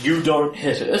 So you don't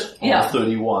hit it on a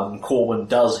 31, Corwin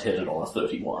does hit it on a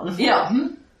 31. Yeah.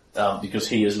 Because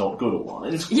he is not good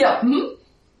aligned. Yeah.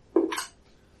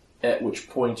 At which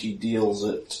point he deals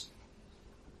it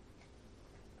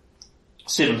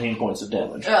 17 points of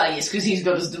damage. Yes, because he's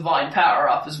got his divine power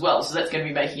up as well, so that's going to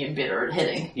be making him better at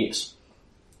hitting. Yes.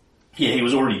 Yeah, he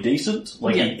was already decent.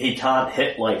 Like, he can't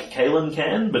hit like Kalen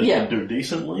can, but he can do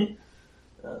decently.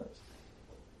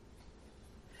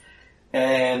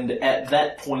 And at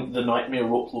that point, the Nightmare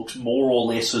Rook looks more or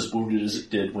less as wounded as it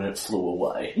did when it flew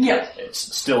away. Yep.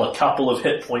 It's still a couple of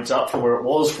hit points up from where it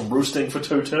was from roosting for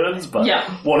 2 turns, but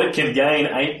what it can gain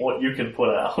ain't what you can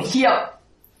put out. Yep.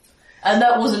 And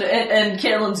that wasn't, and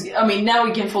Kalen's, I mean, now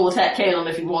he can full attack Kalen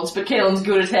if he wants, but Kalen's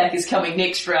good attack is coming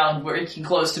next round where he can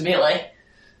close to melee.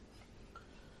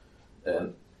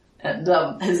 And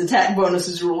his attack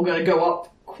bonuses are all going to go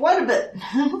up quite a bit.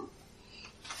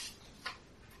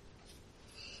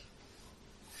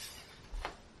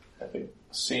 Having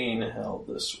seen how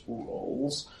this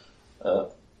rolls, the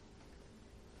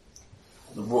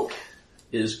Rook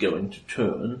is going to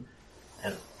turn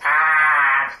and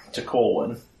to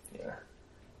Corwin. Yeah.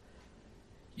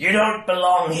 You don't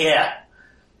belong here.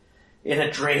 In a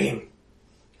dream.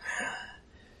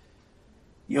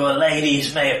 Your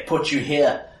ladies may have put you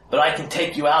here, but I can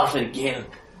take you out again.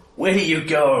 Where do you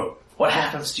go? What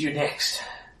happens to you next?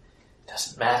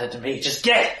 Doesn't matter to me. Just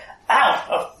get out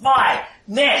of my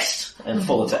nest! And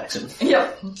full attacks him.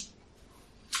 Yep.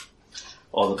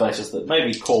 On the basis that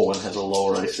maybe Corwin has a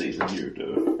lower AC than you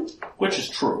do. Which is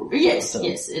true. Yes,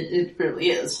 it really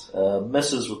is.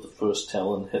 Misses with the first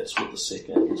talon, hits with the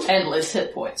second. And less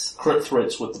hit points. Crit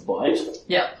threats with the bite.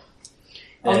 Yep.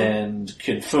 And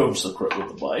confirms the crit with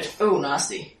the bite. Oh,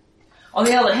 nasty. On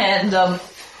the other hand,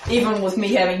 even with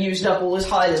me having used up all his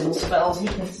high level spells, he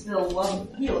can still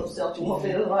heal himself a lot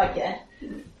better than I can.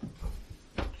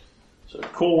 So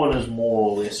Corwin is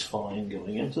more or less fine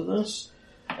going into this.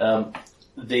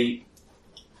 The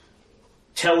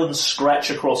talons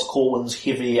scratch across Corwin's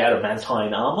heavy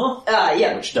adamantine armour.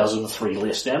 Which does him 3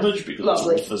 less damage because it's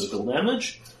all physical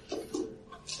damage.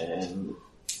 And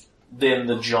then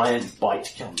the giant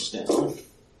bite comes down.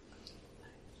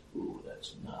 Ooh,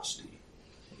 that's nasty.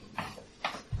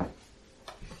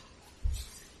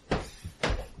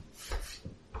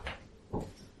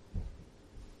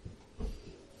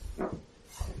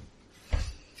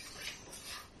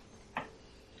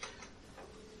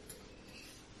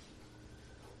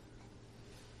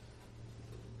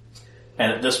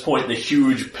 And at this point, the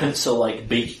huge pincer-like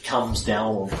beak comes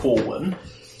down on Corwin,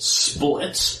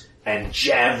 splits, and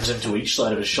jams into each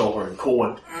side of his shoulder, and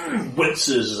Corwin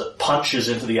winces as it punches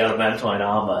into the adamantine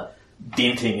armour,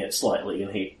 denting it slightly,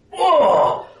 and he,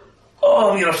 I'm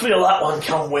gonna feel that one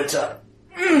come, Winter.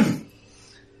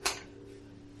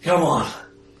 Come on,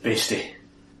 beastie.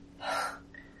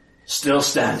 Still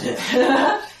standing.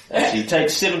 Actually, he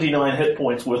takes 79 hit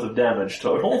points worth of damage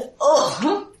total.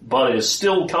 But is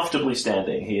still comfortably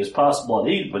standing. He is past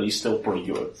bloodied, but he's still pretty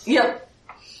good. Yep.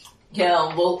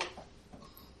 Yeah, well,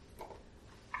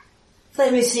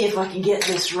 let me see if I can get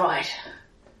this right.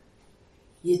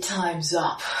 Your time's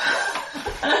up.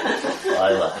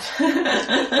 Aye, lad.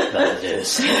 That it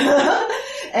is.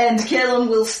 And Kellen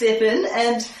will step in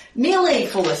and melee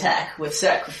full attack with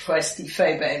sacrifice the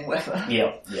Faebane weapon.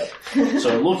 Yep.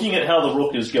 So looking at how the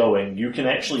Rook is going, you can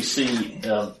actually see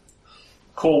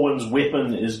Corwin's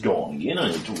weapon is gone. Again,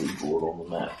 I need to redraw it on the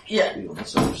map. Yeah. To be on the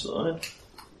safe side.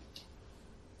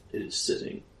 It is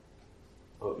sitting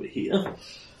over here.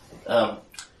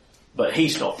 But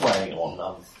he's not planning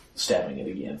on stabbing it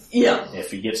again. Yeah.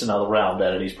 If he gets another round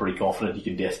at it, he's pretty confident he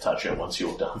can death touch it once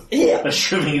you're done. Yeah.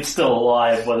 Assuming it's still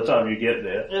alive by the time you get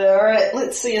there. Alright,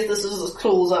 let's see if this is as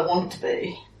cool as I want it to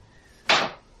be.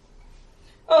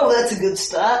 Oh, that's a good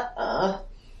start. The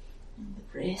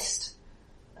rest.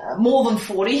 More than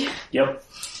 40. Yep.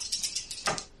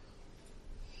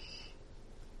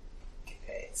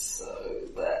 Okay, so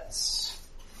that's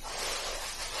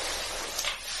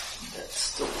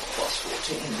still plus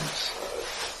 14, so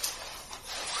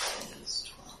it's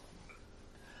 12.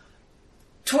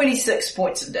 26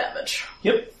 points of damage.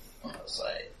 Yep. I'll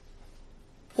say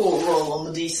poor roll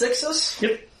on the d6s.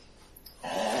 Yep.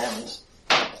 And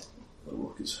the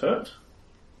Rook is hurt.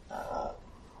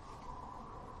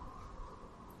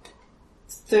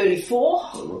 34.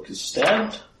 The Rook is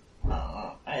stabbed.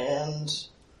 And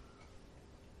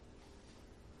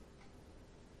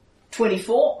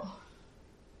 24.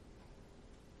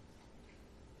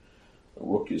 The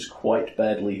Rook is quite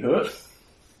badly hurt.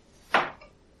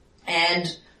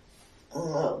 And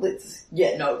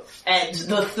and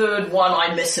the third one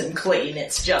I miss him clean.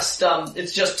 It's just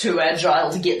too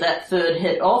agile to get that third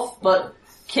hit off. But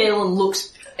Kalen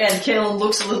looks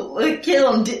a little.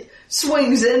 Kalen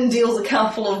swings in, deals a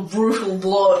couple of brutal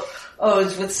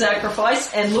oaths with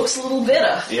sacrifice and looks a little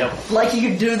better. Yep. Like you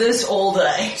could do this all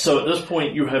day. So at this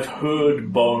point you have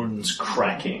heard bones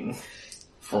cracking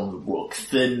from the rook.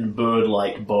 Thin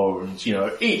bird-like bones,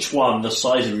 each one the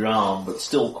size of your arm but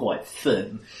still quite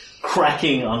thin.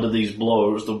 Cracking under these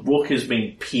blows. The rook has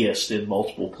been pierced in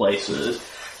multiple places.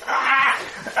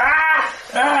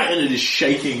 And it is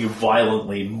shaking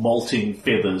violently, molting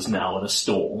feathers now in a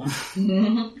storm.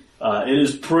 It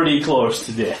is pretty close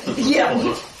to death.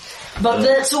 Yeah. But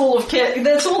that's all of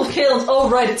Kaelin's. Oh,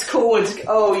 right, it's Corwin's.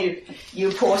 Oh,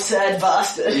 you poor sad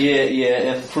bastard.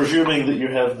 Yeah, and presuming that you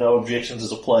have no objections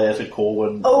as a player to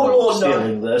Corwin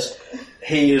stealing this,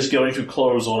 he is going to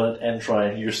close on it and try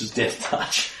and use his death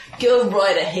touch. Go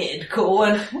right ahead,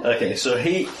 Corwin. Okay, so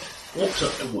he walks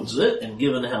up towards it, and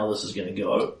given how this is going to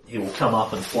go, he will come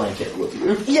up and flank it with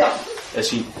you. Yeah. As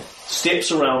he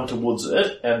steps around towards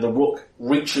it, and the rook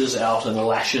reaches out and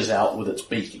lashes out with its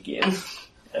beak again,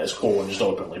 as Corwin just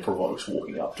openly provokes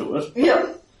walking up to it.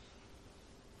 Yeah.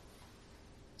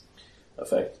 In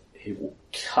fact, he will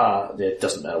cast... It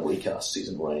doesn't matter what he casts, he's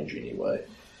in range anyway.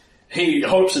 He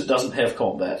hopes it doesn't have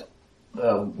combat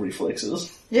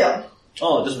reflexes. Yeah.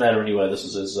 Oh, it doesn't matter anyway, this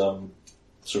is his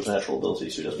supernatural ability,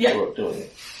 so he doesn't feel like doing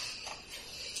it.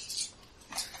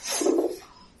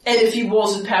 And if he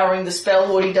was empowering the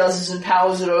spell, what he does is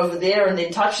empowers it over there and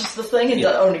then touches the thing, and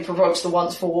that only provokes the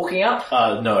once for walking up.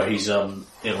 No, he's in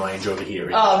range over here.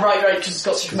 Right, because it's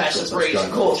got such massive reach,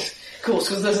 of course. Of course,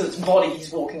 because this is its body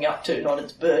he's walking up to, not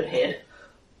its bird head.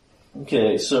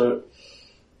 Okay, so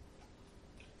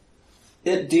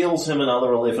it deals him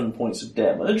another 11 points of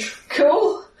damage.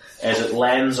 Cool. As it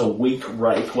lands a weak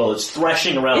rake while it's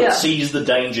thrashing around, it sees the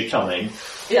danger coming.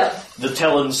 Yeah. The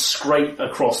talons scrape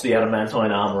across the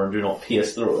adamantine armour and do not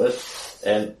pierce through it.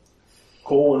 And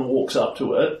Corwin walks up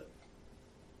to it.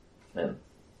 And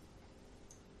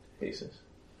he says,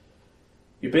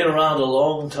 "You've been around a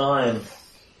long time,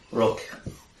 Rook.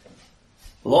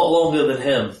 A lot longer than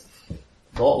him.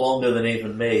 A lot longer than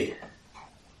even me.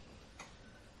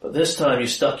 But this time you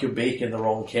stuck your beak in the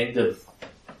wrong kingdom.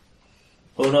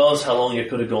 Who knows how long you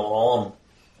could have gone on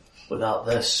without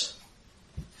this.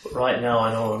 But right now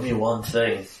I know only one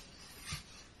thing.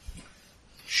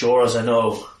 Sure as I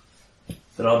know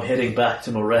that I'm heading back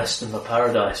to my rest in my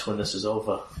paradise when this is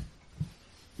over.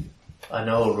 I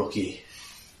know, Rookie,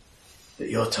 that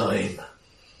your time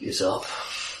is up."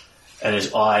 And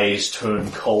his eyes turn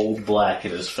cold black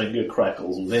and his finger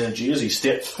crackles with energy as he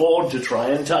steps forward to try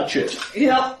and touch it.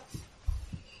 Yep.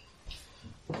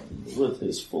 With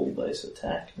his full base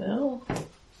attack now.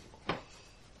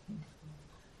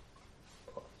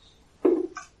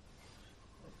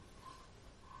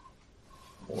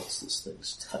 What's this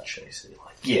thing's touch AC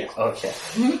like? Yeah, okay.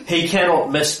 He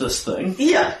cannot miss this thing.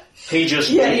 Yeah. He just...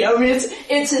 Yeah, I mean,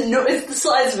 it's the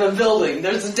size of a building.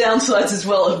 There's the downsides as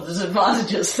well as there's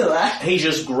advantages to that. He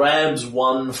just grabs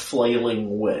one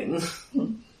flailing wing,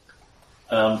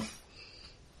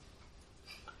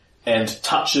 and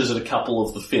touches at a couple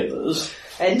of the feathers.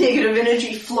 And negative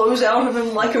energy flows out of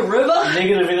him like a river.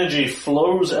 Negative energy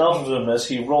flows out of him as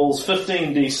he rolls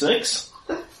 15d6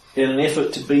 in an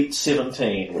effort to beat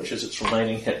 17, which is its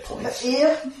remaining hit points.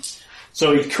 Yeah.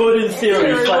 So he could, in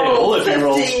theory, fail if he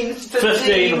rolls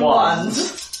 15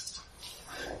 ones.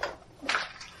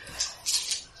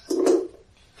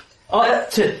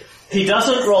 He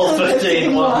doesn't roll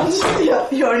 15 ones. Yeah,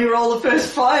 you only roll the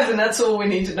first 5 and that's all we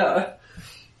need to know.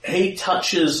 He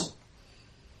touches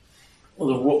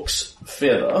the rook's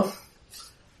feather,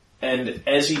 and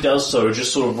as he does so,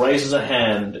 just sort of raises a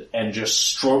hand and just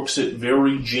strokes it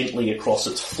very gently across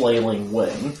its flailing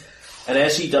wing. And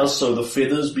as he does so, the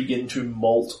feathers begin to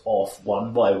molt off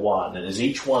one by one, and as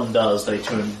each one does, they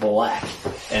turn black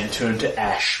and turn to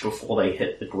ash before they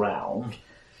hit the ground.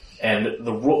 And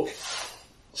the rook's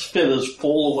feathers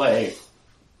fall away.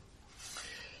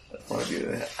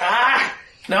 Ah!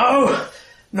 No!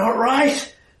 Not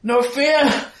right! No fear!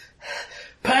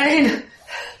 Pain!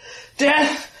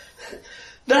 Death!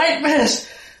 Nightmares!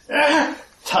 Ah!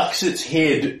 Tucks its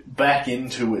head back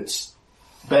into its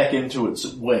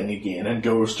wing again and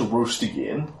goes to roost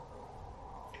again.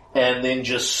 And then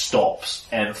just stops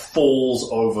and falls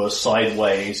over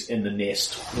sideways in the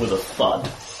nest with a thud.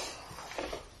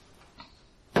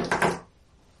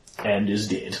 And is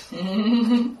dead.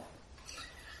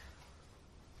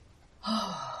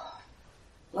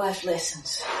 Life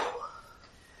lessons.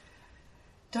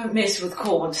 Don't mess with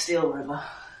Corwin Steel River.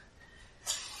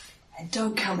 And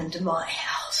don't come into my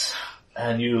house.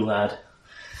 And you, lad.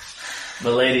 My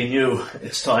lady knew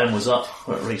its time was up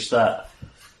when it reached that.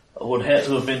 I would have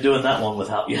to have been doing that one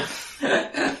without you.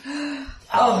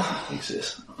 He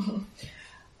says.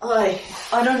 I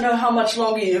don't know how much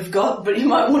longer you've got, but you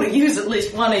might want to use at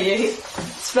least one of your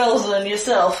spells on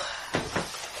yourself.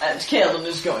 And Kaelin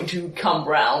is going to come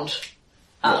round,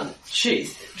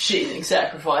 sheathing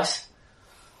sacrifice.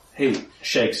 He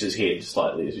shakes his head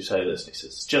slightly as you say this, and he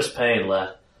says, "Just pain,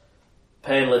 lad.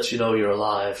 Pain lets you know you're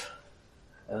alive.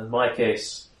 And in my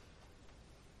case,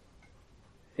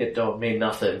 it don't mean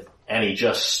nothing." And he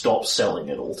just stops selling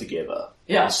it altogether.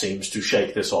 Yeah. And seems to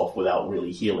shake this off without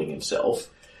really healing himself.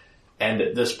 And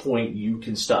at this point, you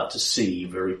can start to see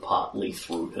very partly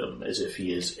through him, as if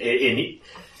he is...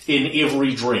 In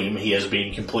every dream, he has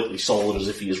been completely solid as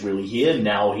if he is really here.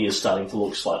 Now he is starting to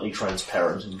look slightly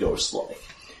transparent and ghost-like.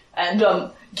 And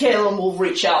Kaelin will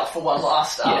reach out for one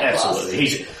last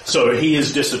absolutely. So he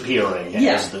is disappearing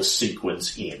as this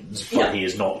sequence ends, but he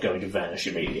is not going to vanish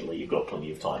immediately. You've got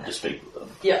plenty of time to speak with him.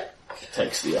 Yeah.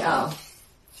 Takes the arm.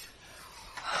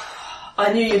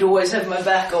 I knew you'd always have my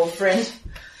back, old friend.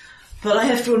 But I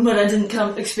have to admit I didn't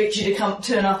expect you to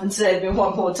turn up and save me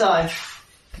one more time.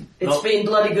 It's been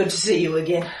bloody good to see you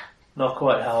again. Not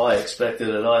quite how I expected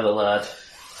it either, lad.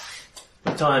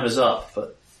 My time is up,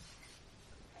 but...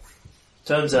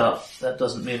 turns out that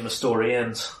doesn't mean my story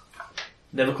ends.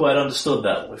 Never quite understood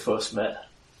that when we first met.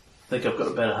 I think I've got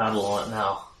a better handle on it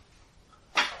now.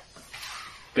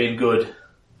 Been good.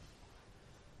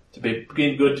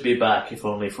 Been good to be back, if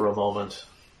only for a moment.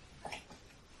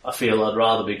 I feel I'd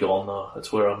rather be gone, though.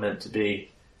 It's where I'm meant to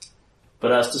be.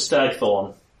 But as to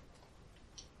Stagthorn,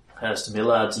 as to me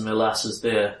lads and me lasses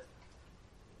there,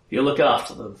 you look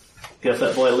after them. Give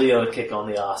that boy Leon a kick up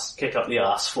the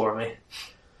arse for me.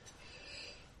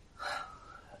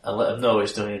 And let him know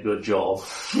he's doing a good job.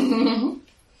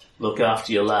 Look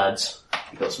after your lads.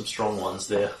 You've got some strong ones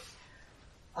there.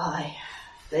 Aye.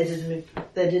 They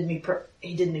did me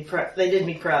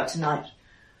proud tonight.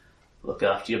 Look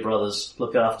after your brothers.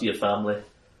 Look after your family.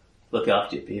 Look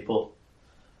after your people.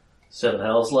 Seven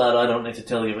hells, lad, I don't need to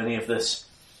tell you any of this.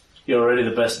 You're already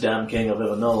the best damn king I've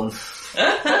ever known.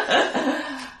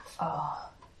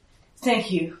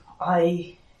 Thank you.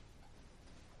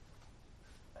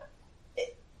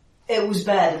 It was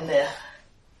bad in there.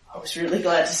 I was really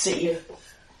glad to see you.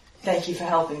 Thank you for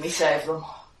helping me save them.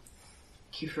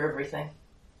 Thank you for everything.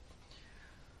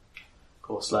 Of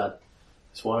course, lad.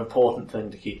 It's one important thing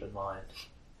to keep in mind.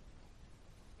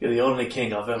 You're the only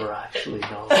king I've ever actually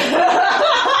known. And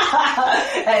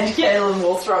Kaelin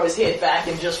will throw his head back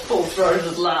and just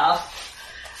full-throated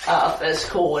laugh as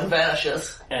Corwin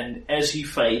vanishes. And as he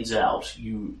fades out,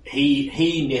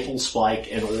 he, Nettlespike,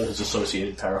 and all his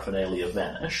associated paraphernalia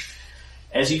vanish.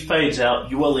 As he fades out,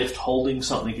 you are left holding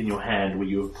something in your hand where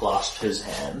you have clasped his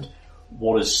hand.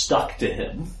 What is stuck to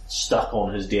him, stuck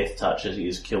on his death touch as he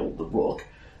has killed the rook,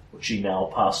 which he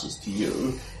now passes to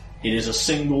you. It is a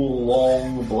single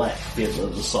long black feather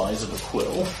the size of a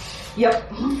quill.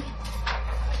 Yep.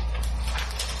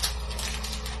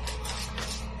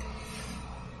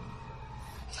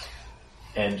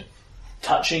 And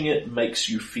touching it makes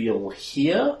you feel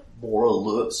here more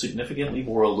alert, significantly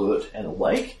more alert and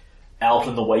awake. Out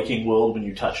in the waking world, when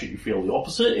you touch it, you feel the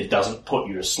opposite. It doesn't put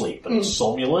you to sleep, but it's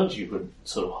somnolent. You could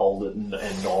sort of hold it and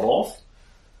nod off.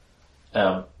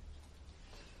 And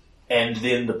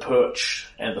then the perch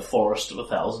and the forest of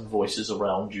 1,000 voices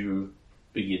around you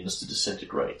begins to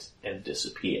disintegrate and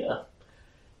disappear.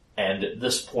 And at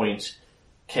this point,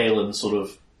 Kaelin sort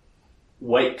of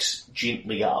wakes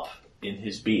gently up in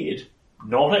his bed,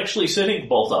 not actually sitting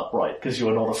bolt upright because you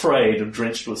are not afraid and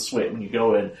drenched with sweat when you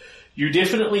go in. You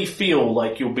definitely feel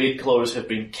like your bedclothes have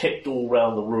been kicked all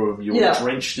around the room. You're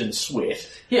drenched in sweat.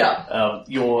 Yeah.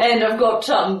 And I've got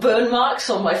burn marks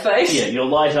on my face. Yeah, your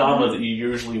light armour that you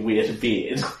usually wear to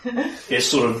bed is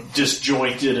sort of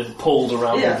disjointed and pulled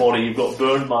around your body. You've got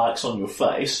burn marks on your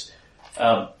face.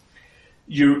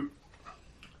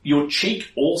 Your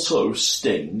cheek also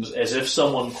stings as if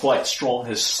someone quite strong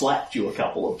has slapped you a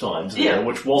couple of times there,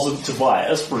 which wasn't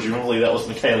Tobias. Presumably that was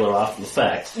Michaela after the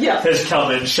fact. Yeah. Has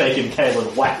come in, shaken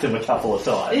Kaelin, whacked him a couple of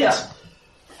times. Yeah.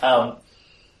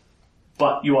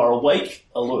 But you are awake,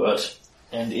 alert,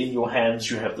 and in your hands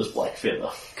you have this black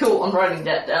feather. Cool, I'm writing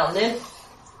that down then.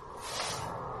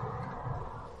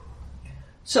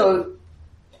 So,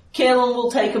 Kaelin will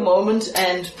take a moment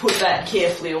and put that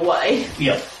carefully away.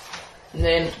 Yep. And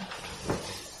then,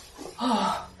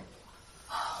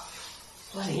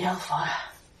 bloody hellfire.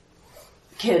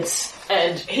 Kids.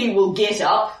 And he will get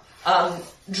up,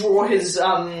 draw his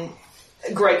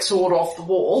great sword off the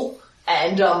wall,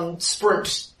 and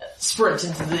sprint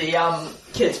into the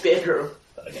kid's bedroom.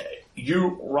 Okay.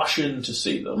 You rush in to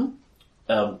see them.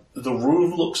 The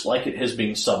room looks like it has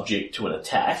been subject to an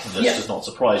attack, and this does not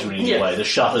surprise you in any way. The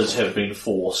shutters have been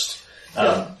forced.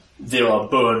 There are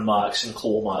burn marks and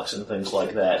claw marks and things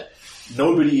like that.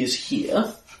 Nobody is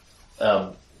here.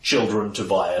 Children,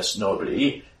 Tobias,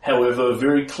 nobody. However,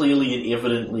 very clearly and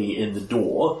evidently in the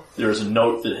door, there is a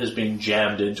note that has been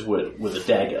jammed into it with a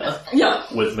dagger,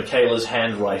 with Michaela's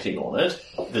handwriting on it,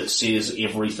 that says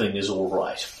everything is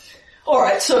alright.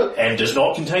 Alright, so... And does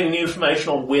not contain any information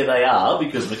on where they are,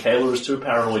 because Michaela is too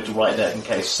paranoid to write that in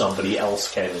case somebody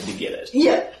else came in to get it.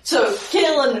 Yeah, so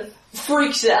Kaelin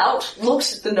freaks out,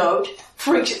 looks at the note,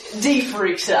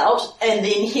 freaks out, and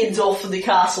then heads off for the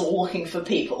castle looking for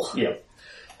people. Yeah.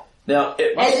 Now,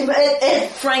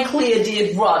 and frankly, a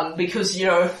dead run, because,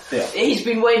 he's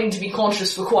been waiting to be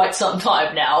conscious for quite some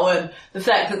time now, and the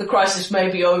fact that the crisis may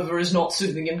be over is not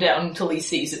soothing him down until he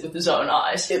sees it with his own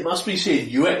eyes. It must be said,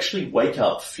 you actually wake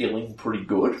up feeling pretty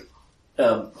good,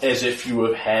 as if you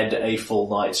have had a full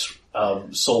night's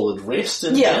solid rest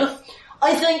in there.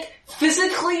 I think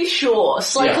physically, sure.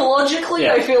 Psychologically,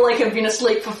 I feel like I've been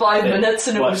asleep for 5 minutes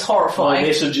and it was horrifying. My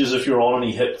message is if you're on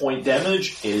any hit point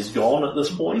damage is gone at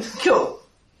this point. Cool.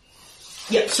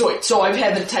 Yep, sweet. So I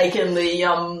haven't taken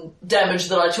the damage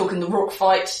that I took in the Rook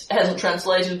fight, hasn't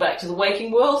translated back to the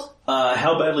waking world.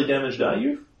 How badly damaged are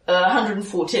you?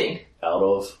 114. Out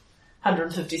of?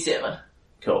 157.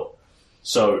 Cool.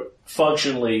 So,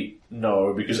 functionally,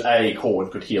 no, because A,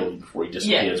 Corwin could heal you before he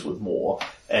disappears with more,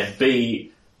 and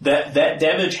B, that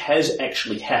damage has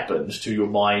actually happened to your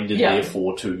mind and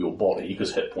therefore to your body,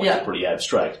 because hit points are pretty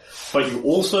abstract. But you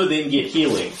also then get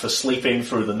healing for sleeping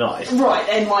through the night. Right,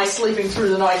 and my sleeping through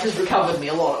the night has recovered me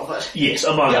a lot of it. Yes,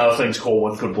 among other things,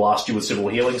 Corwin could blast you with several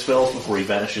healing spells before he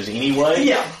vanishes anyway.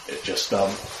 Yeah. It just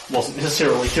wasn't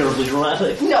necessarily terribly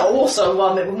dramatic. No, also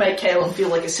it would make Kaelin feel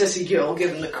like a sissy girl,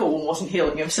 given that Corwin wasn't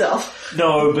healing himself.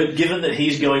 No, but given that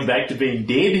he's going back to being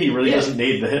dead, he really doesn't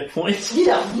need the hit points.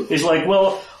 Yeah. He's like,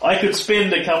 well, I could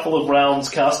spend a couple of rounds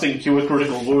casting Cure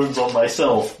Critical Wounds on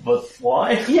myself, but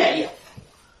why? Yeah.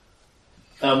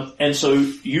 And so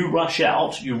you rush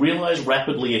out, you realise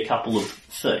rapidly a couple of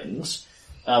things.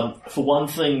 For one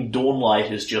thing, dawnlight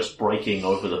is just breaking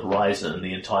over the horizon and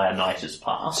the entire night has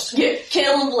passed. Yeah,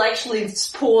 Kaelin will actually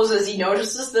pause as he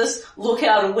notices this, look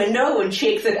out a window and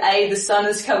check that A, the sun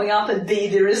is coming up, and B,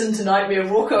 there isn't a nightmare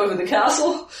rook over the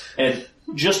castle. And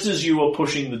just as you are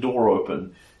pushing the door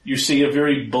open, you see a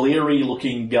very bleary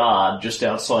looking guard just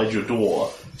outside your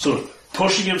door, sort of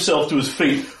pushing himself to his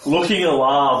feet, looking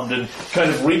alarmed and kind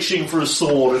of reaching for his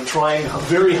sword and trying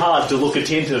very hard to look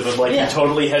attentive and like he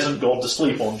totally hasn't gone to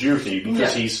sleep on duty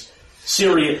because he's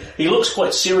serious. He looks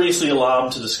quite seriously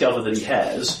alarmed to discover that he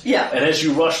has. Yeah. And as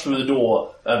you rush through the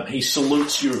door, he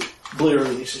salutes you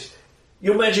blearily. He says,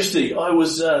 "Your Majesty, I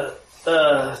was,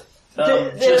 there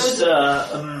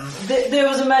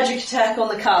was a magic attack on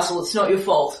the castle. It's not your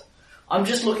fault. I'm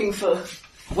just looking for,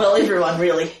 everyone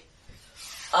really.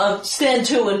 Stand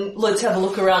to and let's have a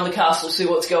look around the castle, see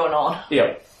what's going on."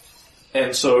 Yeah.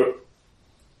 And so,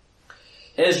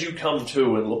 as you come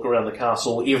to and look around the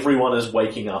castle, everyone is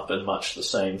waking up in much the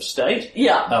same state.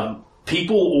 Yeah.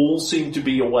 People all seem to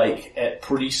be awake at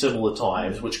pretty similar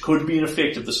times, which could be an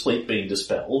effect of the sleep being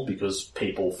dispelled, because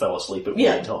people fell asleep at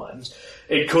weird times.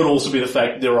 It could also be the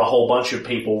fact that there are a whole bunch of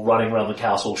people running around the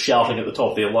castle shouting at the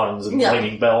top of their lungs and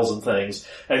ringing bells and things,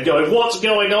 and going, "What's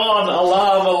going on?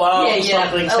 Alarm, alarm,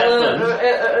 something's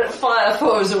happened." Fire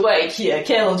foes awake,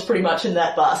 Kaelin's pretty much in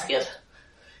that basket.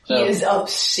 He is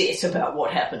upset about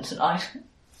what happened tonight.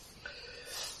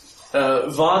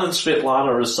 Van and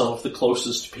Svetlana, as some of the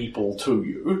closest people to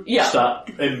you, start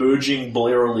emerging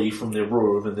blearily from their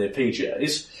room in their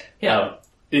PJs. Yeah.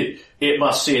 It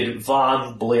must say that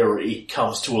Van Blairy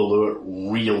comes to alert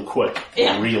real quick,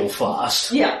 real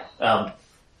fast. Yeah.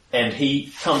 And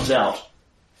he comes out,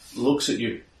 looks at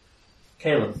you.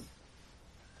 Kaelin,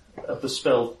 a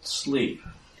bespelled sleep.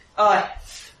 Aye.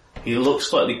 He looks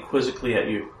slightly quizzically at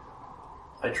you.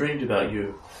 I dreamed about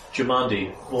you.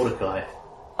 Jamandi, Mordecai.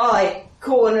 Aye,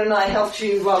 Corwin and I helped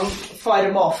you fight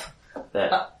him off.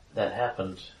 That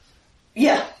happened.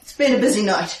 Yeah, it's been a busy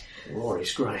night.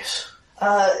 Glory's grace.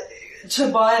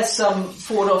 Tobias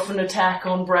fought off an attack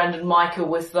on Brandon Micah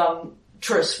with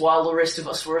Triss while the rest of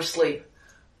us were asleep.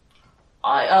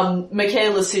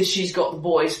 Michaela says she's got the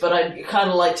boys, but I'd kind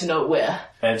of like to know where.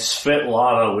 And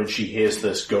Svetlana, when she hears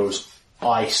this, goes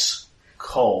ice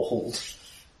cold.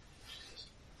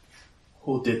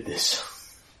 Who did this?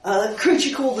 A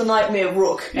creature called the Nightmare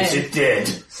Rook. Is it dead?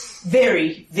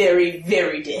 Very, very,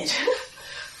 very dead.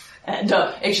 And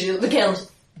actually, the Kaelin's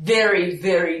very,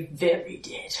 very, very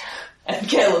dead. And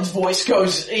Kaelin's voice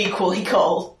goes equally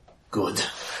cold. Good.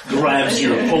 grabs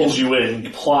you, pulls you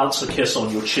in, plants a kiss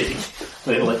on your cheek,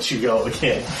 then lets you go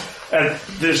again. And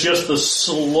there's just the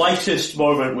slightest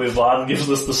moment where Varden gives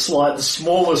us the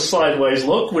smallest sideways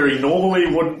look where he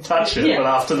normally wouldn't touch it, but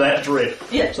after that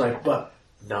drift, it's like, but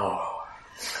no,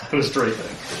 I was dreaming.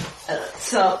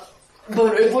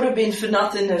 But it would have been for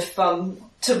nothing if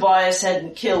Tobias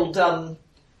hadn't killed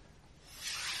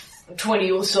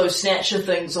 20 or so snatcher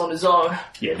things on his own.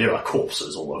 Yeah, there are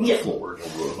corpses all over the floor in the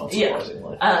room,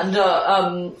 unsurprisingly. And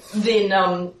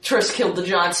then Triss killed the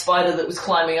giant spider that was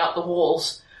climbing up the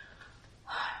walls.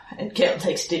 And Caitlin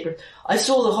takes a deep breath. I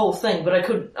saw the whole thing, but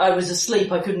I was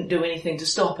asleep, I couldn't do anything to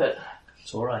stop it.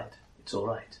 It's alright. It's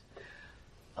alright.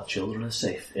 Our children are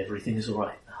safe. Everything is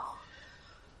alright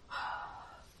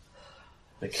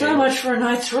now. So much for a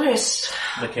night's rest.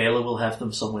 Michaela will have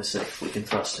them somewhere safe. We can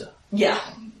trust her. Yeah.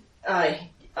 Aye,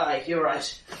 you're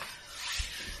right.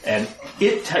 And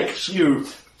it takes you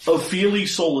a fairly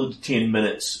solid 10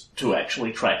 minutes to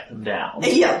actually track them down.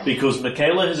 Yeah. Because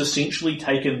Michaela has essentially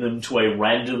taken them to a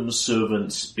random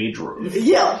servant's bedroom.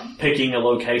 Yeah. Picking a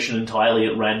location entirely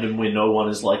at random where no one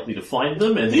is likely to find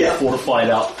them, and then fortified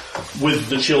up with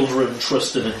the children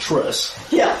Tristan and Triss.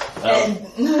 Yeah.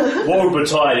 Woe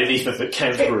betide anything that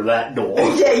came through that door.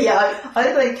 Yeah.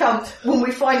 I think when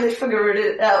we finally figure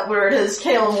it out where it is,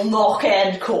 Caleb will knock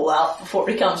and call out before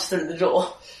he comes through the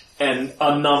door. And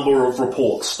a number of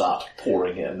reports start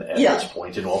pouring in at this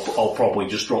point, and I'll probably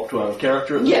just drop to out of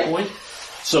character at this point.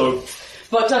 So,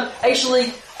 but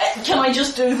actually, can I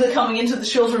just do the coming into the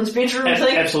children's bedroom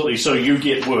thing? Absolutely. So you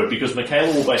get word, because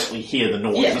Michaela will basically hear the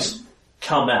noise,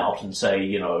 come out and say,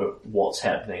 you know, what's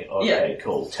happening. Okay,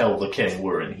 cool. Tell the king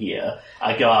we're in here.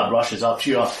 A guard rushes up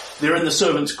to you. They're in the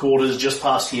servants' quarters, just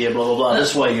past here, blah, blah, blah.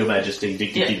 This way, your majesty.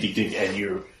 Dig, dig, dig, dig, dig. And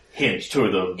you hint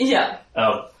to them. Yeah.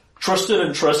 Tristan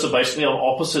and Triss are basically on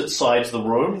opposite sides of the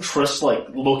room. Triss,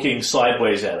 looking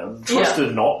sideways at him.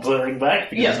 Tristan not glaring back,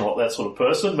 because he's not that sort of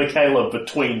person. Michaela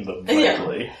between them,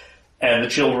 frankly. And the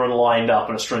children lined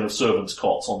up in a string of servants'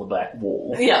 cots on the back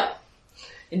wall. Yeah.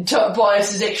 And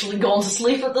Tobias has actually gone to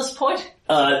sleep at this point?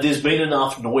 There's been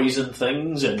enough noise and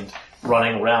things and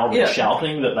running around and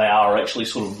shouting that they are actually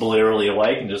sort of blearily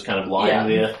awake and just kind of lying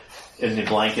there in their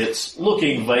blankets,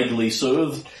 looking vaguely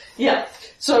soothed. Yeah.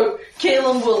 So,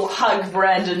 Kaelin will hug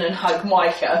Brandon and hug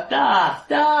Micah.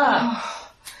 Da.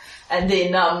 And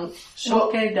then, It's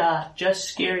okay, da. Just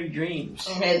scary dreams.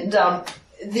 And,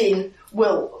 then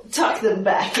we'll tuck them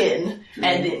back in,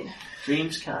 and then...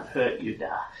 Dreams can't hurt you,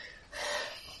 da.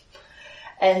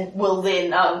 And we'll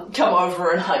then, come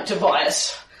over and hug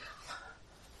Tobias.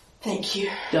 Thank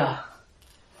you. Da.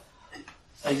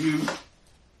 Are you...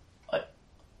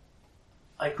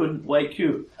 I couldn't wake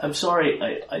you. I'm sorry.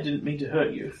 I didn't mean to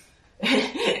hurt you.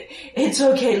 It's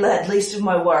okay, lad. Least of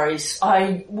my worries.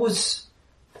 I was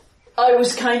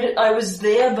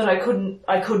there, but I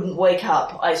couldn't wake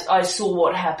up. I saw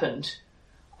what happened.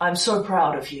 I'm so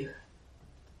proud of you.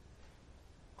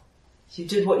 You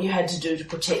did what you had to do to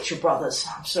protect your brothers.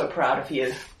 I'm so proud of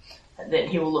you. And then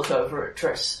he will look over at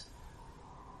Triss.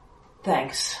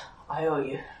 Thanks. I owe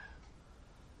you.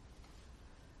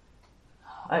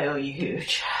 I owe you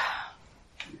huge.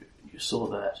 You saw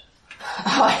that.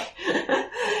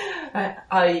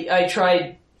 I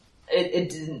tried. It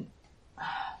didn't.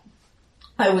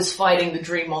 I was fighting the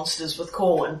dream monsters with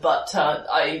Corwin, but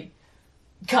I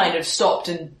kind of stopped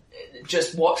and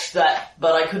just watched that.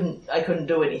 But I couldn't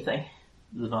do anything.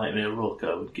 The Nightmare Rook,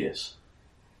 I would guess.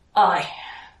 I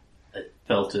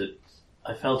felt it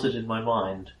in my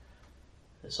mind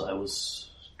as I was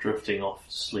drifting off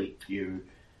to sleep. You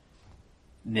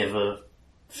never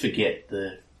forget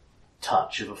the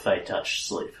touch of a Fey-touched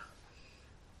sleep.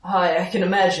 I can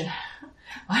imagine.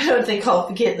 I don't think I'll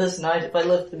forget this night if I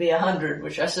live to be 100,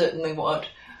 which I certainly won't.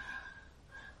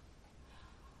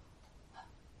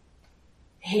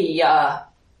 He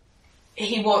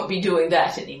won't be doing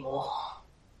that anymore.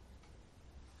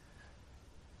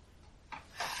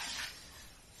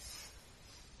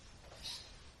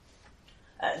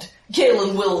 And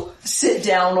Kaelin will sit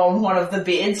down on one of the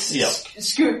beds,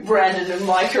 scoop Brandon and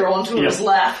Micah onto his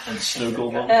lap. And snuggle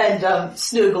them. And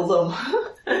snuggle them.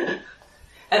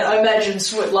 And I imagine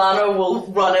Swetlana will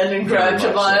run in and grab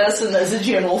Tobias, and there's a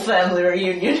general family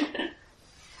reunion.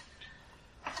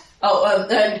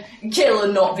 And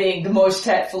Kaelin, not being the most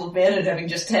tactful of men and having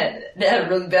just had a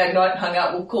really bad night and hung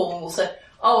out, will call and will say,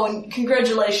 "Oh, and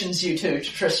congratulations you two,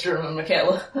 to Tristram and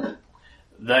Michaela."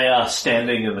 They are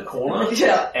standing in the corner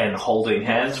and holding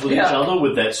hands with each other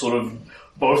with that sort of,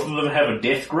 both of them have a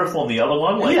death grip on the other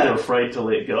one, like they're afraid to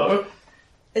let go.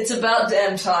 It's about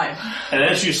damn time. And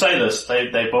as you say this,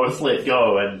 they both let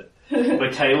go, and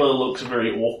Michaela looks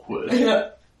very awkward. Yeah.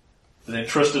 And then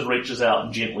Tristan reaches out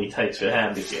and gently takes her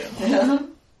hand again. Yeah.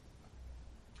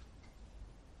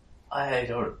 I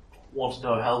don't want to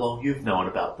know how long you've known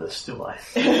about this, do I?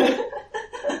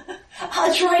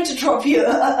 I tried to drop you.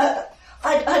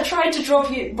 I tried to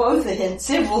drop you both a hint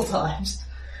several times.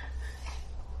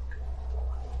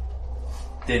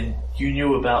 Then you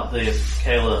knew about this.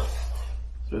 Michaela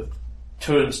sort of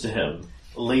turns to him,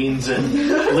 leans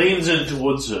in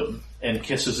towards him, and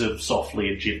kisses him softly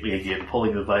and gently again,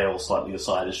 pulling the veil slightly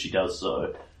aside as she does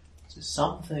so. So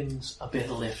some things are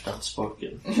better left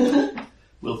unspoken.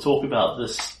 We'll talk about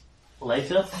this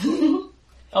later.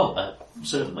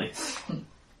 Certainly.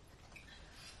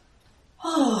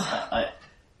 I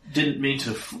didn't mean to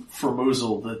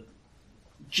framoozle the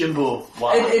Jimbo.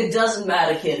 Wow. It doesn't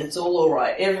matter, kid. It's all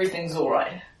alright. Everything's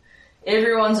alright.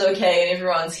 Everyone's okay and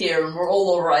everyone's here and we're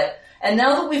all alright. And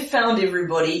now that we've found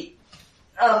everybody,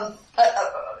 I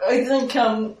think,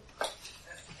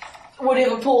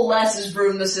 whatever Paul Lass's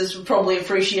room this is would probably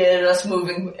appreciated us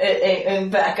moving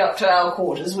back up to our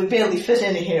quarters. We barely fit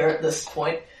in here at this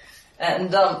point.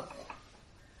 And,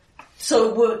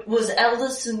 so were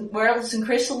Aldous and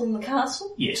Cressel in the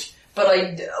castle? Yes. But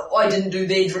I didn't do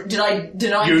their, did I?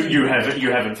 You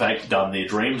have in fact done their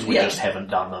dreams, we just haven't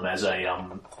done them as a,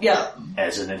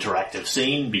 as an interactive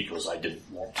scene because I didn't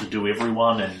want to do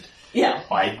everyone and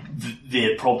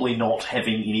they're probably not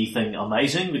having anything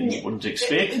amazing that you wouldn't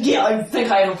expect. Yeah, I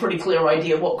think I have a pretty clear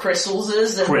idea what Cressel's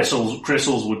is.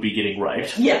 Cressel's would be getting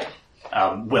raped. Yeah.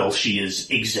 Well, she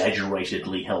is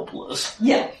exaggeratedly helpless.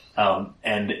 Yeah.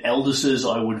 And Aldous',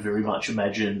 I would very much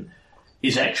imagine,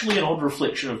 is actually an odd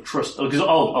reflection of Tristan. Because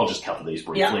I'll just cover these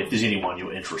briefly. Yeah. If there's anyone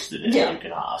you're interested in, you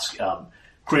can ask.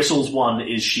 Cressel's one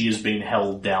is she has been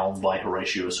held down by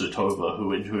Horatio Sotova,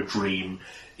 who in her dream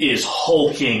is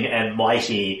hulking and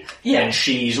mighty, and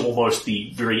she's almost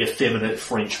the very effeminate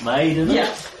French maid in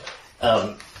it.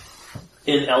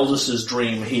 In Aldous'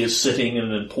 dream, he is sitting in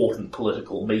an important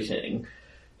political meeting,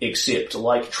 except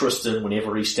like Tristan,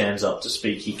 whenever he stands up to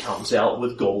speak, he comes out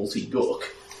with gobbledygook.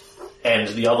 And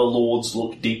the other lords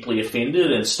look deeply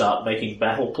offended and start making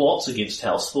battle plots against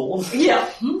House Thorn. Yeah.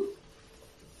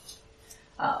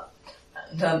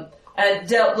 And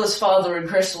doubtless Father and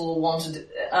Cressel will want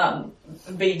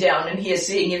to be down in here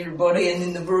seeing everybody, and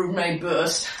then the brood may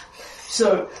burst.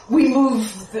 So we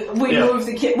move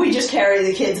the kid. We just carry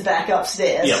the kids back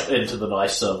upstairs. Yeah, into the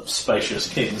nice, spacious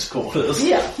king's quarters.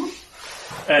 Yeah.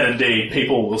 And indeed,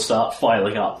 people will start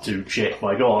filing up to check,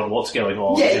 my God, what's going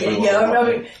on? Yeah. I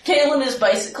mean, Kaelin is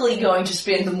basically going to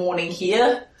spend the morning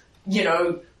here,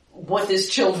 with his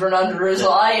children under his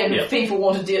eye, and if people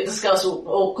want to discuss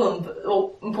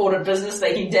all important business,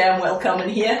 they can damn well come in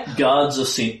here. Guards are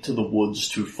sent to the woods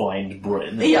to find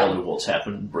Bryn and tell her what's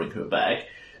happened and bring her back.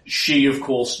 She, of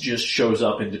course, just shows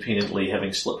up independently,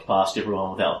 having slipped past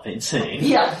everyone without being seen.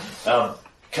 Yeah.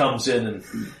 Comes in and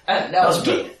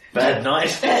husband. Bad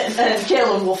night. And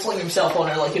Kaelin will fling himself on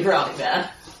her like a drowning man.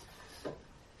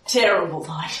 Terrible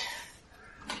night.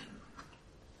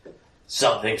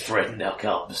 Something threatened our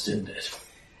cubs, didn't it?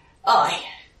 Aye.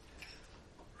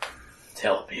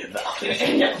 Tell me about it.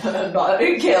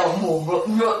 Kaelin will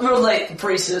relate the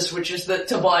priestess, which is that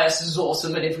Tobias is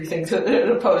awesome and everything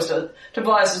that opposed us.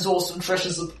 Tobias is awesome, Trish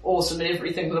is awesome, and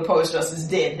everything that opposed us is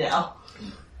dead now.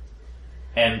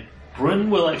 And Bryn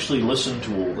will actually listen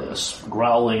to all this,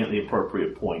 growling at the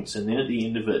appropriate points, and then at the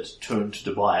end of it turn to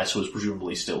Tobias, who is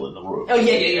presumably still in the room. Oh,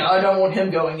 yeah, I don't want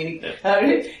him going any...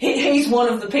 he's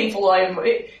one of the people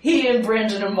he and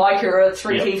Brandon and Micah are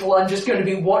three people I'm just going to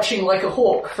be watching like a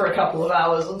hawk for a couple of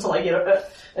hours until I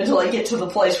get to the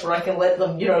place where I can let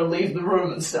them, leave the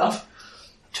room and stuff.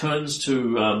 Bryn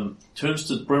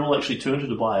will actually turn to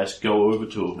Tobias, go over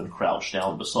to him and crouch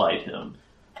down beside him,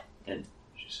 and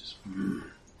she says,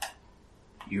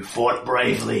 You fought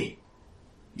bravely.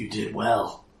 You did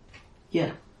well.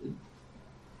 Yeah.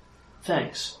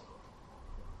 Thanks.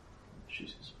 She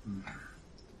says,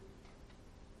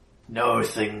 No,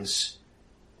 things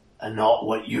are not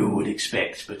what you would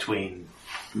expect between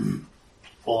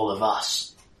all of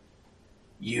us.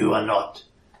 You are not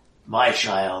my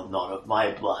child, not of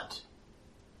my blood.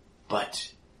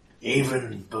 But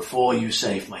even before you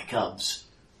saved my cubs,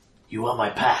 you are my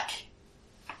pack.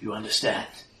 You understand?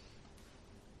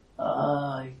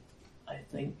 I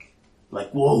think...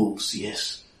 Like wolves,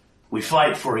 yes. We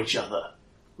fight for each other.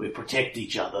 We protect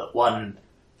each other. One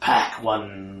pack,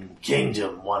 one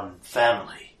kingdom, one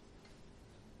family.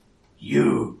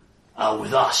 You are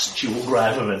with us. She will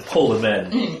grab him and pull him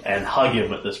in and hug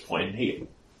him at this point.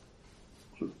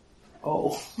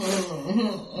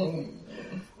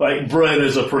 Like, Bryn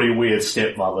is a pretty weird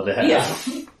stepmother to have. Yeah.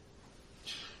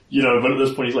 You know, but at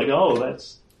this point he's like,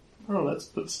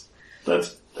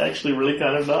 that's actually really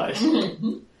kind of nice.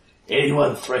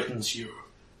 Anyone threatens you,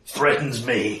 threatens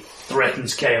me,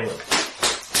 threatens Caleb.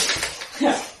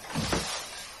 Yeah.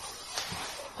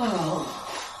 Oh.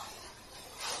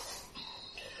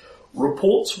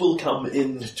 Reports will come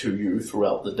in to you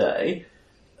throughout the day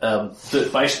that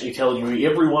basically tell you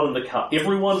everyone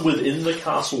within the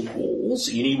castle walls,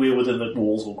 anywhere within the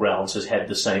walls or grounds, has had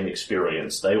the same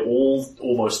experience. They all,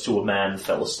 almost to a man,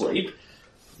 fell asleep.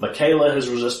 Michaela has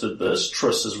resisted this,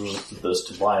 Triss has resisted this,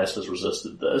 Tobias has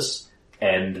resisted this,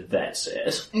 and that's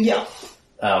it. Yeah.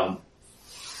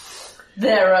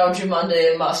 They're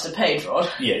Algemundi and Master Pedro.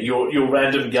 Yeah, your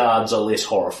random guards are less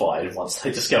horrified once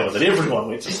they discover that everyone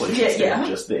went to sleep instead of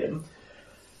just them.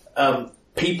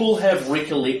 People have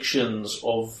recollections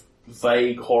of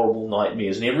vague, horrible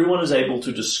nightmares, and everyone is able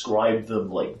to describe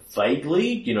them, like,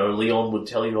 vaguely. You know, Leon would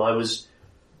tell you, I was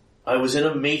in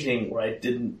a meeting where I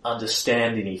didn't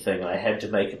understand anything. I had to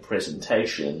make a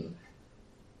presentation,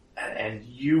 and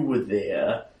you were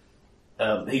there.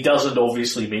 He doesn't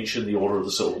obviously mention the Order of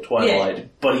the Silver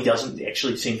Twilight, but he doesn't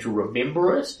actually seem to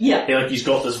remember it. Yeah. He's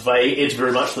got this vague, it's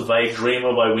very much the vague dream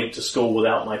of I went to school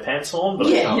without my pants on, but I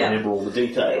can't remember all the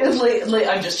details.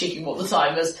 I'm just checking what the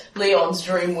time is. Leon's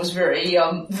dream was very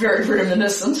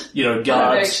reminiscent. You know,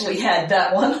 guards... I actually had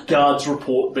that one. Guards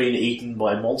report being eaten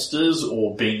by monsters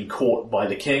or being caught by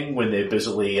the king when they're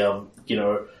busily,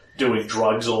 doing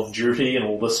drugs on duty and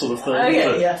all this sort of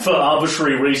thing. For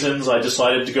arbitrary reasons, I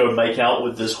decided to go make out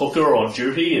with this hooker on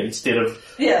duty instead of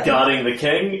guarding the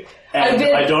king. And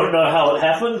I don't know how it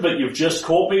happened, but you've just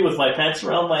caught me with my pants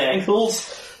around my ankles.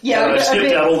 Yeah, and I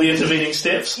skipped out all the intervening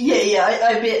steps. I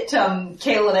bet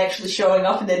Kaelin actually showing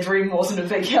up in their dream wasn't a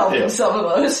big help in some of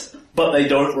those. But they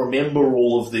don't remember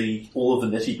all of the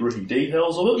nitty gritty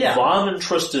details of it. Yeah. Varn and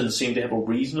Tristan seem to have a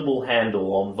reasonable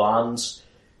handle on Varn's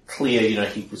clear, he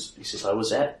says, I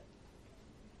was at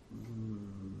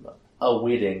a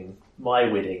wedding, my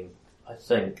wedding, I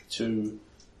think, to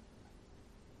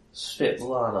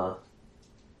Svetlana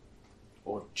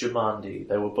or Jamandi.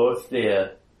 They were both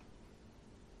there.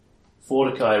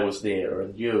 Fortikai was there,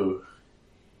 and you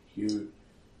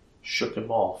shook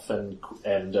him off, and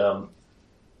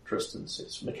Tristan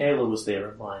says, Michaela was there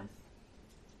and mine.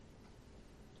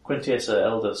 Quintessa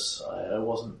Eldest, I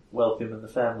wasn't welcome in the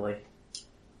family.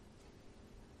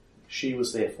 She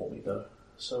was there for me, though.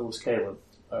 So was Caleb.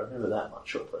 I remember that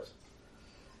much of it.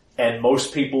 And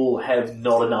most people have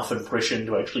not enough impression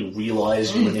to actually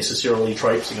realise you were necessarily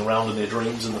traipsing around in their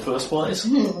dreams in the first place.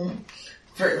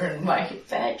 Mike,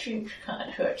 bad dreams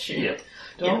can't hurt you. Yeah.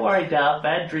 Don't worry, Dad.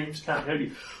 Bad dreams can't hurt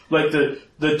you. Like,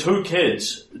 the two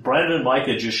kids, Brandon and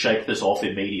Micah, just shake this off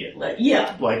immediately.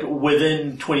 Yeah. Like,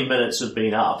 within 20 minutes of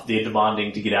being up, they're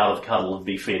demanding to get out of cuddle and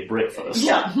be fed breakfast.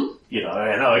 Yeah.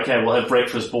 Okay, we'll have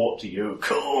breakfast brought to you.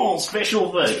 Cool,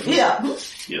 special things. Yeah.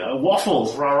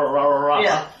 Waffles, rah, rah, rah, rah, rah.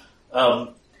 Yeah.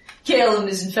 Kaelin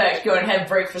is in fact going to have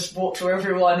breakfast brought to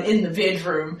everyone in the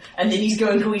bedroom, and then he's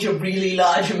going to eat a really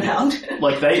large amount.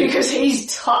 Because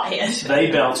he's tired. They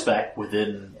bounce back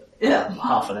within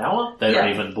half an hour. They don't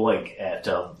even blink at,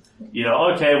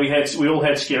 okay, we all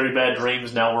had scary bad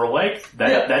dreams, now we're awake.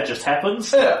 That just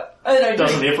happens. Yeah.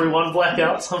 Doesn't everyone black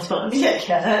out sometimes? Yeah,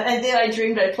 and then I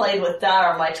dreamed I played with Dar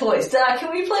and my toys. Dar,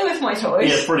 can we play with my toys?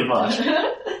 Yeah, pretty much.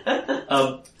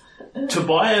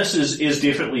 Tobias is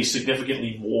definitely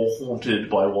significantly more haunted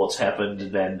by what's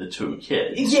happened than the two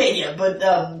kids. Yeah, but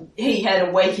he had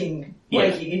a waking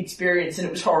experience and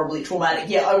it was horribly traumatic.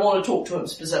 Yeah, I want to talk to him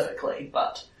specifically,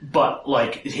 but... But,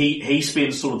 he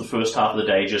spends sort of the first half of the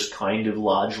day just kind of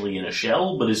largely in a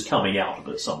shell, but is coming out of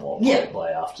it somewhat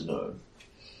by afternoon.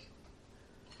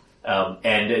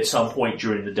 And at some point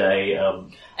during the day...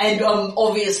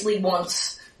 obviously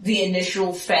once the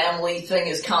initial family thing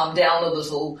has calmed down a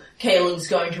little, Kaelin's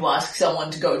going to ask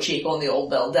someone to go check on the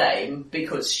old beldame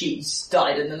because she's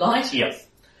died in the night. Yep.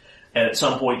 And at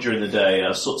some point during the day,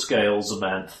 Sootscale,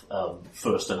 Zamanth,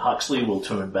 First and Huxley will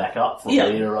turn back up from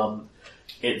their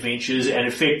adventures and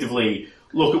effectively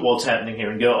look at what's happening here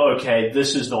and go, okay,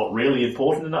 this is not really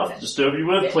important enough to disturb you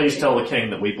with. Please tell the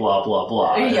king that we blah, blah,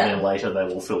 blah. And then later they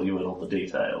will fill you in on the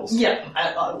details. Yeah,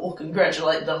 and I will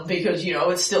congratulate them because,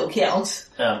 it still counts.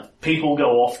 People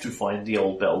go off to find the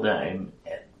old beldame,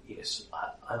 and yes,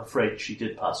 I'm afraid she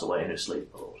did pass away in her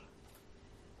sleep, my lord.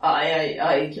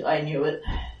 I knew it.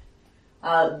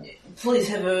 Please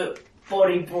have a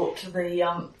body brought to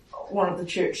the, one of the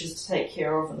churches to take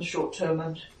care of in the short term,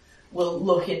 and we'll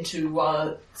look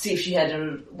into, see if she had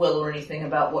a will or anything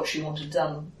about what she wanted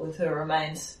done with her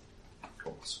remains. Of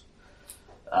course.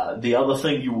 The other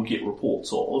thing you will get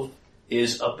reports of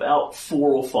is about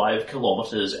 4 or 5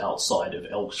 kilometres outside of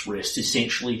Elk's Rest,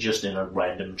 essentially just in a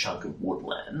random chunk of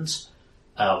woodlands.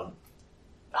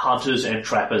 Hunters and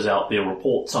trappers out there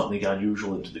report something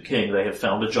unusual into the king. They have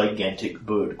found a gigantic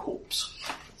bird corpse.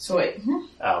 Sweet.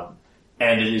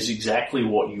 And it is exactly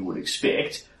what you would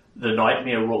expect. The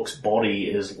Nightmare Rook's body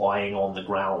is lying on the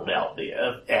ground out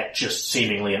there at just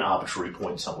seemingly an arbitrary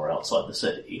point somewhere outside the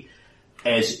city.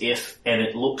 And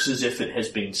it looks as if it has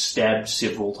been stabbed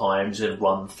several times and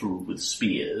run through with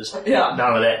spears. Yeah.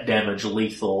 None of that damage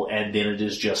lethal, and then it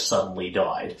has just suddenly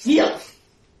died. Yeah.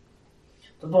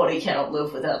 The body cannot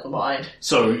live without the mind.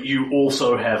 So you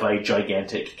also have a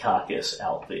gigantic carcass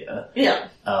out there. Yeah.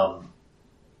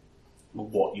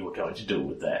 What you were going to do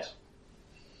with that,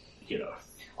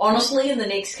 Honestly, in the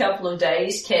next couple of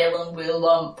days, Kaelin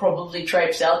will probably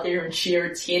traipse out there and shear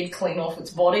its head clean off its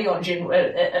body on general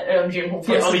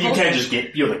principle. Yeah, I mean, you can't just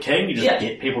you're the king, you just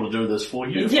get people to do this for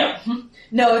you. Yeah.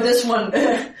 No, this one,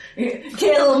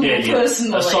 Kaelin will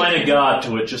personally... assign a guard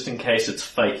to it just in case it's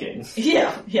faking.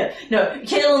 Yeah. No,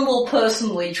 Kaelin will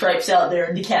personally traipse out there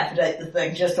and decapitate the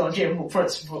thing just on general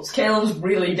principles. Kaelin's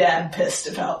really damn pissed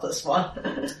about this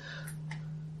one.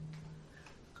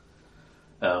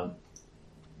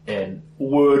 And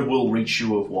word will reach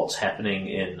you of what's happening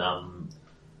in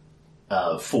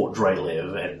Fort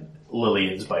Drelev, and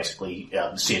Lillian's basically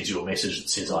sends you a message that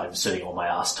says, I'm sitting on my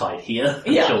ass tight here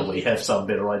until we have some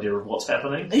better idea of what's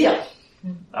happening. Yeah.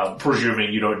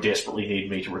 Presuming you don't desperately need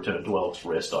me to return to Elk's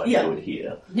Rest, I do it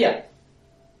here. Yeah.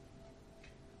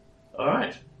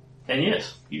 Alright. And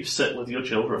yes, you sit with your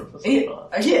children for some time.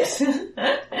 Yes.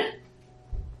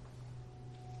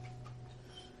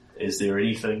 Is there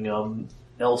anything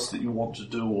else that you want to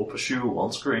do or pursue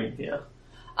on screen here?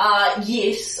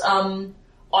 Yes, I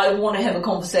want to have a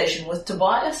conversation with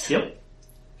Tobias. Yep.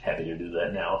 Happy to do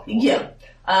that now if you want. Yeah.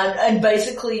 And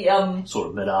basically, sort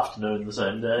of mid-afternoon the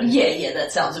same day? Yeah,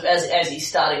 that sounds, as he's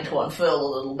starting to unfurl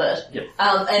a little bit. Yep.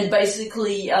 And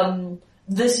basically,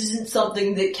 this isn't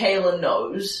something that Kayla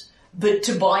knows, but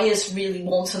Tobias really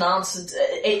wants an answer to,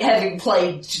 having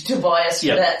played Tobias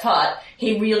for that part,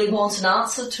 he really wants an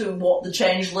answer to what the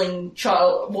changeling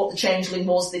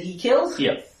was that he killed.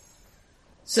 Yep.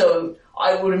 So,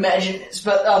 I would imagine,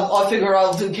 but I figure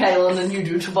I'll do Kaelin and you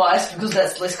do Tobias because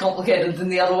that's less complicated than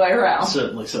the other way around.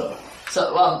 Certainly so.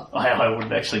 So, I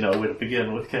wouldn't actually know where to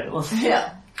begin with Caitlin.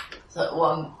 Yeah.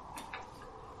 So,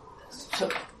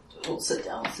 we'll sit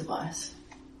down with Tobias.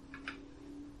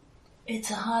 It's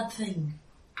a hard thing,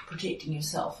 protecting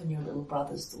yourself and your little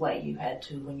brothers the way you had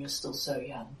to when you're still so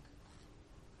young.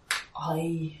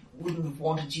 I wouldn't have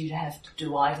wanted you to have to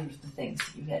do either of the things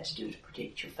that you had to do to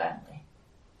protect your family.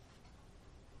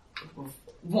 I would have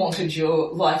wanted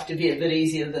your life to be a bit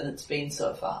easier than it's been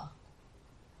so far.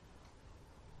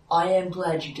 I am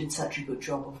glad you did such a good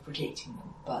job of protecting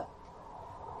them, but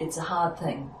it's a hard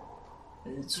thing.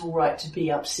 It's alright to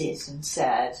be upset and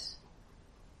sad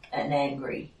and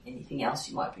angry, anything else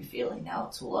you might be feeling now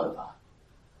it's all over.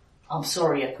 I'm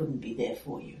sorry I couldn't be there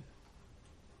for you.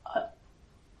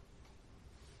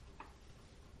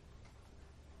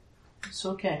 It's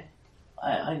okay.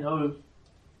 I know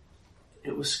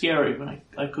it was scary when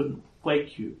I couldn't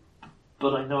wake you,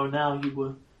 but I know now you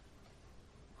were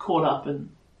caught up in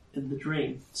the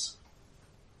dreams.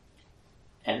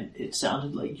 And it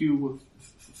sounded like you were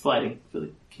fighting for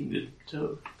the kingdom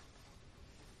too.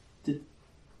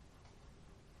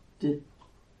 Did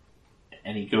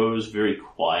and he goes very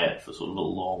quiet for sort of a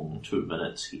long 2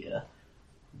 minutes here.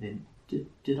 Then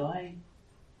did I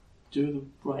do the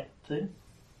right thing?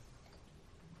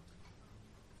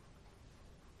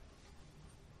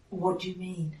 What do you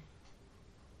mean?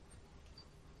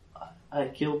 I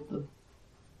killed them.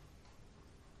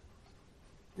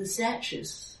 The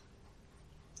statues.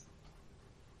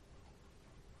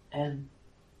 And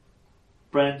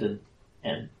Brandon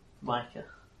and Micah.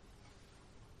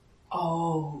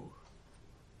 Oh.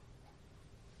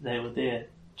 They were there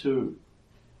too.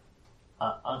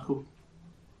 Uncle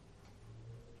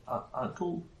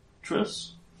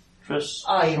Triss? Triss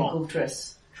Uncle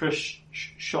Triss. Trish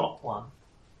shot one.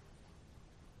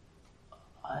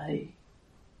 I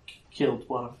killed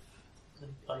Micah.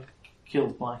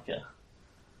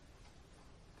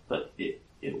 But it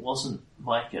wasn't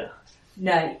Micah.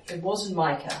 No, it wasn't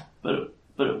Micah. But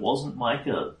it wasn't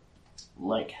Micah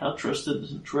like how Triss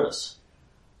didn't Triss.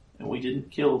 And we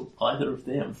didn't kill either of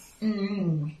them.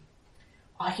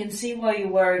 I can see why you're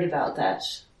worried about that.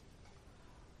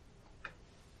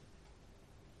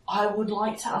 I would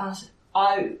like to ask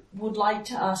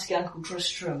Uncle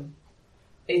Tristram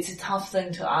It's a tough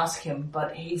thing to ask him,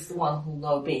 but he's the one who'll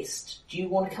know best. Do you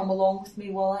want to come along with me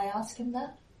while I ask him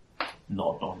that?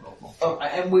 No. Oh,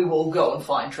 and we will go and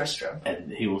find Tristram.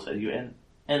 And he will say to you,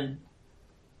 and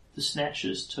the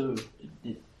Snatchers too.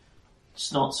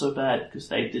 It's not so bad because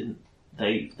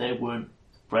they weren't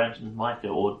Brandon and Micah,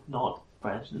 or not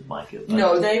Brandon and Micah.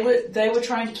 No, they were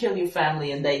trying to kill your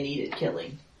family and they needed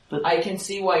killing. But I can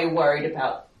see why you're worried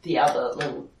about the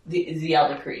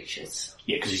other creatures.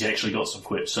 Yeah, because he's actually got some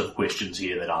questions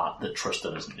here that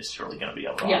Tristan isn't necessarily going to be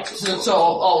able to answer. Yeah, so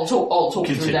I'll talk through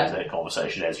continue that. that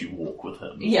conversation as you walk with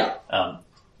him. Yeah.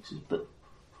 He says, but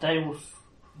they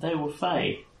were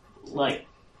Fae, like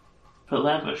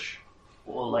Palavish,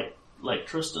 or like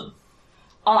Tristan.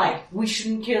 We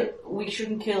shouldn't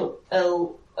kill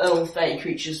Earl Fae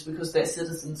creatures because they're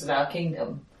citizens of our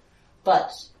kingdom.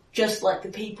 But just like the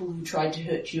people who tried to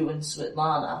hurt you and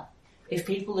Svetlana, if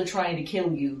people are trying to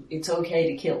kill you, it's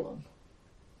okay to kill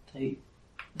them.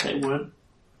 They weren't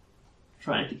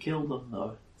trying to kill them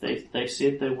though. They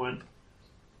said they weren't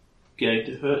going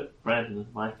to hurt Brandon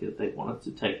and Micah. They wanted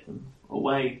to take them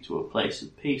away to a place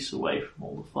of peace, away from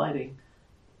all the fighting.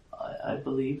 I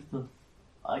believe them.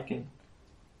 I can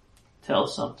tell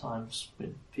sometimes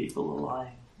when people are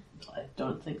lying. I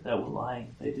don't think they were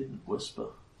lying. They didn't whisper.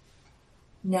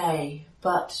 Nay,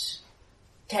 but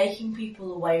taking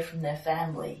people away from their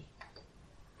family,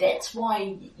 that's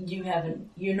why you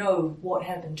know what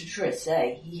happened to Triss,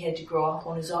 eh? He had to grow up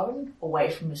on his own, away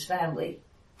from his family,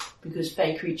 because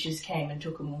Fae creatures came and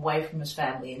took him away from his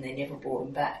family and they never brought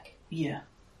him back. Yeah.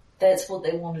 That's what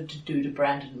they wanted to do to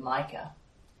Brandon and Micah.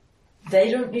 They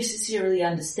don't necessarily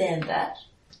understand that,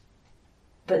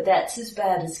 but that's as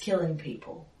bad as killing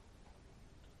people.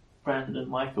 Brandon and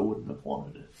Micah wouldn't have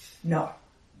wanted it. No.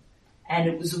 And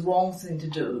it was the wrong thing to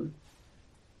do.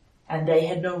 And they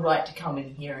had no right to come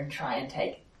in here and try and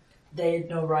take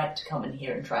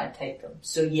them.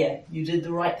 So yeah, you did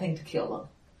the right thing to kill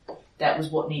them. That was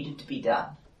what needed to be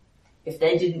done. If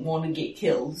they didn't want to get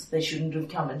killed, they shouldn't have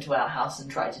come into our house and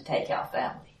tried to take our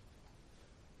family.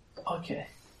 Okay.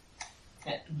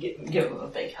 Give them a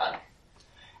big hug.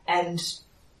 And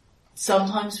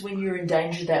sometimes when you're in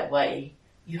danger that way,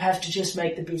 you have to just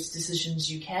make the best decisions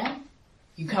you can.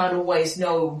 You can't always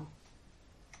know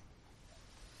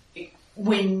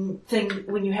when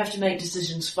you have to make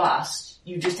decisions fast.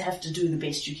 You just have to do the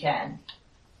best you can.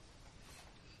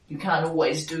 You can't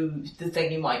always do the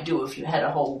thing you might do if you had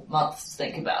a whole month to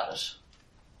think about it.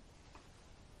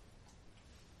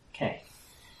 Okay.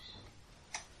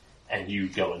 And you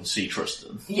go and see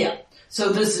Tristan. Yeah. So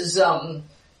this is,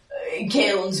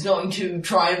 Kaelin's going to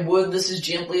try and word this as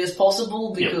gently as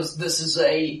possible because this is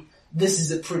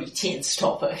a pretty tense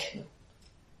topic.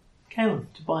 Kaelin,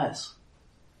 Tobias,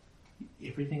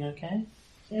 everything okay?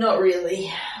 Not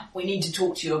really. We need to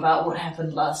talk to you about what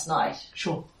happened last night.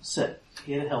 Sure, sit.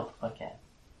 Here to help if I can.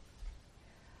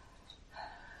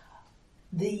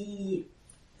 The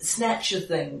Snatcher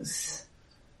things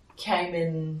came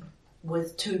in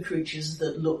with two creatures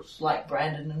that looked like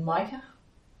Brandon and Micah.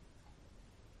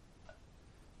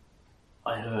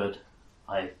 I heard.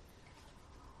 I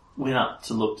went up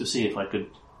to look to see if I could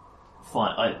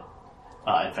find...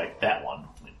 in fact, that one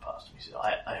went past me. So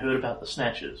I heard about the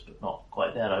Snatchers, but not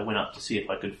quite that. I went up to see if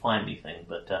I could find anything,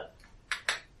 but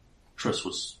Triss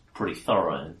was pretty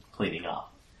thorough in cleaning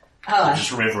up. So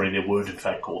just remembering there weren't in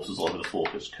fact corpses all over the floor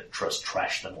because Triss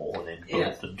trashed them all and then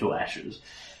burnt them to ashes.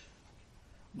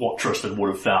 What Tristan would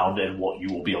have found and what you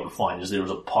will be able to find is there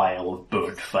was a pile of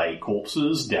burnt Fae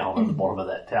corpses down at the bottom of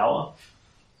that tower.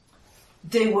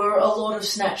 There were a lot of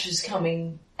Snatchers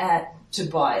coming at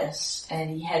Tobias, and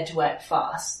he had to act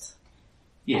fast.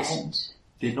 Yes, and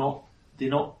they're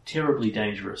not terribly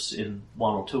dangerous in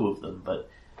one or two of them, but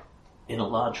in a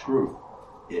large group,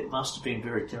 it must have been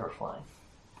very terrifying.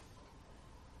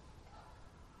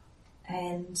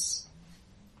 And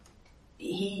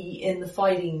in the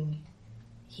fighting,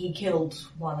 he killed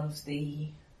one of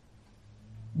the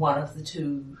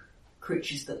two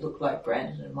creatures that looked like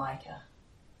Brandon and Micah.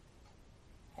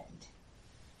 And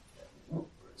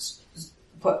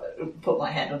put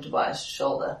my hand on Tobias'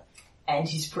 shoulder, and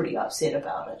he's pretty upset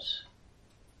about it.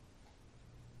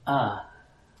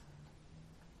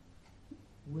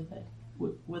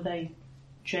 Were they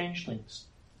changelings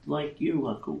like you,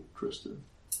 Uncle Tristan?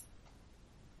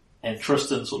 And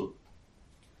Tristan sort of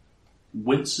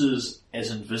winces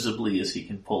as invisibly as he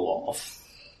can pull off.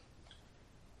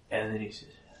 And then he says,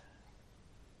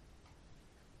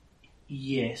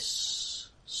 yes,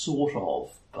 sort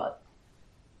of, but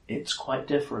it's quite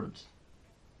different.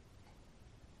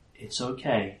 It's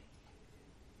okay.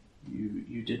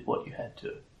 You did what you had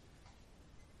to.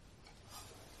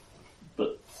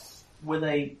 would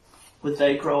they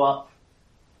grow up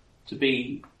to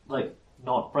be, like,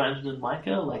 not Brandon and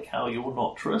Micah, like how you're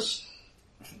not Tris?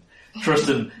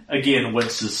 Tristan, again,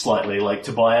 winces slightly, like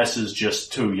Tobias is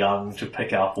just too young to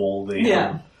pick up all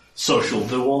the social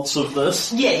nuance of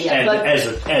this. Yeah. And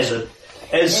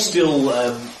as still,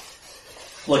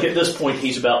 like at this point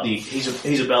he's about the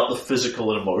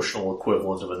physical and emotional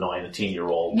equivalent of a 9 or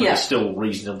 10-year-old, but he's still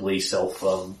reasonably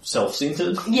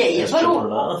self-centered. Yeah, as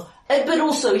children are. But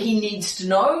also he needs to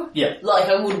know. Yeah. Like,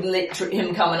 I wouldn't let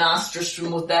him come and ask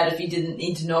Tristram with that if he didn't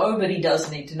need to know, but he does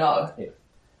need to know. Yeah.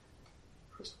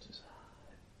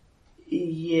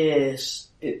 Yes,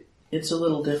 it's a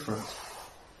little different.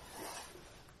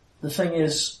 The thing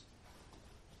is,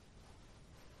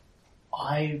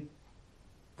 I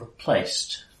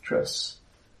replaced Tris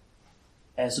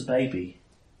as a baby.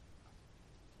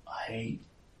 I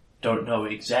don't know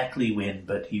exactly when,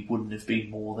 but he wouldn't have been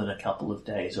more than a couple of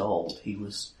days old. He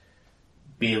was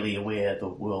barely aware the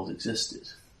world existed.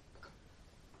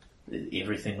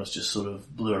 Everything was just sort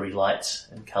of blurry lights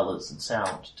and colours and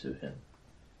sound to him.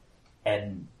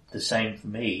 And the same for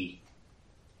me.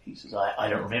 He says, I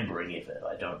don't remember any of it.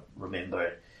 I don't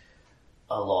remember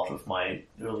a lot of my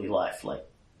early life like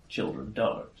children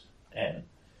don't. And,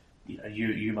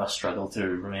 you must struggle to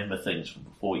remember things from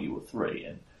before you were 3.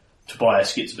 And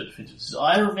Tobias gets a bit defensive and says,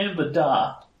 I remember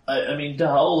Da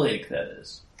Oleg, that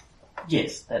is.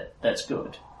 Yes, that's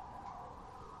good.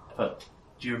 But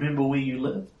do you remember where you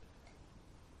lived?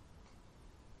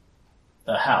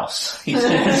 The house, he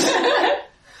says.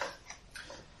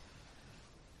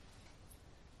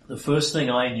 The first thing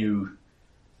I knew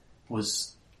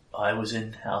was I was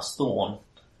in House Thorn,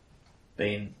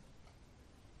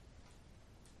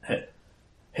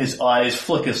 his eyes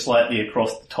flicker slightly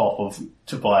across the top of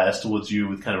Tobias towards you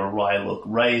with kind of a wry look,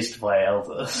 raised by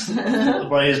elders.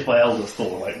 Raised by elders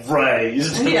Thorn, like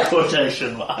raised in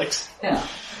quotation marks. Yeah.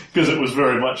 Because it was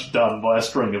very much done by a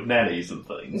string of nannies and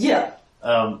things. Yeah.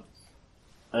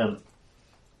 He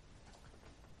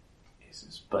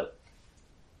says, but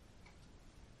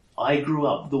I grew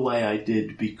up the way I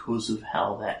did because of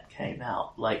how that came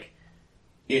out. Like,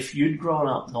 if you'd grown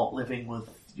up not living with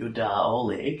your Da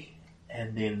Oleg,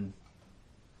 and then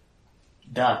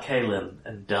Da Kalin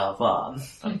and Da Van,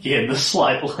 again, the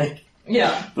slight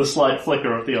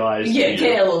flicker of the eyes. Yeah,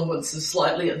 Kalin winces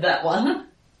slightly at that one.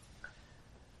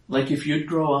 Like, if you'd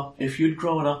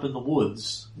grown up in the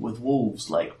woods with wolves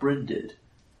like Bryn did,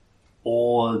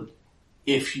 or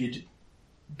if you'd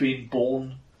been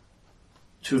born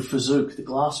to Fazook the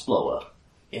glassblower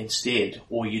instead,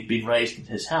 or you'd been raised in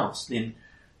his house, then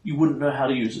you wouldn't know how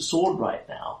to use a sword right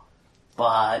now,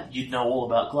 but you'd know all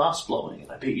about glassblowing,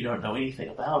 and I bet you don't know anything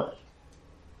about it.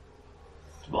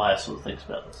 Tobias sort of thinks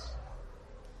about this.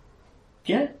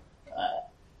 Yeah?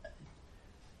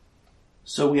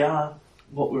 So we are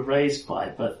what we're raised by,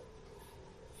 but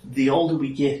the older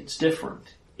we get, it's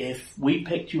different. If we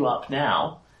picked you up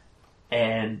now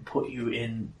and put you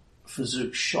in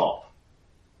Fazook's shop,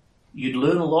 you'd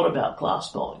learn a lot about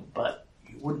glassblowing, but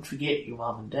you wouldn't forget your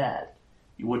mum and dad.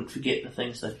 You wouldn't forget the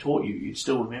things they've taught you. You'd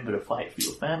still remember to fight for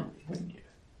your family, wouldn't you?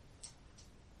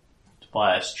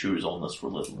 Tobias chews on this for a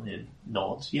little and then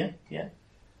nods. Yeah.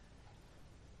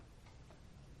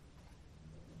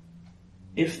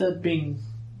 If they'd been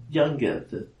younger,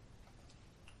 the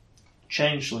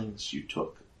changelings you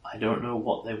took, I don't know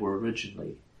what they were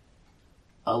originally.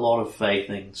 A lot of Fae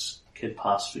things can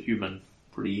pass for human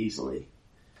pretty easily.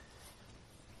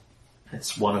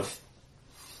 It's one of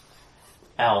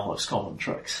our most common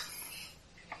tricks.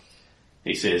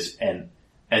 He says, and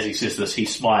as he says this, he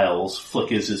smiles,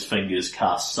 flickers his fingers,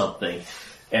 casts something,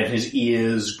 and his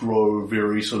ears grow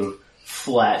very sort of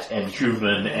flat and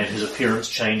human, and his appearance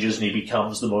changes, and he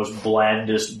becomes the most bland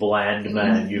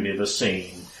man you've ever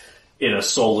seen, in a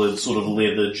solid sort of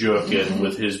leather jerkin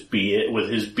with his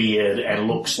beard, and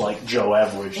looks like Joe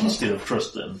Average instead of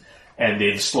Tristan, and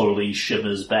then slowly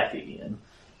shimmers back again.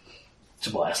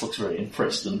 Tobias looks very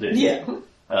impressed indeed. Yeah.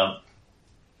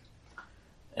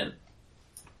 And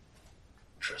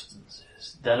Tristan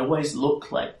says, they'd always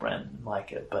look like Brandon and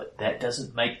Micah, but that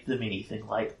doesn't make them anything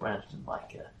like Brandon and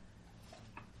Micah.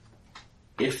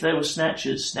 If they were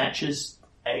Snatchers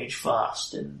age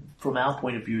fast, and from our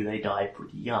point of view they die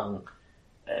pretty young.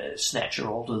 Snatcher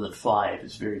older than 5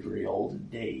 is very, very old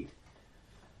indeed.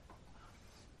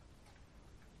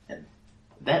 And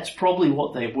that's probably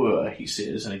what they were, he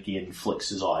says, and again flicks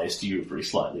his eyes to you very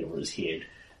slightly over his head,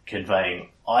 conveying,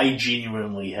 I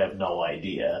genuinely have no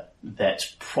idea.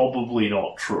 That's probably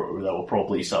not true. They were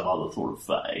probably some other sort of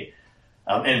Fae.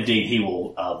 And indeed he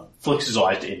will flicks his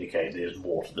eyes to indicate there's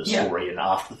more to the story, and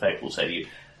after the fact will say to you,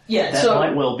 Yeah, That so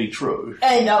might well be true.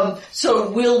 and so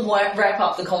we'll wrap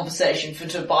up the conversation for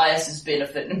Tobias's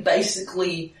benefit, and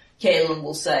basically, Kaelin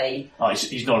will say, Oh,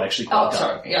 he's not actually quite done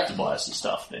sorry, yeah. Tobias and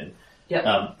stuff then.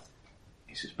 "Yep,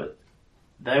 He says, but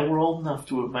they were old enough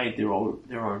to have made their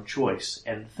own choice,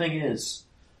 and the thing is,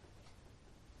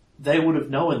 they would have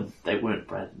known they weren't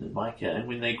Brandon and Micah, and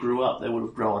when they grew up, they would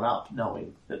have grown up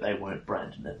knowing that they weren't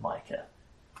Brandon and Micah.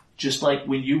 Just like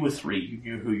when you were 3, you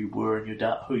knew who you were and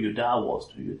who your da was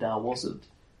and who your da wasn't.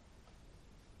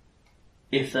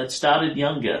 If they'd started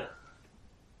younger,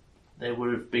 they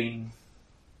would have been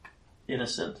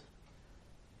innocent.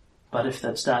 But if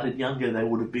they'd started younger, they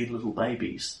would have been little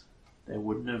babies. They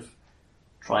wouldn't have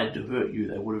tried to hurt you.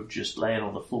 They would have just lain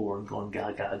on the floor and gone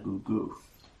gaga goo goo.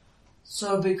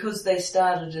 So because they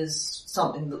started as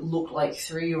something that looked like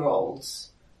 3-year-olds,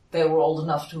 they were old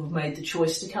enough to have made the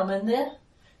choice to come in there?"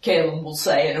 Kaelin will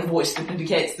say in a voice that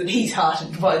indicates that he's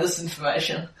heartened by this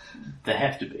information. They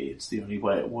have to be. It's the only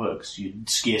way it works. You'd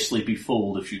scarcely be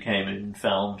fooled if you came in and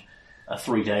found a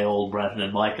 3-day-old Brandon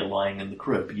and Micah lying in the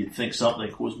crib. You'd think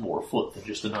something was more afoot than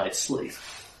just a night's sleep.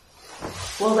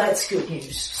 Well, that's good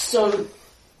news. So,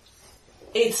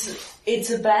 it's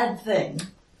a bad thing,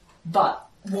 but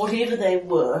whatever they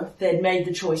were, they'd made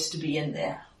the choice to be in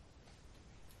there.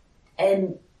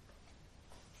 And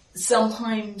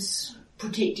sometimes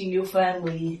protecting your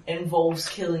family involves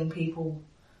killing people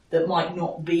that might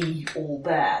not be all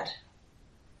bad.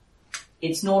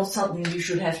 It's not something you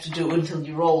should have to do until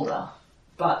you're older,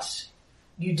 but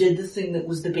you did the thing that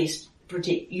was the best.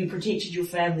 You protected your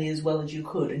family as well as you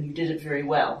could, and you did it very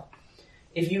well.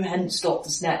 If you hadn't stopped the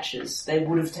snatchers, they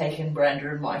would have taken Brandon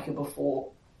and Micah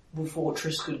before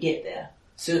Triss could get there.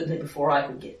 Certainly before I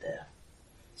could get there.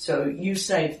 So you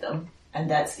saved them, and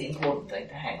that's the important thing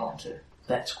to hang on to.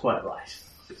 That's quite right.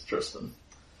 It's Tristan.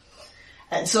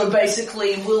 And so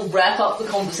basically we'll wrap up the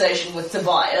conversation with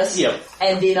Tobias. Yep.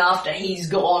 And then after he's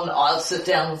gone, I'll sit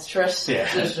down with Tristan.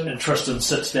 Yeah, and Tristan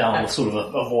sits down with sort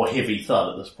of a more heavy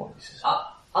thud at this point. He says,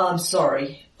 I'm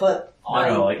sorry, but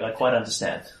I quite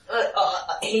understand.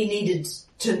 he needed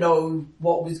to know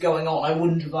what was going on. I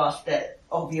wouldn't have asked that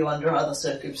of you under other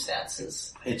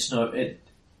circumstances. Absolutely.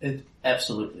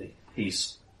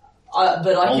 He's But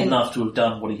I old can, enough to have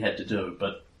done what he had to do,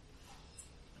 but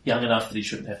young enough that he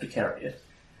shouldn't have to carry it.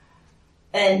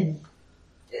 And,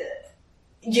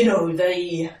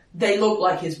 they look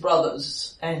like his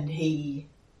brothers, and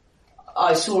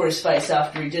I saw his face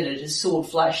after he did it, his sword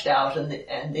flashed out, and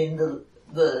then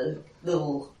the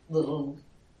little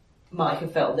Micah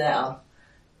fell down,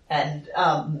 and,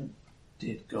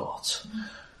 Dear God.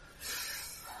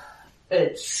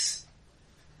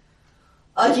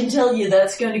 I can tell you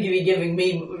that's going to be giving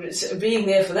me, being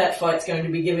there for that fight's going to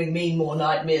be giving me more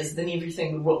nightmares than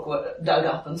everything the Rook dug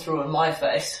up and threw in my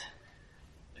face.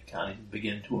 I can't even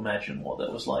begin to imagine what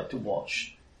that was like to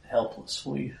watch helpless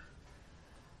for you.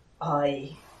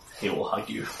 He will hug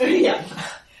you. Yeah.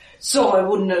 So I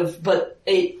wouldn't have, but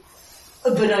I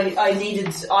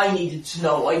needed to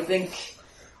know.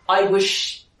 I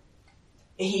wish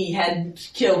he had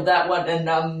killed that one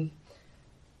and,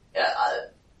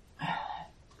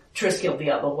 Triss killed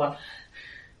the other one.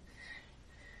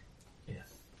 Yeah.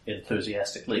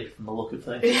 Enthusiastically, from the look of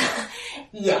things.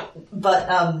 Yeah, but,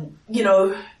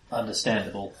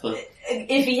 Understandable for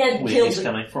if he hadn't where killed he's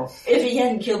coming from. If he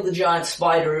hadn't killed the giant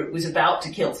spider, it was about to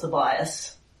kill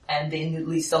Tobias, and then at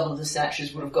least some of the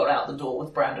snatchers would have got out the door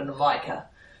with Brandon and Micah.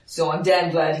 So I'm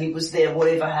damn glad he was there,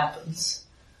 whatever happens.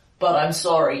 But I'm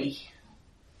sorry.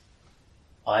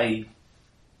 I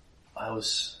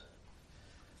was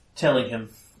telling him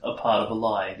a part of a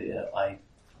lie there.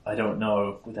 I don't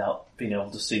know, without being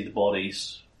able to see the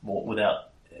bodies, with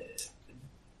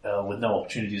no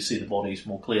opportunity to see the bodies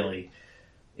more clearly,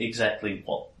 exactly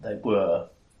what they were.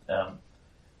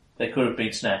 They could have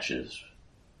been snatchers,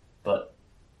 but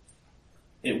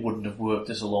it wouldn't have worked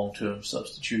as a long-term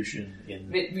substitution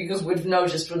Because we've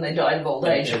noticed when they died of old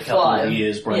age in a at couple five. of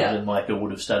years. Brandon and Micah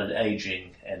would have started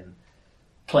aging, and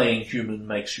playing human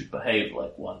makes you behave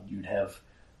like one. You'd have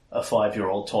a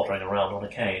 5-year-old tottering around on a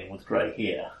cane with grey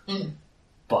hair. Mm.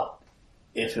 But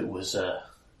if it was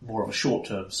more of a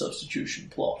short-term substitution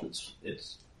plot,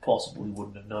 it's possible you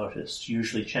wouldn't have noticed.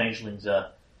 Usually changelings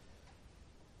are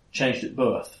changed at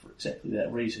birth for exactly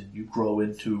that reason. You grow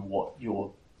into what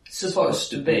you're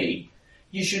supposed to be.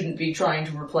 You shouldn't be trying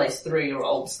to replace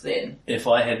 3-year-olds then. If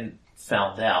I hadn't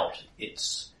found out,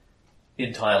 it's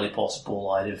entirely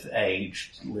possible I'd have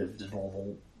aged, lived a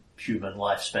normal human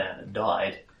lifespan and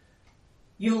died.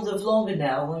 You'll live longer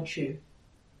now, won't you?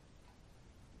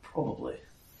 Probably.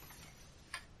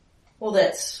 Well,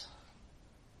 that's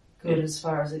good as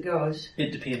far as it goes.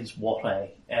 It depends what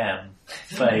I am.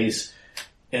 Phase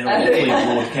in a awfully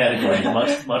broad category,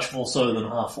 much more so than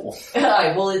half-orc.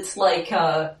 Aye, well, it's like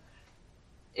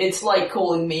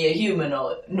calling me a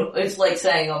humanoid. No, it's like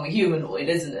saying I'm a humanoid,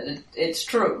 isn't it? It's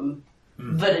true,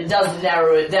 but it doesn't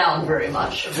narrow it down very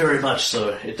much. Very much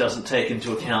so. It doesn't take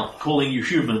into account calling you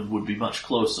human would be much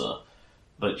closer,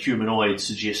 but humanoid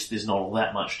suggests there's not all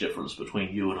that much difference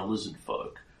between you and a lizard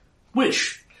folk,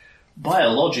 which,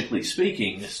 biologically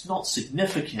speaking, is not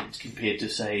significant compared to,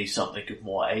 say, something of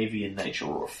more avian nature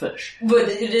or a fish. But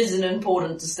it is an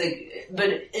important distinction. But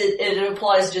it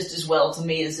applies just as well to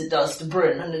me as it does to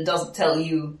Bryn, and it doesn't tell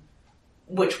you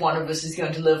which one of us is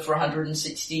going to live for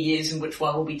 160 years and which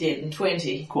one will be dead in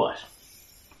 20. Quite.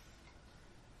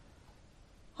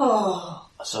 Oh.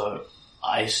 So,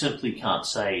 I simply can't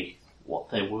say what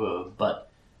they were, but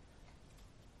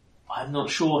I'm not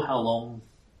sure how long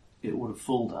it would have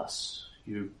fooled us.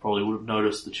 You probably would have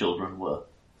noticed the children were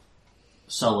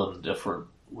sullen, different,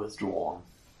 withdrawn.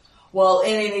 Well,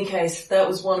 in any case, that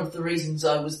was one of the reasons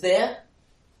I was there.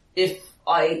 If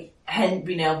I hadn't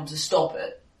been able to stop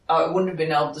it, I wouldn't have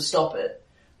been able to stop it,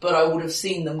 but I would have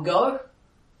seen them go.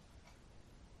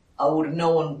 I would have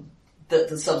known that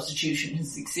the substitution had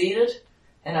succeeded,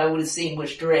 and I would have seen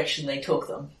which direction they took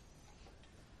them.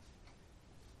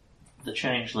 The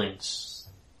changelings,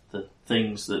 the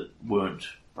things that weren't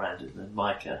Brandon and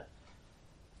Micah,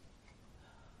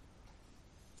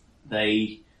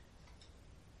 they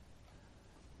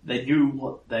knew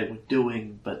what they were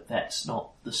doing, but that's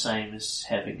not the same as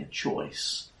having a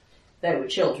choice. They were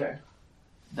children.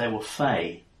 They were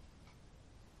Fae.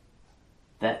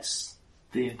 That's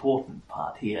the important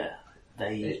part here.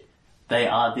 They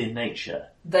are their nature.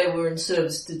 They were in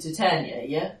service to Titania,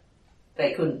 yeah?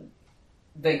 They couldn't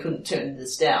turn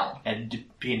this down. And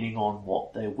depending on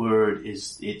what they were,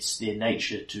 it's their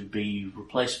nature to be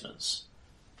replacements.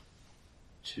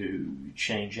 To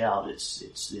change out.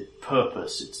 It's their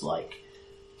purpose. It's like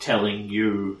telling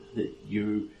you that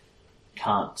you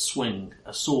can't swing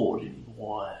a sword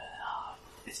anymore.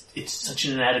 It's such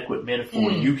an inadequate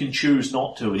metaphor. You can choose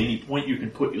not to. At any point you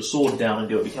can put your sword down and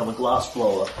go become a glass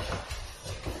blower.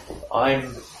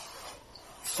 I'm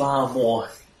far more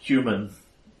human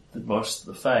than most of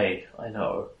the Fae, I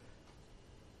know.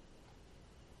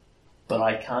 But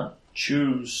I can't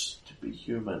choose to be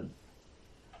human.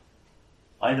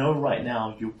 I know right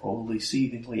now you're probably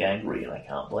seethingly angry, and I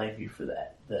can't blame you for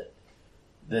that. That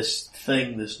this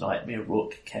thing, this nightmare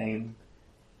rook, came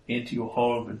into your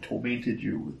home and tormented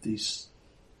you with these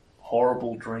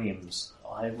horrible dreams.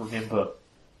 I remember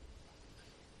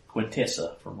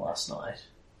Quintessa from last night.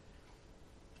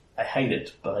 I hate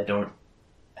it, but I don't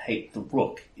hate the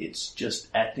rook. It's just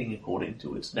acting according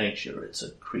to its nature. It's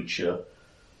a creature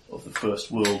of the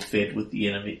first world fed with the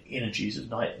energies of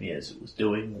nightmares. It was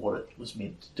doing what it was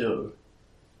meant to do.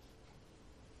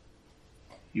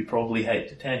 You probably hate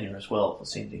Titania as well for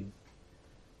sending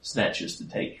snatchers to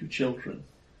take your children.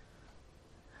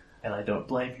 And I don't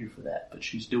blame you for that, but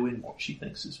she's doing what she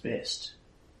thinks is best.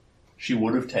 She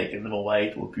would have taken them away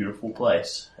to a beautiful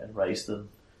place and raised them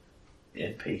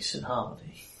in peace and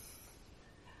harmony.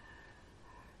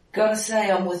 Gotta say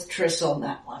I'm with Triss on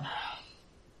that one.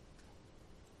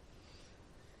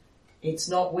 It's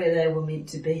not where they were meant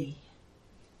to be.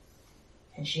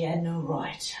 And she had no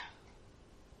right.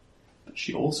 But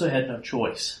she also had no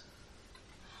choice.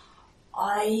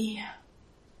 I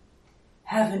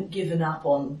haven't given up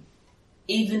on,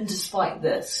 even despite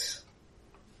this,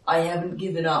 I haven't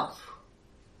given up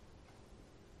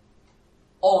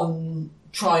on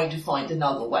trying to find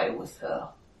another way with her.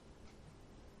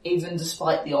 Even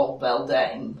despite the old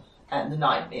beldame and the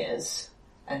nightmares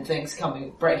and things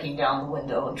breaking down the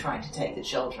window and trying to take the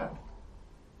children.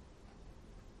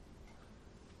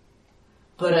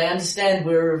 But I understand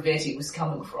where Ravetti was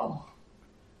coming from.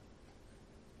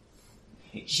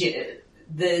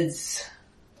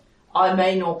 I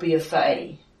may not be a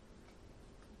Fae,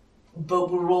 but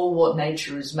we're all what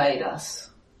nature has made us.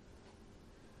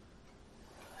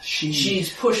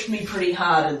 She's pushed me pretty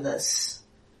hard in this.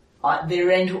 There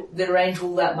ain't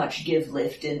all that much give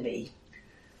left in me.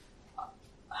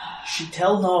 She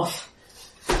told off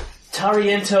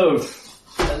Tariento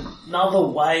another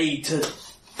way to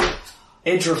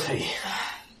Edrophy.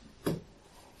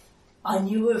 I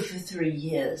knew her for 3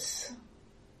 years.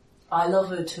 I love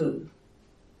her too,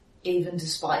 even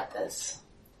despite this.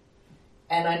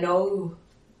 And I know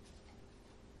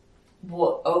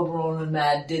what Oberon and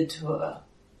Mad did to her.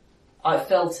 I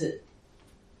felt it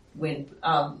when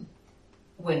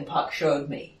Puck showed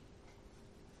me.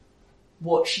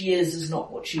 What she is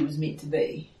not what she was meant to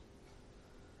be.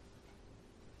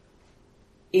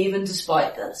 even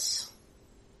despite this,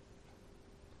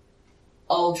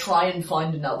 I'll try and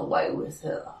find another way with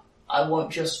her. I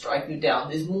won't just strike you down.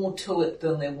 There's more to it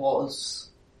than there was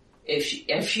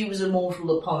if she was a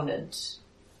mortal opponent.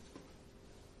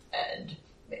 And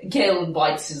Galen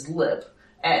bites his lip,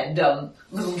 and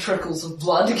little trickles of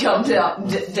blood come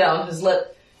down his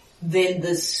lip. Then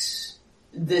this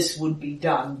would be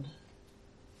done.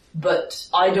 But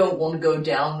I don't want to go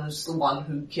down as the one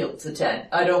who killed Titan.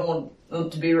 I don't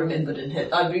want to be remembered in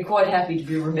hit. I'd be quite happy to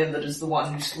be remembered as the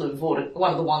one who slew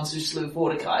one of the ones who slew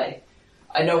Mordecai.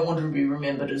 I don't want to be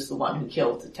remembered as the one who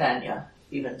killed Titania,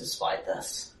 even despite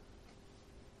this.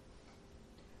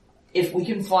 If we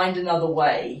can find another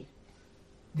way,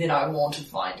 then I want to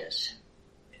find it.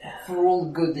 For all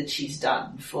the good that she's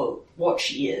done, for what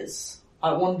she is,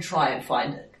 I want to try and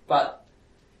find it, but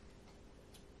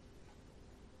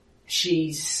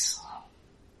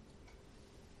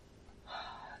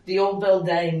the old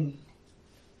beldame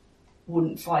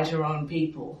wouldn't fight her own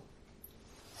people.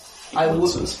 I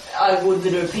would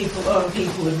that her own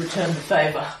people would return the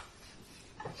favour.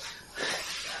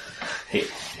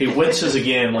 He winces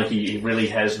again like he really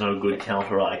has no good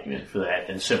counter-argument for that,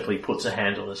 and simply puts a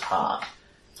hand on his heart,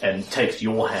 and takes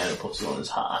your hand and puts it on his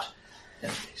heart.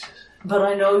 And he says, but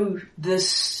I know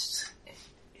this...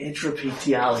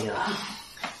 Intrapetialia.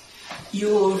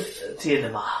 You're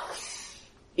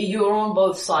on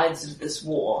both sides of this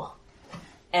war,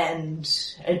 and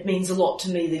it means a lot to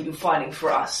me that you're fighting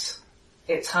for us.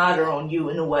 It's harder on you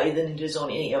in a way than it is on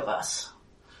any of us.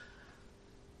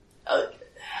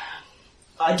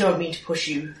 I don't mean to push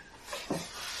you.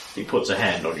 He puts a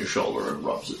hand on your shoulder and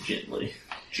rubs it gently.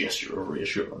 Gesture of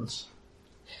reassurance.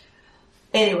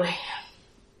 Anyway,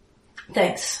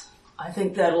 thanks. I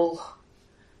think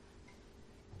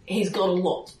he's got a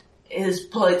lot. His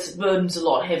burden's a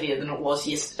lot heavier than it was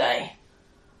yesterday.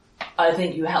 I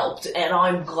think you helped, and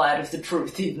I'm glad of the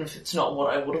truth, even if it's not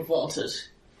what I would have wanted.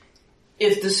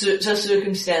 If the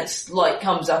circumstance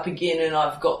comes up again and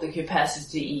I've got the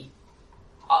capacity,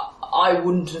 I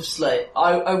wouldn't have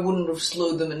I wouldn't have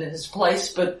slowed them in his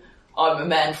place, but I'm a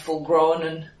man full grown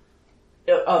and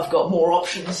I've got more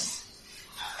options.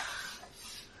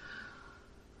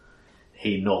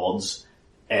 He nods.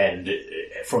 And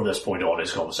from this point on,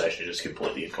 his conversation is just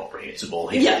completely incomprehensible.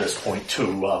 He's at this point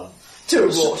too wrought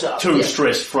up. Too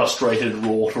stressed, frustrated,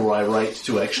 wrought, or irate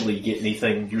to actually get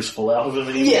anything useful out of him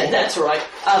anymore. Yeah, that's right.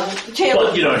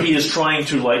 But, he is trying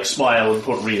to, smile and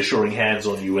put reassuring hands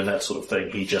on you and that sort of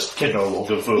thing. He just can no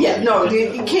longer verbally... Yeah, no,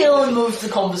 Kaelin moved the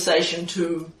conversation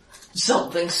to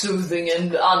something soothing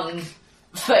and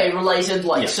unfae-related,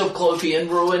 Subclopian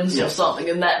ruins or something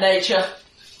in that nature.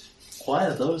 Why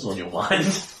are those on your mind?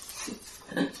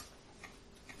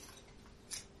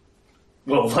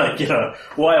 Well,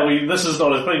 why are we... This is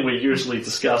not a thing we usually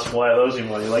discuss. Why are those in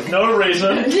your mind? You're like, no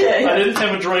reason. I didn't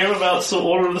have a dream about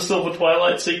Order of the Silver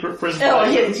Twilight secret presentation. Oh,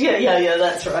 yeah,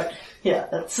 that's right. Yeah,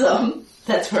 that's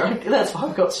why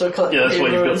I've got Cyclopean. Yeah, that's why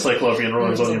you've got Cyclopean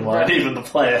ruins on your mind. Even the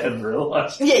player hadn't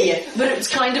realised. Yeah, but it's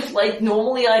kind of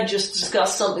normally I just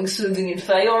discuss something soothing and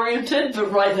Fae-oriented,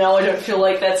 but right now I don't feel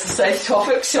like that's a safe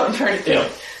topic, so I'm trying to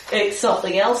think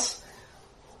something else.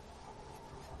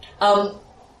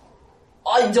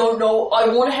 I don't know. I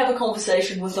want to have a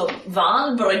conversation with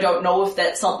Van, but I don't know if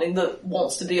that's something that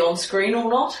wants to be on screen or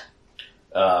not.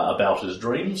 About his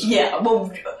dreams? Yeah,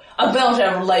 well, about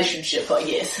our relationship, I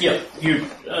guess. Yeah, you're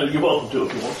welcome to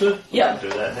if you want to. Yeah. You can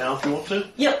do that now if you want to.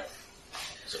 Yep.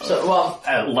 So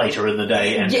later in the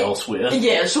day and elsewhere.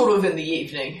 Yeah, sort of in the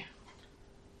evening.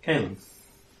 Kaelin.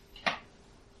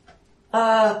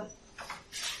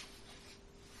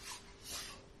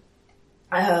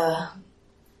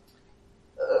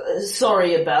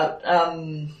 Sorry about,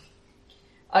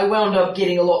 I wound up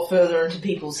getting a lot further into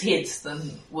people's heads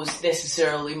than was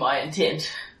necessarily my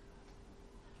intent.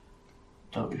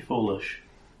 Don't be foolish.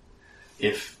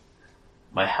 If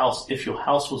your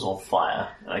house was on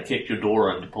fire and I kicked your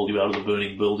door in to pull you out of the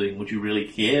burning building, would you really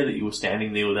care that you were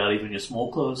standing there without even your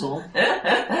small clothes on?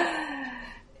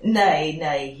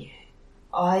 Nay.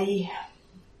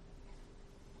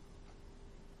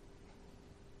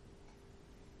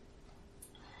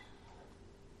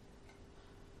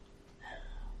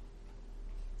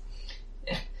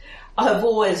 I've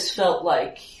always felt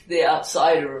like the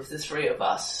outsider of the three of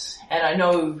us, and I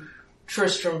know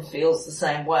Tristram feels the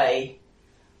same way.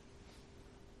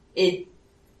 It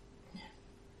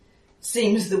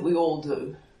seems that we all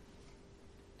do.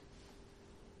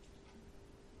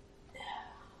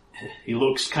 He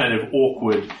looks kind of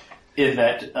awkward in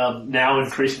that now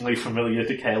increasingly familiar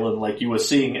to Kalen, like you were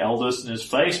seeing elders in his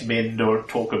face, men don't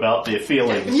talk about their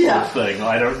feelings sort of thing.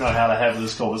 I don't know how to have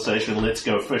this conversation, let's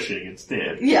go fishing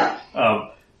instead. Yeah.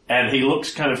 And he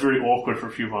looks kind of very awkward for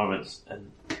a few moments,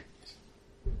 and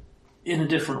in a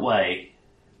different way,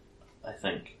 I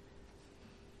think,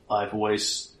 I've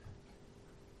always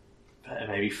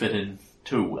maybe fit in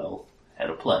too well at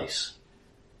a place.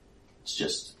 It's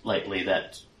just lately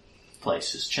that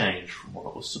place has changed from what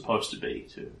it was supposed to be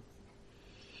to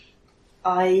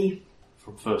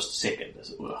from first to second,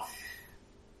 as it were.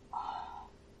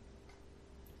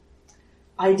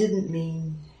 I didn't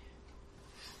mean...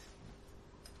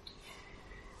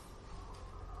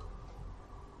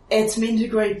 It's meant a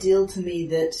great deal to me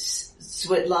that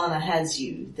Svetlana has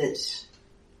you, that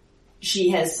she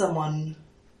has someone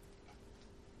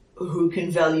who can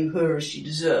value her as she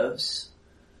deserves.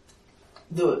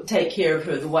 Take care of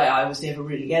her the way I was never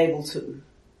really able to.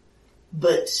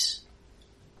 But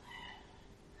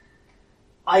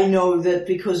I know that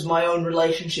because my own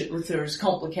relationship with her is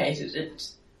complicated, it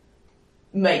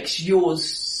makes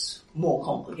yours more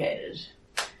complicated.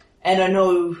 And I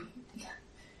know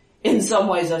in some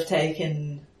ways I've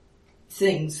taken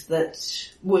things that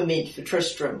were meant for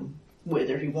Tristram,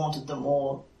 whether he wanted them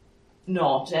or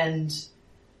not, and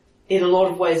in a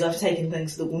lot of ways I've taken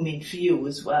things that were meant for you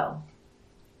as well.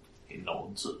 He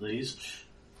nods at these.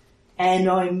 And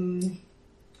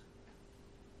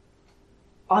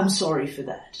I'm sorry for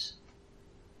that.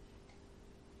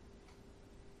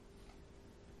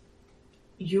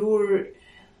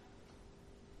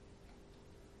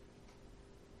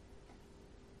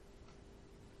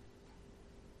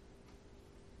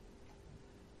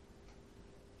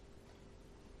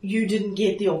 You didn't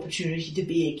get the opportunity to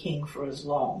be a king for as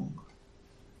long.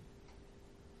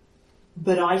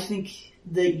 But I think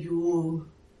that you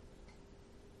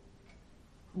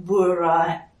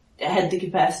had the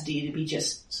capacity to be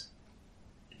just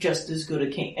as good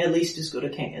a king, at least as good a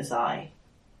king as I.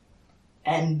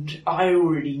 And I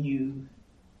already knew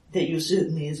that you're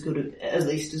certainly at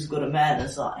least as good a man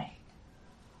as I.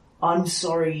 I'm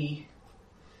sorry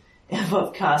if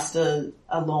I've cast a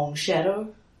long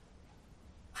shadow.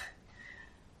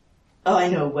 I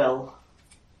know well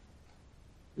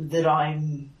that I've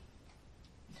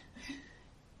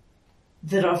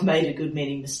made a good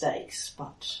many mistakes,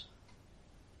 but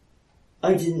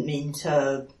I didn't mean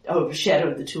to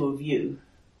overshadow the two of you,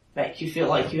 make you feel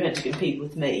like you had to compete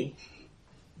with me.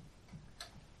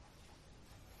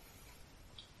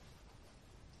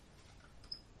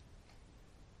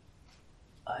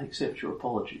 I accept your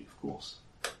apology, of course.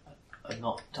 I'm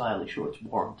not entirely sure it's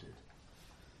warranted.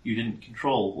 You didn't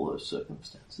control all those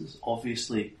circumstances.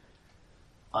 Obviously,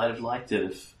 I'd have liked it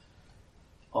if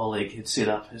Oleg had set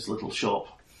up his little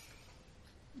shop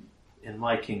in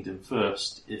my kingdom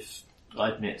first. If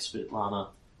I'd met Svetlana,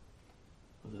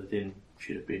 then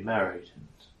she'd have been married.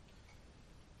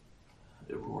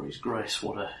 And Rory's grace,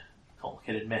 what a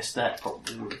complicated mess that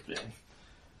probably would have been.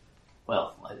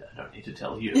 Well, I don't need to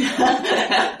tell you.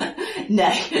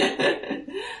 No.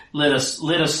 Let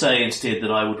us say instead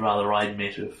that I would rather I'd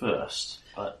met her first,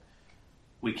 but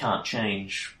we can't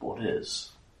change what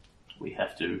is. We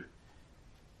have to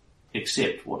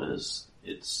accept what is.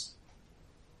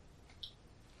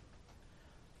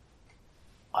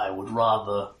 I would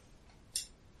rather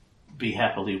be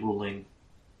happily ruling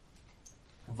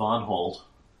Varnhold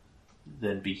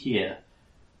than be here,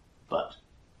 but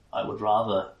I would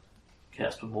rather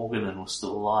Caspar Morganen was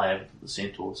still alive, the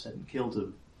centaurs hadn't killed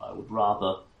him. I would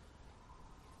rather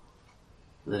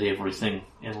that everything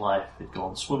in life had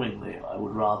gone swimmingly. I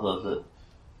would rather that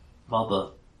Mother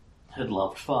had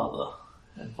loved Father,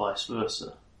 and vice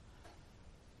versa.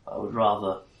 I would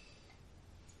rather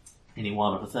any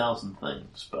one of 1,000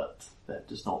 things, but that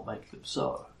does not make them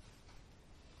so.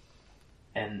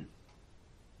 And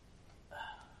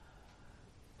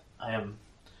I am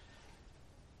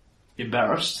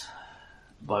embarrassed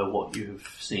by what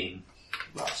you've seen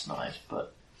last night,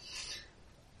 but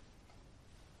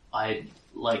I'd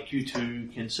like you to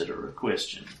consider a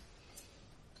question.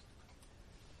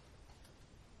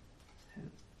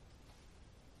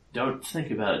 Don't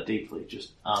think about it deeply,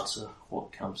 just answer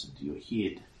what comes into your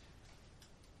head.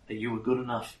 Are you a good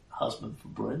enough husband for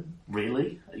Bryn?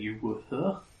 Really? Are you worth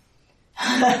her?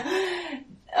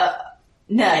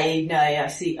 Nay, I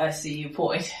see your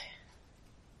point.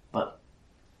 But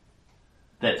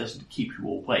that doesn't keep you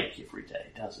awake every day,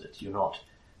 does it? You're not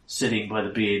sitting by the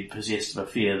bed possessed of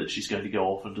a fear that she's going to go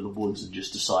off into the woods and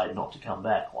just decide not to come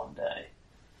back one day.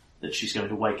 That she's going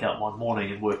to wake up one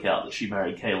morning and work out that she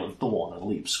married Caelan Thorne and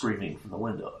leap screaming from the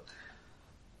window.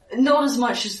 Not as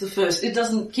much as the first. It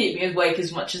doesn't keep me awake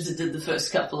as much as it did the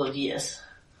first couple of years.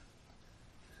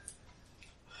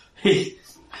 He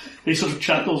sort of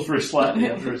chuckles very slightly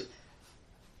after his...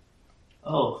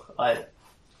 Oh, I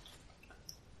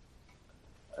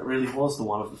really was the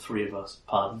one of the three of us,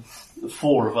 pardon, the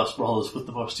four of us brothers with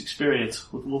the most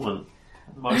experience with women,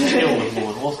 the most skill with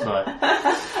women, wasn't I?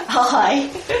 Hi.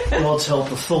 God's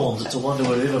help with thorns. It's a wonder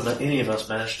whatever any of us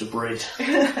managed to breed.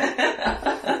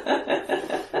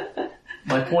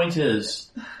 My point is,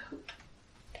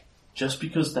 just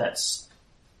because that's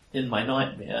in my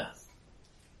nightmare,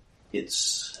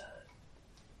 it's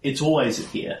always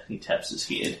here. He taps his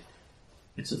head.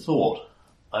 It's a thought.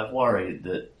 I've worried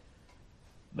that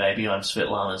maybe I'm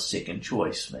Svetlana's second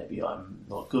choice. Maybe I'm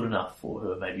not good enough for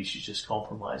her. Maybe she's just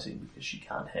compromising because she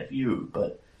can't have you.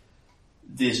 But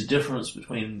there's a difference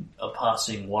between a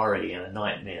passing worry and a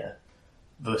nightmare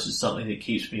versus something that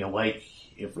keeps me awake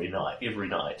every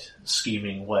night,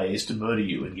 scheming ways to murder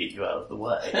you and get you out of the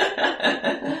way.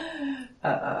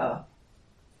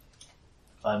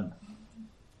 I'm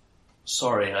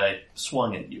sorry I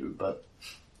swung at you, but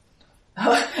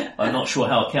I'm not sure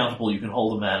how accountable you can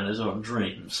hold a man in his own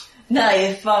dreams. No,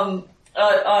 if I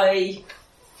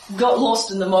got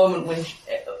lost in the moment when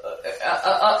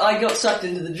I got sucked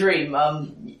into the dream,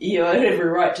 you had every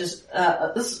right to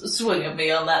swing at me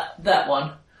on that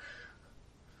one.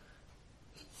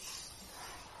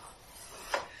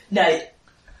 No,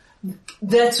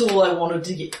 that's all I wanted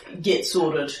to get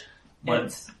sorted.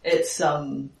 It's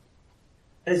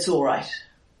alright.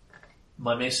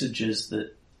 My message is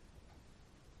that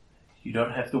you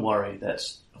don't have to worry.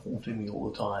 That's haunting me all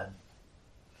the time.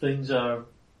 Things are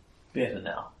better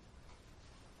now.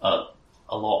 A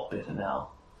lot better now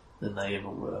than they ever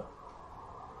were.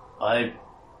 I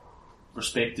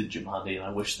respected Jumanji and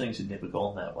I wish things had never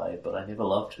gone that way, but I never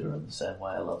loved her in the same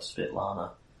way I love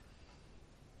Svetlana.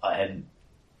 I hadn't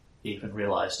even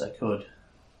realized I could.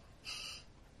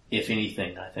 If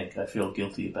anything, I think I feel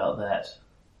guilty about that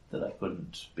I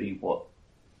couldn't be what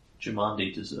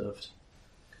Jumanji deserved.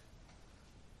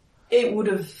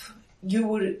 I've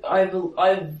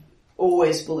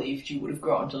always believed you would have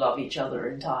grown to love each other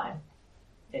in time,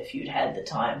 if you'd had the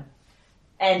time.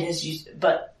 And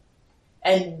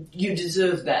you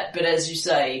deserve that, but as you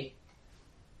say,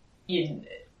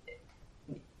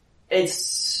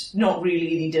 it's not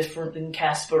really any different than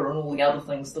Casper and all the other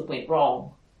things that went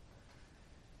wrong.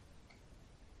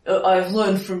 I've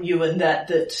learned from you in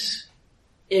that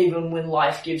even when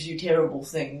life gives you terrible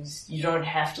things, you don't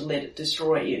have to let it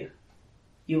destroy you.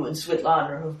 You and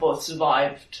Svetlana have both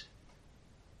survived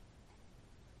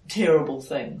terrible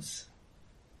things,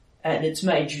 and it's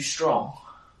made you strong.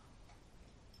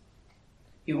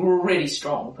 You were already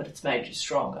strong, but it's made you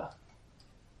stronger.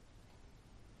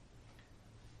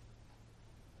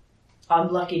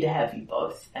 I'm lucky to have you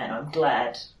both, and I'm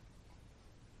glad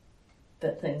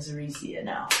that things are easier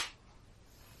now.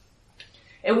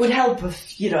 It would help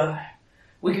if,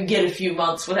 we could get a few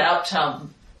months without,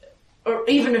 or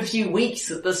even a few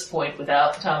weeks at this point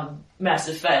without,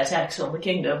 massive fair attacks on the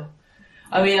kingdom.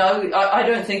 I mean, I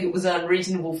don't think it was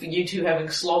unreasonable for you two having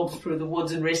slogged through the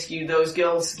woods and rescued those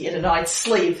girls to get a night's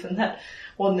sleep, and that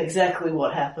wasn't exactly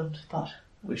what happened, but...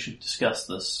 We should discuss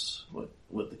this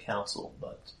with the council,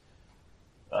 but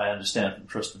I understand from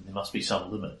Tristan there must be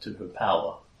some limit to her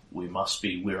power. We must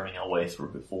be wearing our way through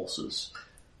her forces.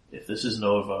 If this isn't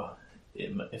over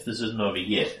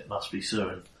yet, it must be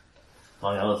soon.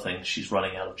 Among other things, she's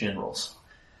running out of generals.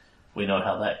 We know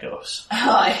how that goes.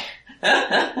 Hi.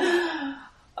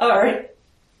 Alright.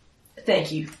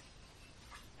 Thank you.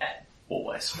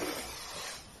 Always.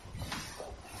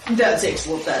 That's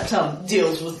excellent. That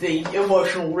deals with the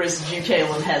emotional residue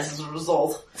Kaelin has as a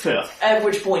result. Fair. At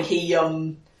which point he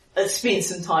spent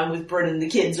some time with Bryn and the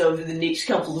kids over the next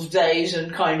couple of days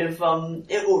and kind of,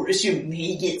 or assuming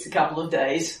he gets a couple of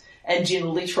days, and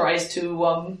generally tries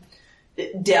to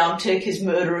down-tick his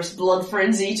murderous blood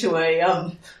frenzy to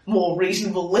a more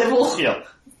reasonable level. Yeah.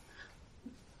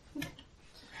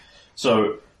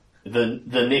 So,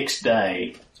 the next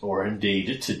day, or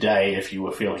indeed today if you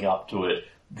were feeling up to it,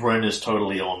 Bryn is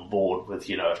totally on board with,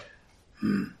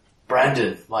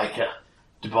 Brandon, Micah,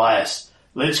 Tobias,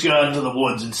 let's go out into the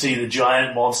woods and see the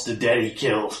giant monster Daddy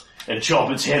killed and chop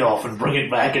its head off and bring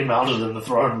it back and mount it in the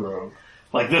throne room.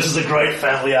 Like, this is a great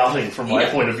family outing from my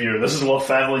point of view. This is what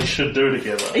families should do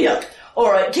together. Yeah.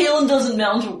 Alright, Kaelin doesn't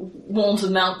want to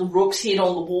mount the rook's head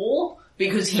on the wall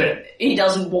because he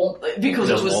doesn't want... Because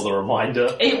he doesn't want the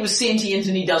reminder. It was sentient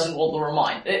and he doesn't want the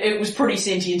reminder. It was pretty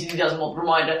sentient and he doesn't want the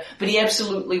reminder, but he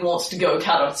absolutely wants to go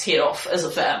cut its head off as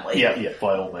a family. Yeah,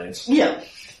 by all means. Yeah.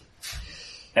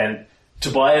 And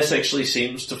Tobias actually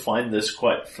seems to find this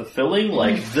quite fulfilling.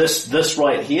 Like, this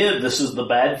right here, this is the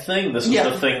bad thing. This is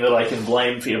the thing that I can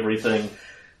blame for everything,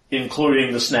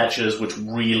 including the Snatchers, which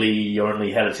really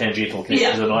only had a tangential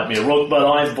connection to the Nightmare Rook, but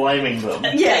I'm blaming them.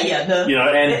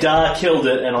 And Dar killed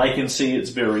it, and I can see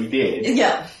it's very dead.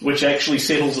 Yeah. Which actually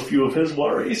settles a few of his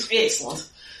worries. Excellent.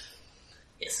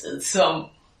 Yes, it's,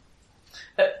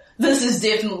 this is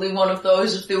definitely one of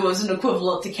those, if there was an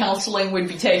equivalent to counselling, we'd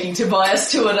be taking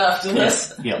Tobias to it after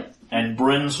this. Yeah. And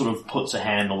Bryn sort of puts a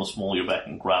hand on the small of your back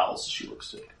and growls as she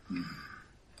looks sick.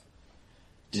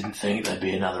 Didn't think there'd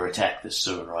be another attack this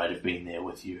soon, or I'd have been there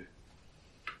with you.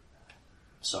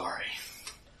 Sorry.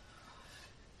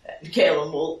 And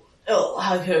Kaelin will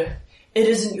hug her. It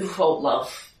isn't your fault,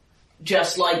 love.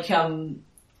 Just like,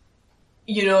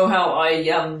 you know how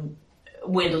I,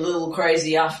 went a little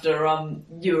crazy after,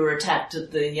 you were attacked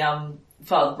at the,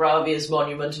 Father Bravia's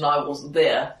monument and I wasn't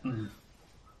there. Mm-hmm.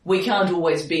 We can't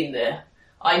always be there.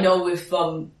 I know if,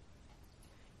 and,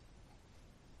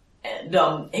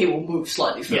 he will move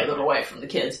slightly further away from the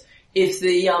kids. If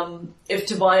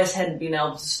Tobias hadn't been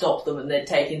able to stop them and they'd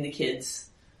taken the kids,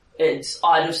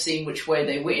 I'd have seen which way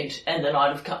they went, and then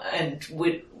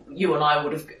you and I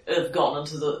would have gone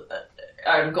into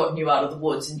I'd have gotten you out of the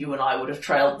woods, and you and I would have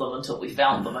trailed them until we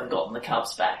found them and gotten the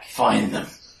cubs back. Find them.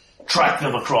 Track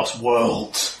them across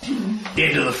worlds.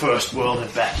 Into the first world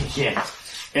and back again.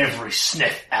 Every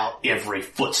sniff out, every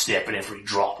footstep, and every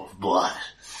drop of blood.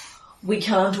 We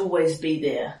can't always be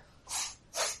there.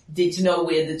 There's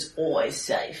nowhere that's always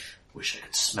safe. Wish I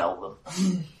could smell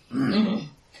them. Mm.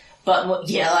 But,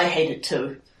 I hate it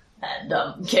too. And,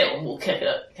 Kaelin will kick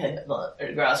it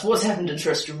the grass. What's happened to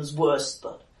Tristram is worse,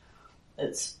 but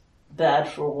it's bad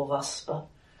for all of us.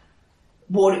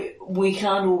 But we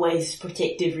can't always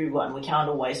protect everyone. We can't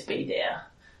always be there.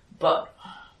 But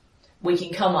we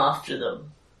can come after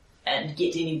them and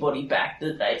get anybody back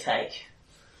that they take.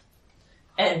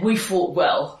 And we fought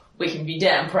well. We can be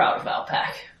damn proud of our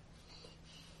pack.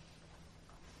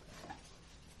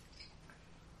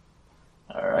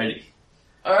 Alrighty.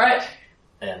 Alright.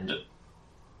 And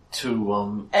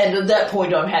And at that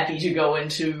point I'm happy to go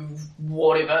into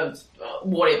whatever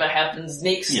happens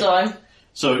next time.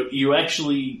 So you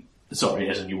actually... Sorry,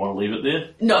 as in you want to leave it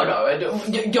there? No,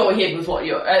 go ahead with what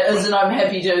you're... As in I'm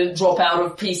happy to drop out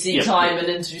of PC time and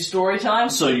into story time.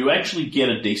 So you actually get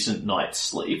a decent night's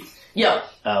sleep. Yeah.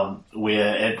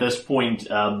 Where at this point,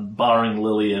 barring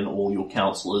Lillian, all your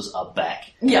counsellors are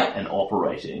back and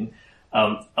operating.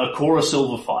 Akora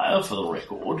Silverfire, for the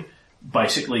record,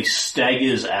 basically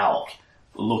staggers out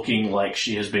looking like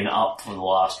she has been up for the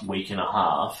last week and a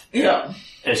half. Yeah.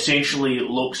 Essentially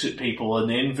looks at people and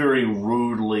then very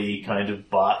rudely kind of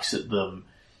barks at them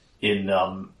in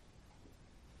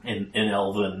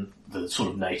Elven, the sort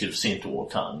of native centaur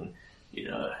tongue. You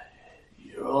know,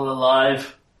 you're all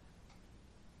alive.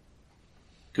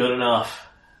 Good enough.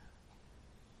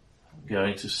 I'm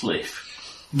going to sleep.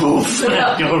 Boof!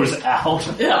 And goes out.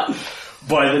 Yeah.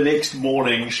 By the next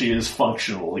morning, she is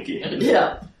functional again.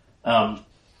 Yeah.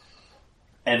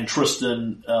 And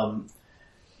Tristan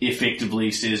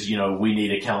effectively says, you know, we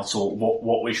need a council.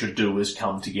 What we should do is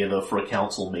come together for a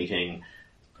council meeting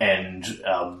and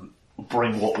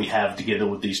bring what we have together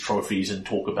with these trophies and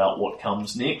talk about what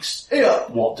comes next. Yeah.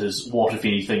 What, if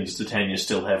anything, does Titania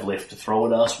still have left to throw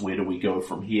at us? Where do we go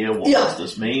from here? What does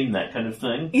this mean? That kind of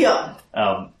thing. Yeah.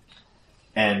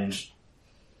 And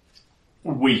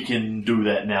we can do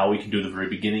that now. We can do the very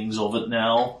beginnings of it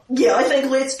now. Yeah, I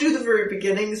think let's do the very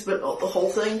beginnings, but not the whole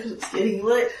thing, because it's getting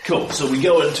late. Cool. So we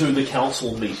go into the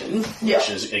council meeting, which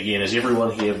is, again, is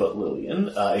everyone here but Lillian,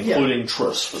 including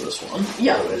Triss for this one.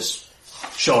 Yeah. Who has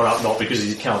shown up not because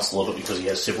he's a councillor, but because he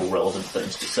has several relevant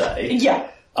things to say. Yeah.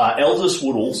 Eldest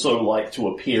would also like to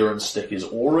appear and stick his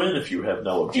oar in if you have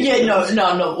no objections.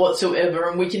 Yeah, no, whatsoever,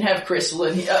 and we can have Crystal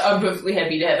in here. I'm perfectly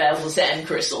happy to have Eldest and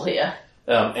Crystal here.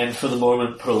 And for the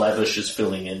moment, Perlavish is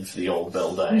filling in for the old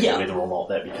Beldane, whether or not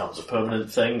that becomes a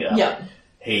permanent thing.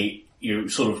 You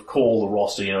sort of call the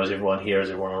roster, you know, is everyone here, is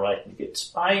everyone alright? And you get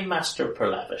Spy Master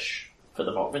Perlavish for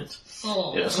the moment.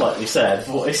 Oh. In a slightly sad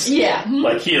voice. Yeah.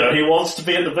 Like, you know, he wants to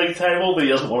be at the big table, but he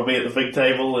doesn't want to be at the big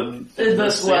table in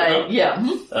this way.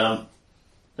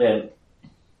 Then,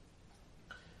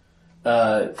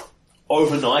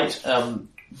 overnight,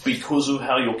 because of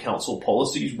how your council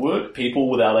policies work, people,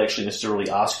 without actually necessarily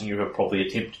asking you, have probably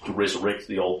attempted to resurrect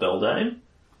the old Beldane,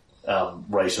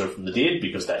 raise her from the dead,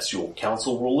 because that's your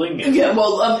council ruling.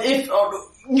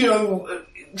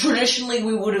 Traditionally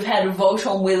we would have had a vote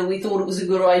on whether we thought it was a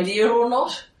good idea or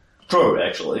not. True,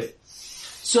 actually.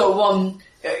 So,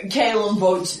 Kalen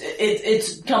votes,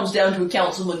 it comes down to a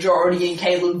council majority and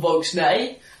Kalen votes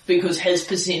nay, because his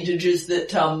percentage is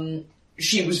that,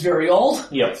 she was very old.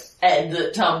 Yep. And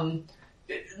that,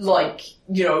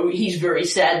 he's very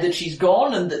sad that she's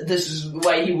gone and that this is the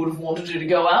way he would have wanted her to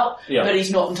go out. Yeah. But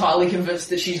he's not entirely convinced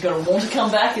that she's going to want to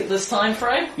come back at this time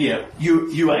frame. Yeah.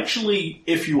 You actually,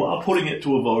 if you are putting it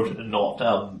to a vote and not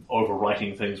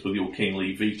overwriting things with your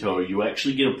kingly veto, you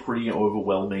actually get a pretty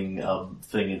overwhelming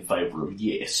thing in favour of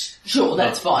yes. Sure,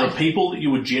 that's fine. The people that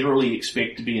you would generally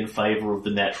expect to be in favour of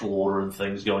the natural order and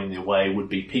things going their way would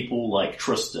be people like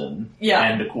Tristan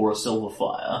and Akora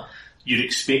Silverfire. You'd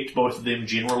expect both of them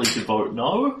generally to vote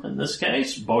no, in this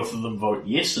case. Both of them vote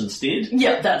yes instead.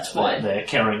 Yeah, that's fine. They're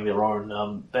carrying their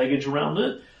own baggage around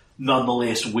it.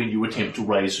 Nonetheless, when you attempt to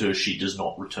raise her, she does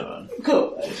not return.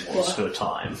 Cool. It was her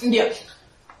time. Yep.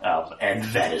 And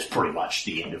that is pretty much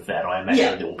the end of that. I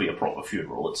imagine there will be a proper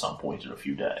funeral at some point in a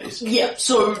few days. Yeah,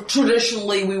 so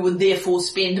traditionally we would therefore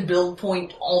spend a build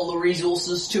point on the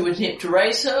resources to attempt to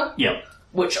raise her. Yep.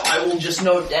 Which I will just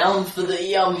note down for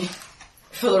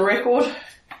the record.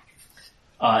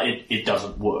 It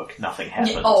doesn't work. Nothing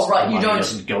happens. Oh, right, the you money don't...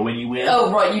 doesn't go anywhere.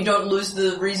 Oh, right, you don't lose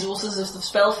the resources if the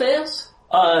spell fails?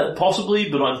 Possibly,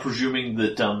 but I'm presuming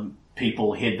that,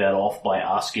 people head that off by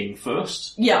asking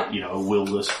first. Yeah. Will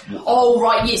this... Oh,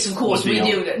 right, yes, of course, we the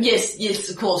do. Yes,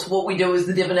 of course, what we do is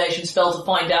the divination spell to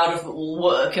find out if it will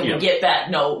work, and we get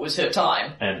back, no, it was her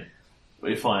time. And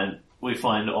we find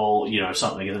all,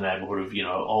 something in the neighbourhood of,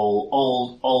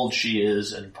 old she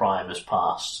is and prime is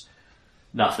past.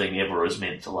 Nothing ever is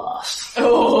meant to last.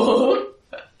 Oh,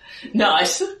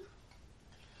 nice.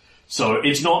 So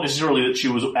it's not necessarily that she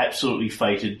was absolutely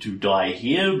fated to die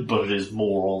here, but it is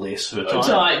more or less her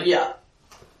time. Yeah.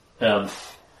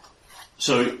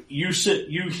 So you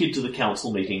head to the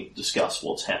council meeting to discuss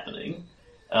what's happening.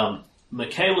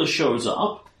 Michaela shows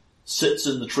up, sits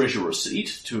in the treasurer's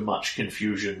seat, to much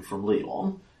confusion from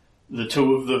Leon. The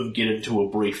two of them get into a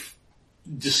brief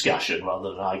discussion rather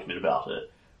than an argument about it,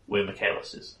 where Michaela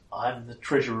says, I'm the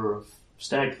treasurer of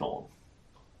Stagthorn.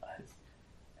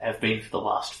 I have been for the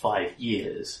last 5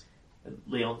 years. And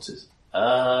Leon says,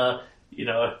 Your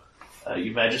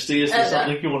Majesty, is there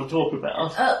something you want to talk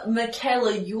about?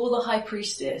 Michaela, you're the High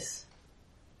Priestess.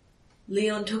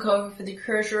 Leon took over for the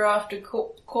treasurer after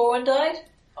Corwin died?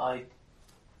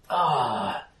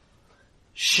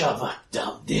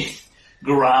 Shabak-dum-dick,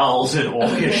 growls in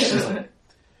Orcish.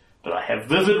 But I have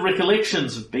vivid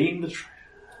recollections of being the treasurer.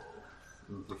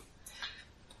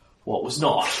 What was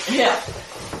not? Yeah.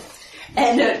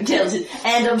 And tells it,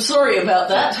 and I'm sorry about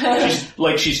that.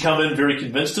 She's come in very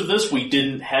convinced of this. We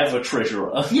didn't have a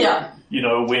treasurer. Yeah.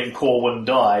 When Corwin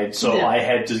died, so I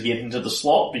had to get into the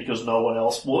slot because no one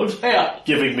else would. Yeah.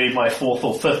 Giving me my 4th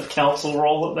or 5th council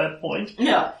role at that point.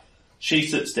 Yeah. She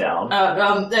sits down.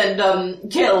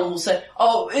 Kellen will say,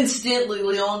 oh, incidentally,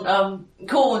 Leon,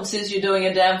 Corwin says you're doing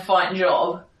a damn fine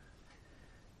job.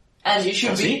 And you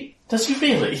should be... Does he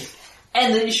really?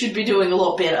 And that you should be doing a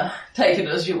lot better. Take it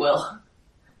as you will.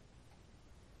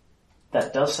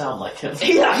 That does sound like him.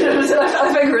 Yeah,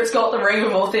 I figure it's got the ring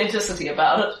of authenticity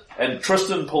about it. And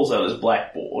Tristan pulls out his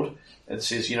blackboard and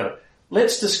says,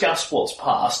 let's discuss what's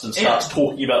past, and starts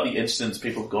talking about the incidents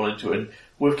people have gone into. And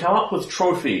we've come up with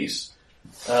trophies.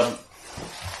 Let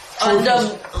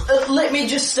me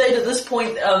just state at this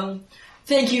point,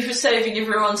 thank you for saving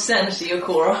everyone's sanity,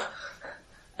 Akora.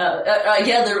 I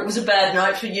gather it was a bad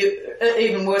night for you,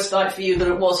 even worse night for you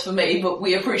than it was for me, but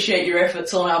we appreciate your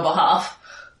efforts on our behalf.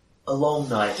 A long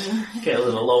night,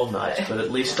 Caitlin, a long night, but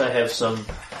at least I have some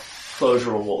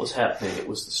closure on what was happening. It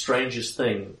was the strangest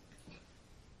thing.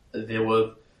 There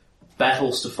were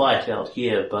battles to fight out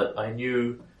here, but I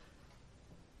knew...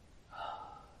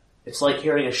 It's like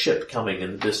hearing a ship coming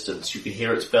in the distance. You can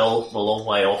hear its bell from a long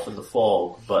way off in the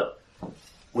fog, but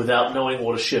without knowing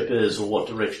what a ship is or what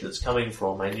direction it's coming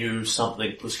from, I knew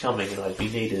something was coming and I'd be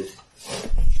needed.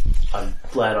 I'm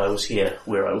glad I was here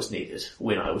where I was needed,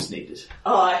 when I was needed.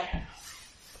 Aye.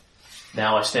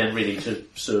 Now I stand ready to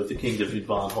serve the Kingdom of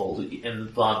Varnhold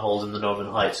in the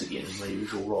Northern Heights again in my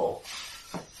usual role.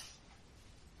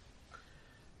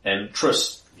 And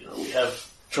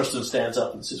Tristan stands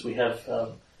up and says, we have,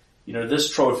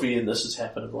 this trophy and this has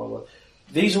happened, blah, blah.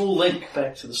 These all link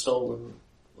back to the stolen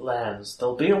lands.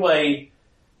 There'll be a way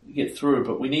to get through,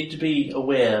 but we need to be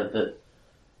aware that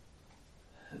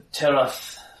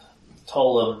Terath,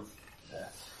 Tollum,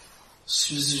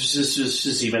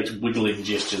 he makes wiggling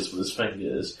gestures with his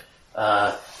fingers,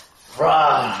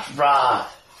 Tumak,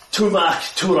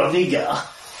 Turaniga,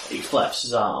 he flaps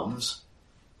his arms,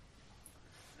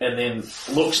 and then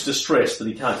looks distressed that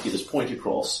he can't get his point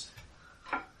across.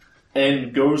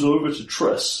 and goes over to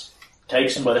Triss,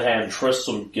 takes him by the hand. Triss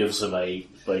sort of gives him a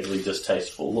vaguely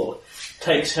distasteful look,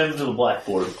 takes him to the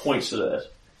blackboard and points at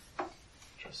it.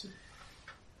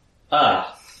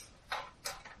 Ah.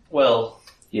 Well,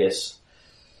 yes.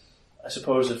 I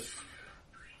suppose if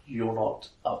you're not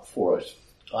up for it,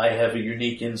 I have a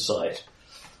unique insight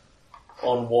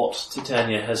on what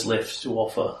Titania has left to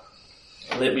offer.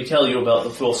 Let me tell you about the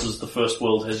forces the First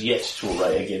World has yet to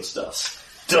array against us.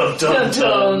 Dun dun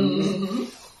dun!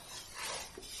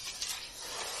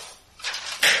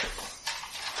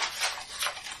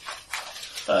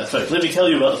 In fact, let me tell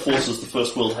you about the forces the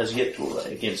First World has yet to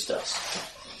array against us.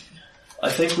 I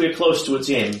think we are close to its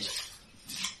end,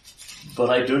 but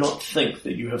I do not think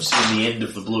that you have seen the end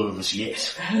of the blooms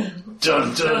yet.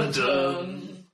 Dun dun dun!